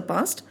pain of the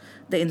past,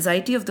 the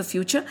anxiety of the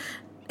future,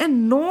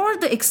 and nor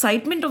the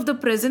excitement of the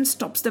present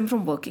stops them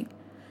from working.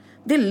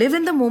 They live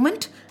in the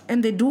moment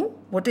and they do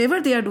whatever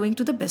they are doing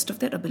to the best of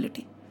their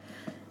ability.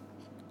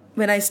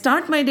 When I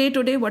start my day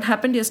today, what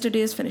happened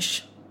yesterday is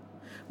finished.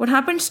 What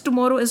happens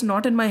tomorrow is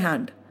not in my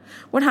hand.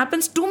 What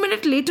happens 2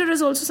 minutes later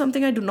is also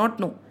something I do not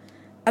know.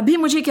 अभी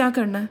मुझे क्या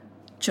करना है?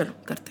 चलो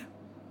करते हैं.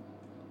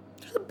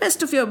 To the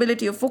best of your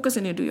ability, you focus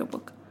and you do your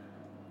work.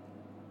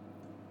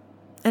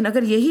 And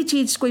अगर यही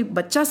चीज कोई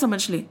बच्चा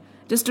समझ ले,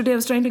 just today I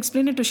was trying to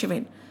explain it to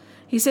Shivain.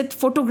 He said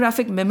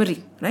photographic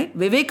memory, right?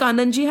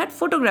 Vivekanand ji had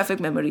photographic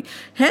memory.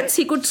 Hence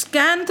he could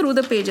scan through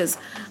the pages.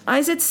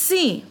 I said,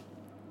 see,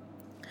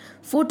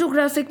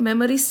 photographic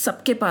memory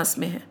सबके पास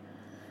में है.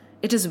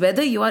 It is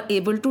whether you are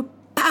able to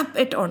tap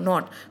it or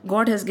not.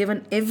 God has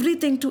given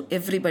everything to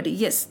everybody.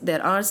 Yes,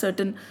 there are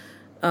certain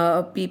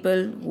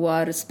people who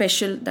are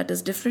special, that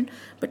is different.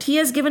 But He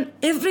has given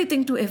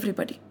everything to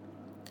everybody.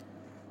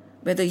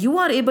 Whether you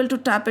are able to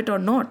tap it or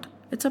not,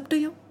 it's up to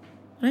you,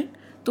 right?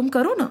 तुम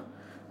करो ना,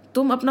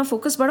 तुम अपना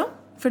focus बढ़ाओ,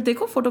 फिर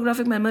देखो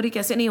photographic memory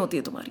कैसे नहीं होती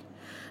है तुम्हारी.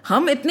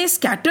 हम इतने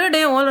scattered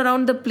हैं all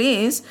around the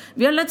place.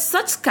 We are like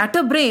such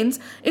scatter brains.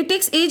 It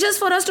takes ages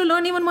for us to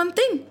learn even one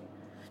thing.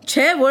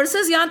 6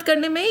 verses याद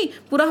करने में ही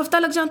पूरा हफ्ता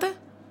लग जाता है.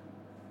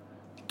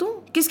 तो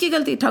किसकी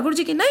गलती? ठाकुर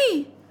जी की?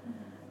 नहीं.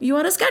 You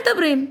are a scatter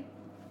brain.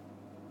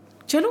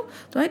 चलो,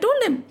 तो I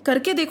told him,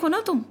 करके देखो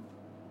ना तुम.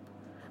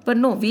 But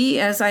no, we,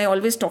 as I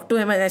always talk to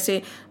him and I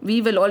say,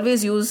 we will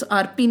always use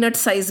our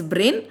peanut-sized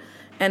brain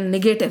and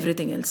negate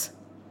everything else.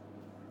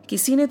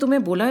 किसी ने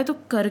तुम्हें बोला है तो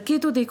करके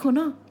तो देखो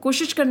ना.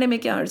 कोशिश करने में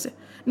क्या अर्ज है?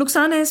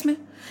 नुकसान है इसमें?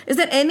 Is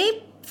there any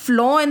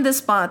flaw in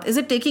this path? Is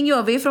it taking you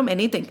away from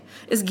anything?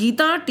 Is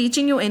Gita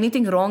teaching you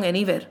anything wrong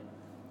anywhere?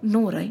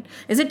 No, right?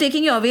 Is it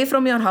taking you away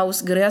from your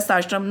house, Grihastha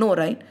ashram? No,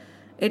 right?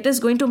 It is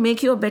going to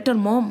make you a better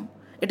mom.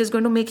 It is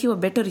going to make you a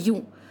better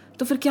you.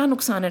 तो फिर क्या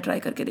नुकसान है try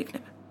करके देखने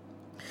में?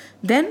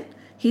 Then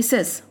he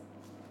says,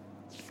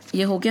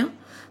 ये हो गया.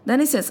 Then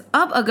he says,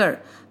 अब अगर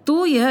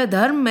तू यह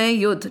धर्म में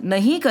युद्ध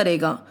नहीं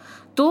करेगा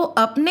तो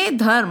अपने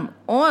धर्म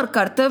और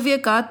कर्तव्य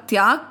का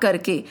त्याग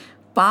करके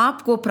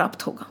पाप को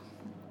प्राप्त होगा.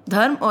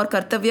 धर्म और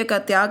कर्तव्य का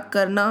त्याग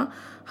करना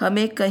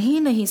हमें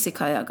कहीं नहीं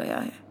सिखाया गया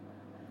है.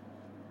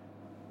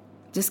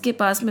 जिसके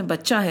पास में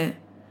बच्चा है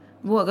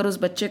वो अगर उस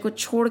बच्चे को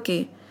छोड़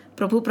के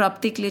प्रभु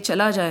प्राप्ति के लिए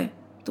चला जाए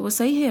तो वो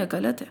सही है या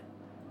गलत है?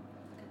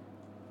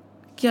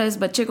 क्या इस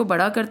बच्चे को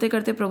बड़ा करते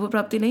करते प्रभु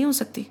प्राप्ति नहीं हो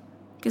सकती?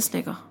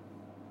 किसने कहा?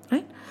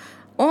 राइट?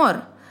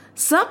 और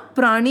सब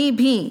प्राणी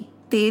भी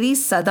तेरी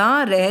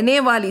सदा रहने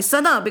वाली,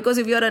 सदा, because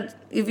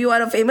if you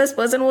are a famous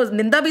person वो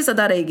निंदा भी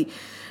सदा रहेगी.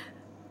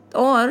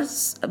 और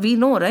we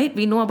know, right,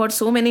 we know about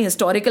so many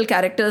historical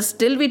characters,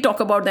 still we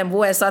talk about them.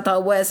 वो ऐसा था,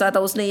 वो ऐसा था,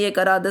 उसने ये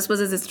करा, दिस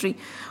वाज हिज हिस्ट्री.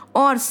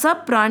 और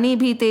सब प्राणी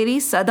भी तेरी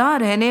सदा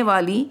रहने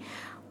वाली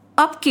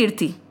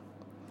अपकीर्ति,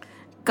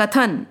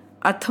 कथन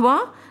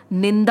अथवा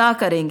निंदा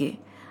करेंगे,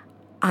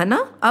 है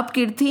ना?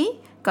 अपकीर्ति,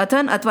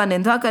 कथन अथवा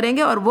निंदा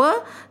करेंगे और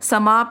वह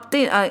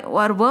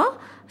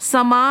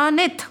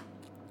सम्मानित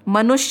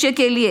मनुष्य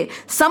के लिए,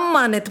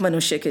 सम्मानित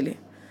मनुष्य के लिए,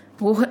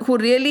 who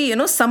really, you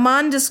know,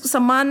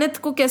 सम्मानित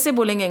को कैसे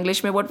बोलेंगे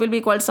इंग्लिश में? what will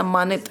be called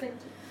सम्मानित?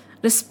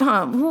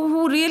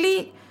 who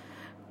really,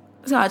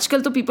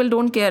 आजकल तो पीपल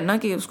डोंट केयर ना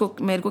कि उसको,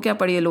 मेरे को क्या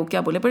पड़ी है, लोग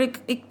क्या बोले. पर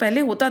एक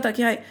पहले होता था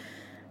कि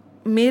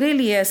मेरे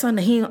लिए ऐसा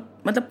नहीं,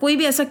 मतलब कोई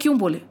भी ऐसा क्यों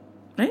बोले,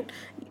 राइट?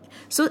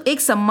 सो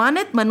एक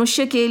सम्मानित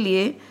मनुष्य के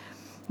लिए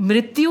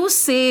मृत्यु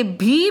से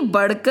भी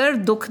बढ़कर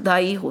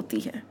दुखदाई होती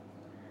है.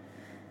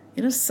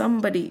 यू नो,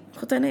 समबडी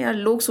होता है ना यार,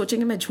 लोग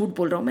सोचेंगे मैं झूठ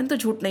बोल रहा हूँ, मैंने तो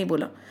झूठ नहीं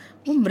बोला.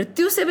 वो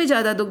मृत्यु से भी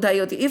ज़्यादा दुखदाई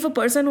होती है. If a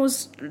person who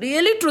is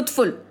really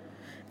truthful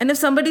and if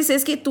somebody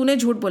says कि तूने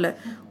झूठ बोला है,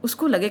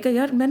 उसको लगेगा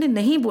यार मैंने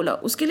नहीं बोला.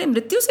 उसके लिए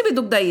मृत्यु से भी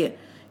दुखदाई है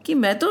कि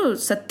मैं तो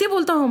सत्य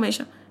बोलता हूँ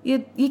हमेशा.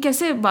 ये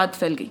कैसे बात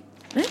फैल गई?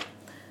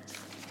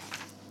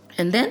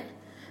 एंड देन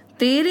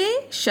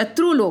तेरे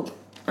शत्रु लोग,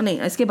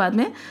 नहीं इसके बाद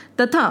में,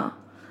 तथा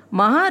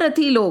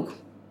महारथी लोग,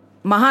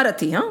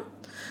 महारथी, हाँ,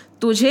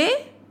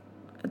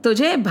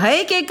 तुझे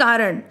भय के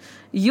कारण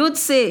युद्ध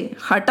से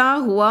हटा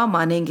हुआ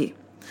मानेंगे.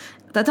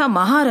 तथा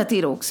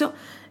महारथी लोग, so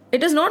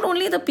it is not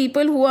only the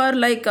people who are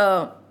like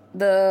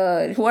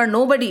who are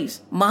nobodies,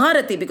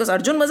 महारथी, बिकॉज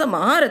अर्जुन वॉज अ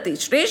महारथी,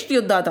 श्रेष्ठ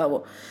योद्धा था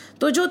वो.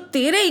 तो जो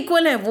तेरे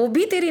इक्वल है वो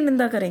भी तेरी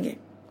निंदा करेंगे.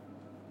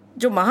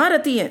 जो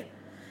महारथी है,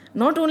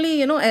 नॉट ओनली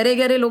यू नो अरे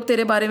गहरे लोग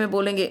तेरे बारे में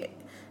बोलेंगे.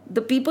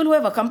 The people who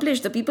have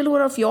accomplished, the people who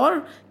are of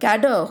your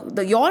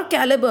cadre, your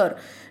caliber,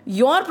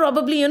 your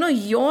probably, you know,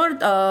 your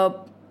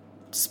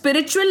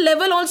spiritual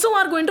level also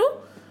are going to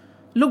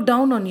look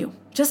down on you.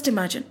 Just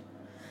imagine.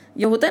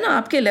 ये होता है ना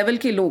आपके level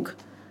के लोग.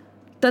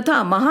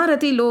 तथा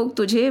महारथी लोग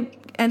तुझे,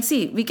 and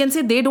see, we can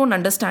say they don't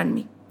understand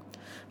me.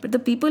 But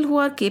the people who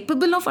are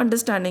capable of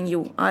understanding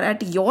you, are at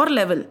your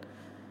level,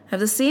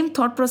 have the same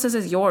thought process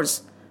as yours,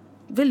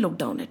 will look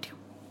down at you.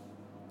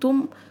 तुम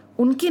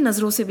उनकी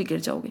नज़रों से भी गिर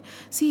जाओगे.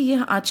 सी,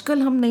 ये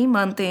आजकल हम नहीं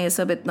मानते हैं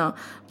सब इतना,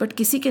 बट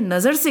किसी के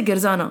नज़र से गिर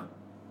जाना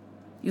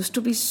used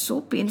to be so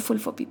painful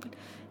for people.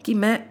 कि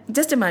मैं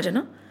just imagine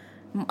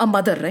a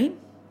mother, right?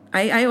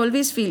 I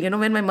always feel, you know,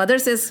 when my mother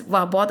says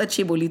वाह बहुत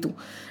अच्छी बोली तू,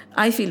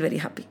 आई फील वेरी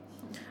हैप्पी.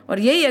 और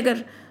यही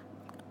अगर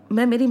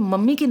मैं मेरी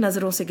मम्मी की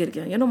नज़रों से गिर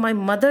गया, you know, my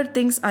mother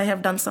thinks I have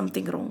done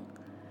something wrong,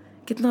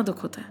 कितना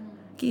दुख होता है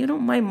कि, you know,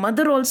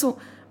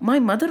 my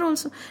mother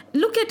also,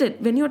 look at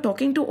it, when you're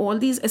talking to all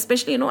these,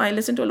 especially, you know, I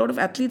listen to a lot of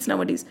athletes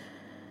nowadays.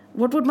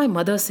 What would my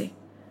mother say?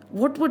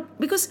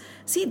 Because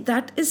see,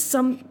 that is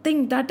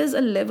something, that is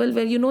a level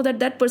where you know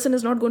that person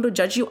is not going to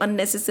judge you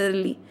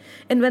unnecessarily.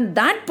 And when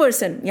that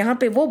person, यहाँ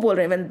पे वो बोल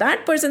रहे हैं, when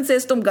that person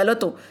says तुम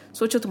गलत हो,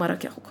 सोचो तुम्हारा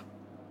क्या होगा.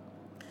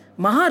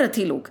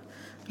 महारथी लोग,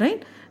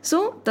 right? So,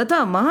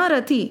 तथा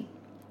महारथी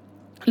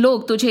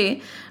लोग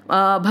तुझे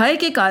भय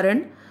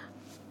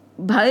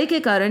के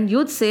कारण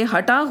युद्ध से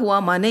हटा हुआ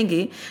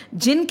मानेंगे,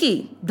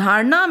 जिनकी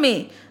धारणा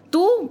में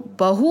तू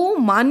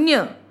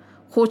बहुमान्य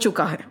हो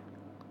चुका है.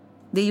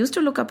 They used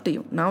to look up to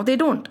you, now they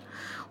don't.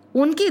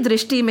 उनकी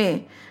दृष्टि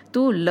में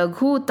तू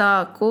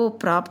लघुता को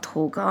प्राप्त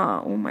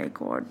होगा. Oh my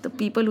God, the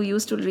people who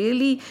used to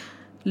really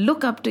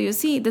look up to you.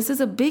 See, this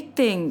is a big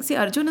thing. See,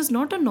 Arjun is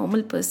not a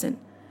normal person.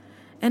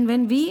 And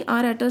when we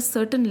are at a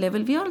certain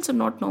level, we are also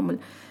not normal.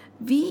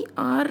 We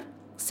are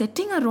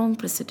setting a wrong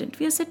precedent.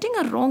 We are setting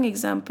a wrong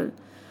example.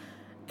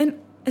 And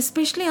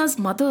especially as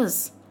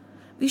mothers,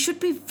 we should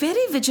be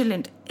very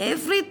vigilant.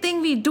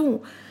 Everything we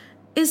do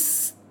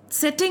is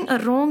setting a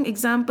wrong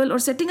example or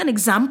setting an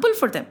example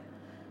for them.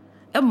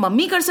 अब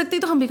mummy कर सकती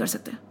तो हम भी कर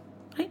सकते हैं,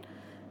 right?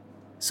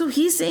 So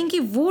he's saying कि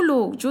वो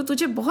लोग जो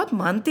तुझे बहुत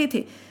मानते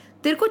थे,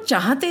 तेरे को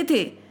चाहते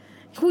थे,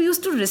 who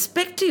used to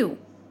respect you,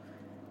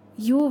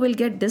 you will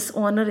get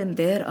dishonor in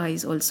their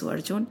eyes also,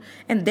 Arjun.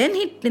 And then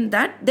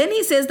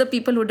he says the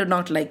people who do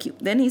not like you.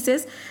 Then he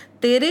says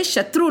तेरे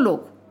शत्रु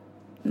लोग,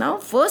 Now,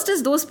 first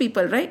is those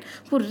people, right,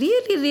 who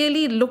really,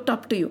 really looked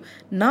up to you.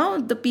 Now,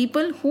 the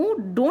people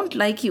who don't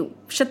like you,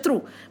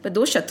 Shatru. But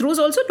those Shatrus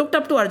also looked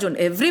up to Arjun.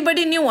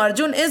 Everybody knew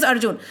Arjun is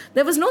Arjun.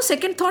 There was no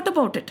second thought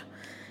about it.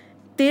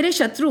 तेरे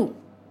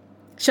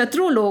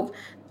शत्रु लोग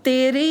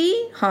तेरी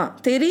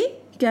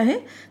क्या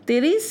है,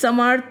 तेरी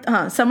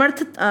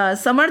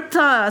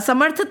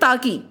समर्थता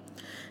की,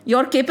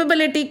 your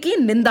capability की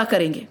निंदा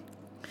करेंगे.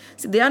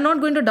 So they are not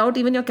going to doubt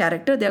even your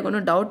character. They are going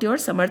to doubt your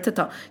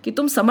samarthata. कि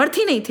तुम समर्थ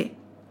ही नहीं थे.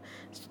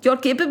 Your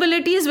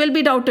capabilities will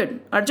be doubted.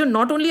 Arjun,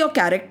 not only your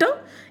character,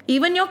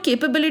 even your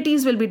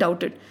capabilities will be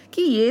doubted.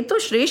 कि ये तो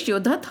श्रेष्ठ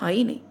योद्धा था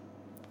ही नहीं.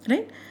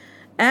 Right?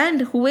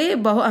 And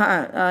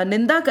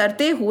निंदा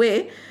करते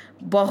हुए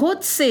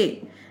बहुत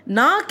से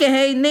ना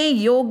कहने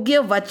योग्य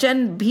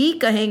वचन भी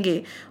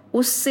कहेंगे.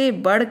 उससे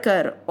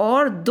बढ़कर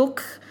और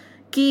दुख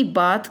की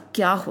बात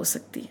क्या हो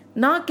सकती है.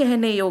 ना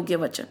कहने योग्य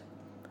वचन.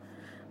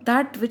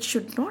 That which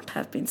should not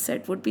have been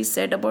said would be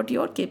said about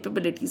your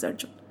capabilities,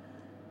 Arjun.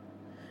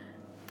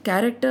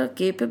 Character,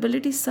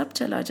 capability सब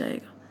चला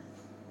जाएगा.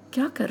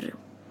 क्या कर रहे हो?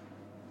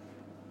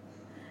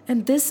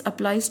 And this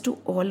applies to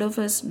all of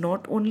us,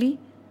 not only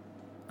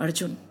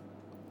Arjun.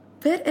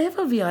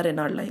 Wherever we are in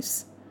our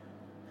lives.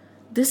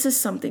 This is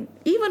something,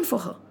 even for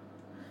her.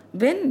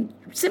 When,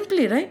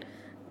 simply, right?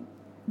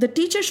 The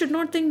teacher should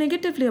not think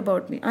negatively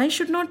about me. I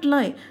should not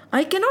lie.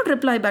 I cannot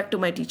reply back to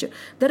my teacher.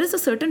 There is a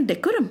certain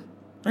decorum,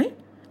 right?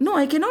 No,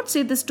 I cannot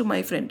say this to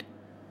my friend.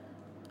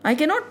 I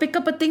cannot pick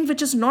up a thing which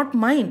is not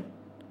mine.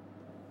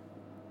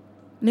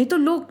 Nahi to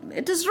log,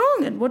 it is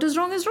wrong, and what is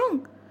wrong is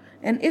wrong.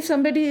 And if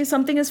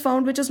something is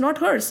found which is not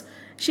hers,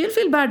 she'll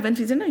feel bad when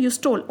she says, no, you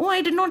stole. Oh,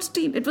 I did not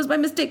steal. It was by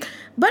mistake.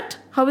 But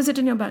how is it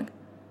in your bag?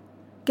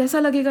 कैसा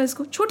लगेगा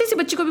इसको? छोटी सी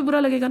बच्ची को भी बुरा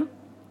लगेगा ना?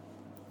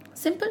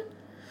 Simple.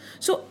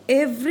 So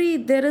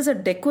there is a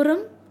decorum.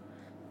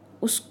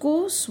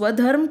 उसको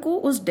स्वधर्म को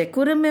उस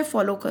decorum में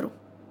follow करो.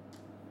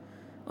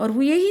 और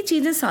वो यही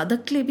चीजें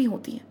साधक के लिए भी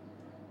होती हैं.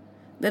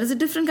 There is a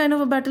different kind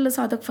of a battle a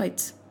sadhak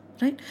fights,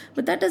 right?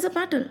 But that is a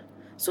battle.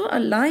 So a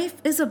life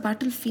is a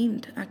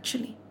battlefield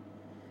actually.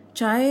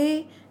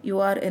 Chahe you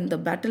are in the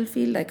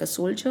battlefield like a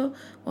soldier,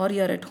 or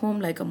you are at home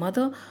like a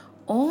mother,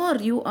 or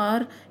you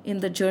are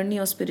in the journey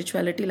of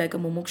spirituality like a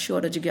mumukshu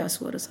or a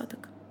jigyasu or a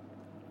sadhak.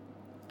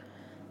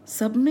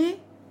 सब में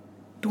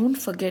don't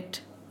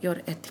forget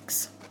your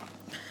ethics.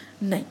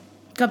 नहीं,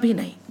 कभी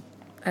नहीं.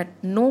 At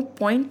no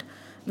point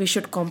we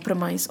should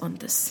compromise on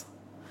this.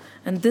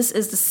 And this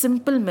is the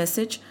simple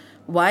message.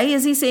 Why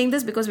is he saying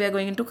this? Because we are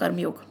going into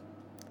Karma Yoga.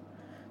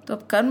 तो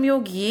अब कर्म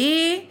योग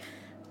ये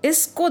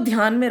इसको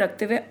ध्यान में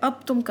रखते हुए अब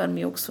तुम कर्म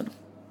योग सुनो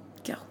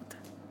क्या होता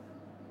है.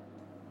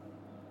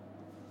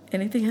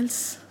 Anything else?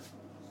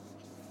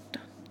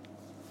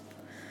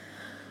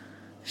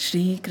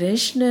 श्री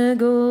कृष्ण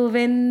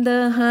गोविंद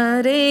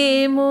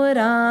हरे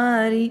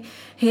मुरारी,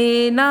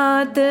 हे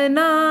नाथ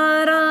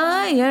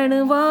नारायण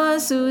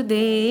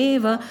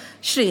वासुदेव.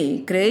 श्री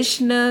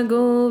कृष्ण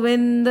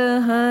गोविंद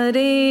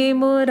हरे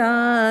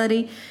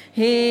मुरारी,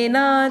 हे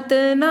नाथ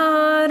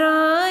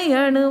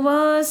नारायण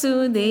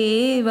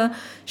वासुदेव.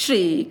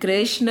 श्री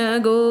कृष्ण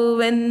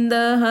गोविंद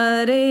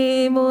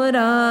हरे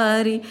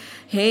मुरारी,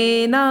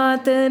 हे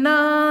नाथ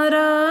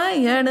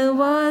नारायण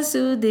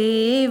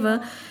वासुदेव.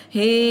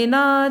 हे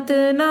नाथ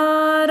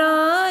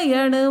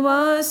नारायण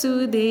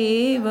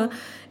वासुदेव.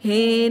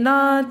 हे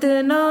नाथ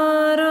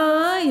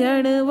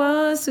नारायण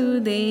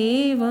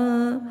वासुदेव.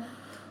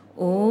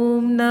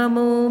 ओम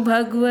नमो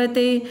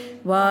भगवते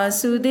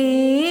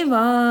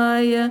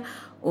वासुदेवाय.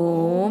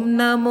 ओम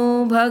नमो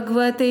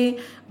भगवते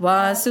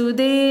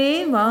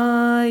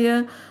वासुदेवाय.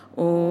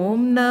 ओम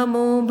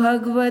नमो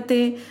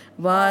भगवते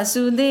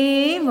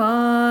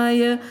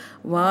वासुदेवाय.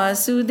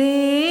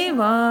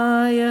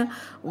 वासुदेवाय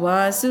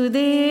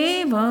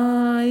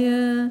वासुदेवाय.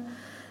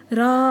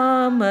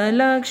 राम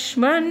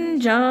लक्ष्मण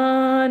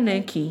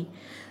जानकी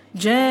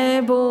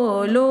जय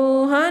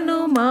बोलो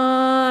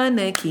हनुमान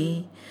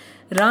की.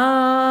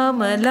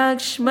 राम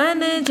लक्ष्मण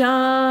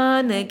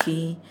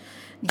जानकी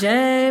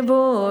जय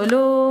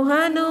बोलो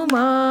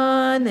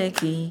हनुमान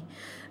की.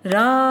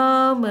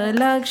 राम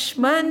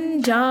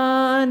लक्ष्मण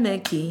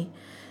जानकी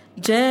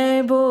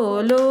जय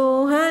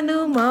बोलो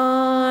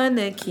हनुमान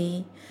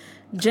की.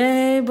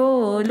 जय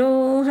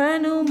बोलो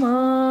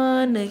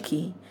हनुमान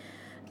की.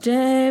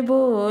 जय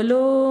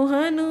बोलो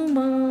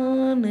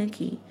हनुमान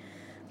की.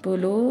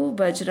 बोलो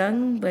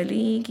बजरंग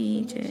बली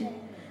की जय.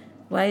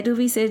 Why do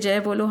we say Jai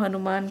Bolo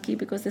Hanuman Ki?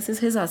 Because this is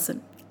his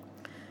asan.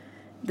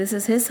 This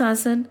is his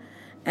asan,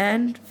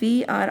 and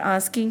we are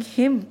asking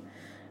him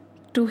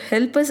to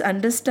help us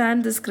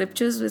understand the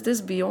scriptures which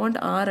is beyond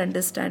our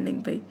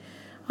understanding. Bhai,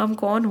 hum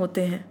kaun hote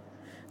hain?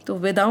 So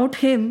without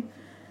him,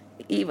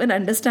 even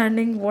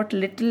understanding what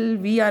little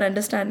we are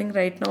understanding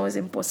right now is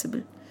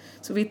impossible.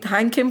 So we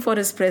thank him for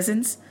his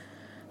presence,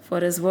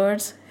 for his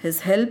words,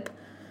 his help,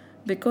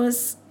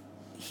 because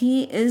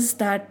he is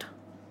that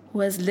who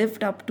has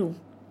lived up to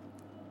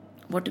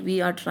what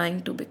we are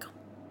trying to become,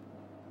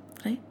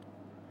 right?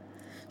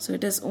 So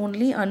it is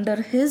only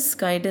under his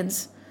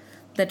guidance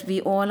that we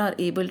all are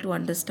able to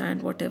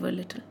understand whatever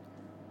little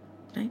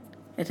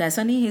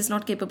ऐसा नहीं, he is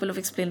not capable of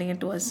explaining it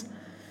to us,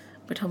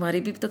 but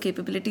हमारी भी तो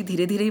capability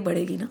धीरे धीरे ही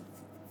बढ़ेगी ना,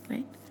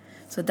 right?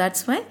 So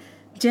that's why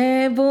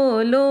जय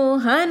बोलो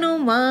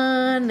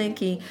हनुमान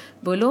की,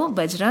 बोलो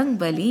बजरंग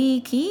बली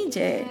की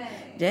जय,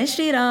 जय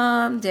श्री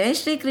राम, जय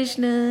श्री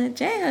कृष्ण,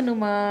 जय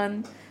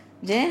हनुमान,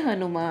 जय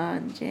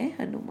हनुमान, जय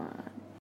हनुमान.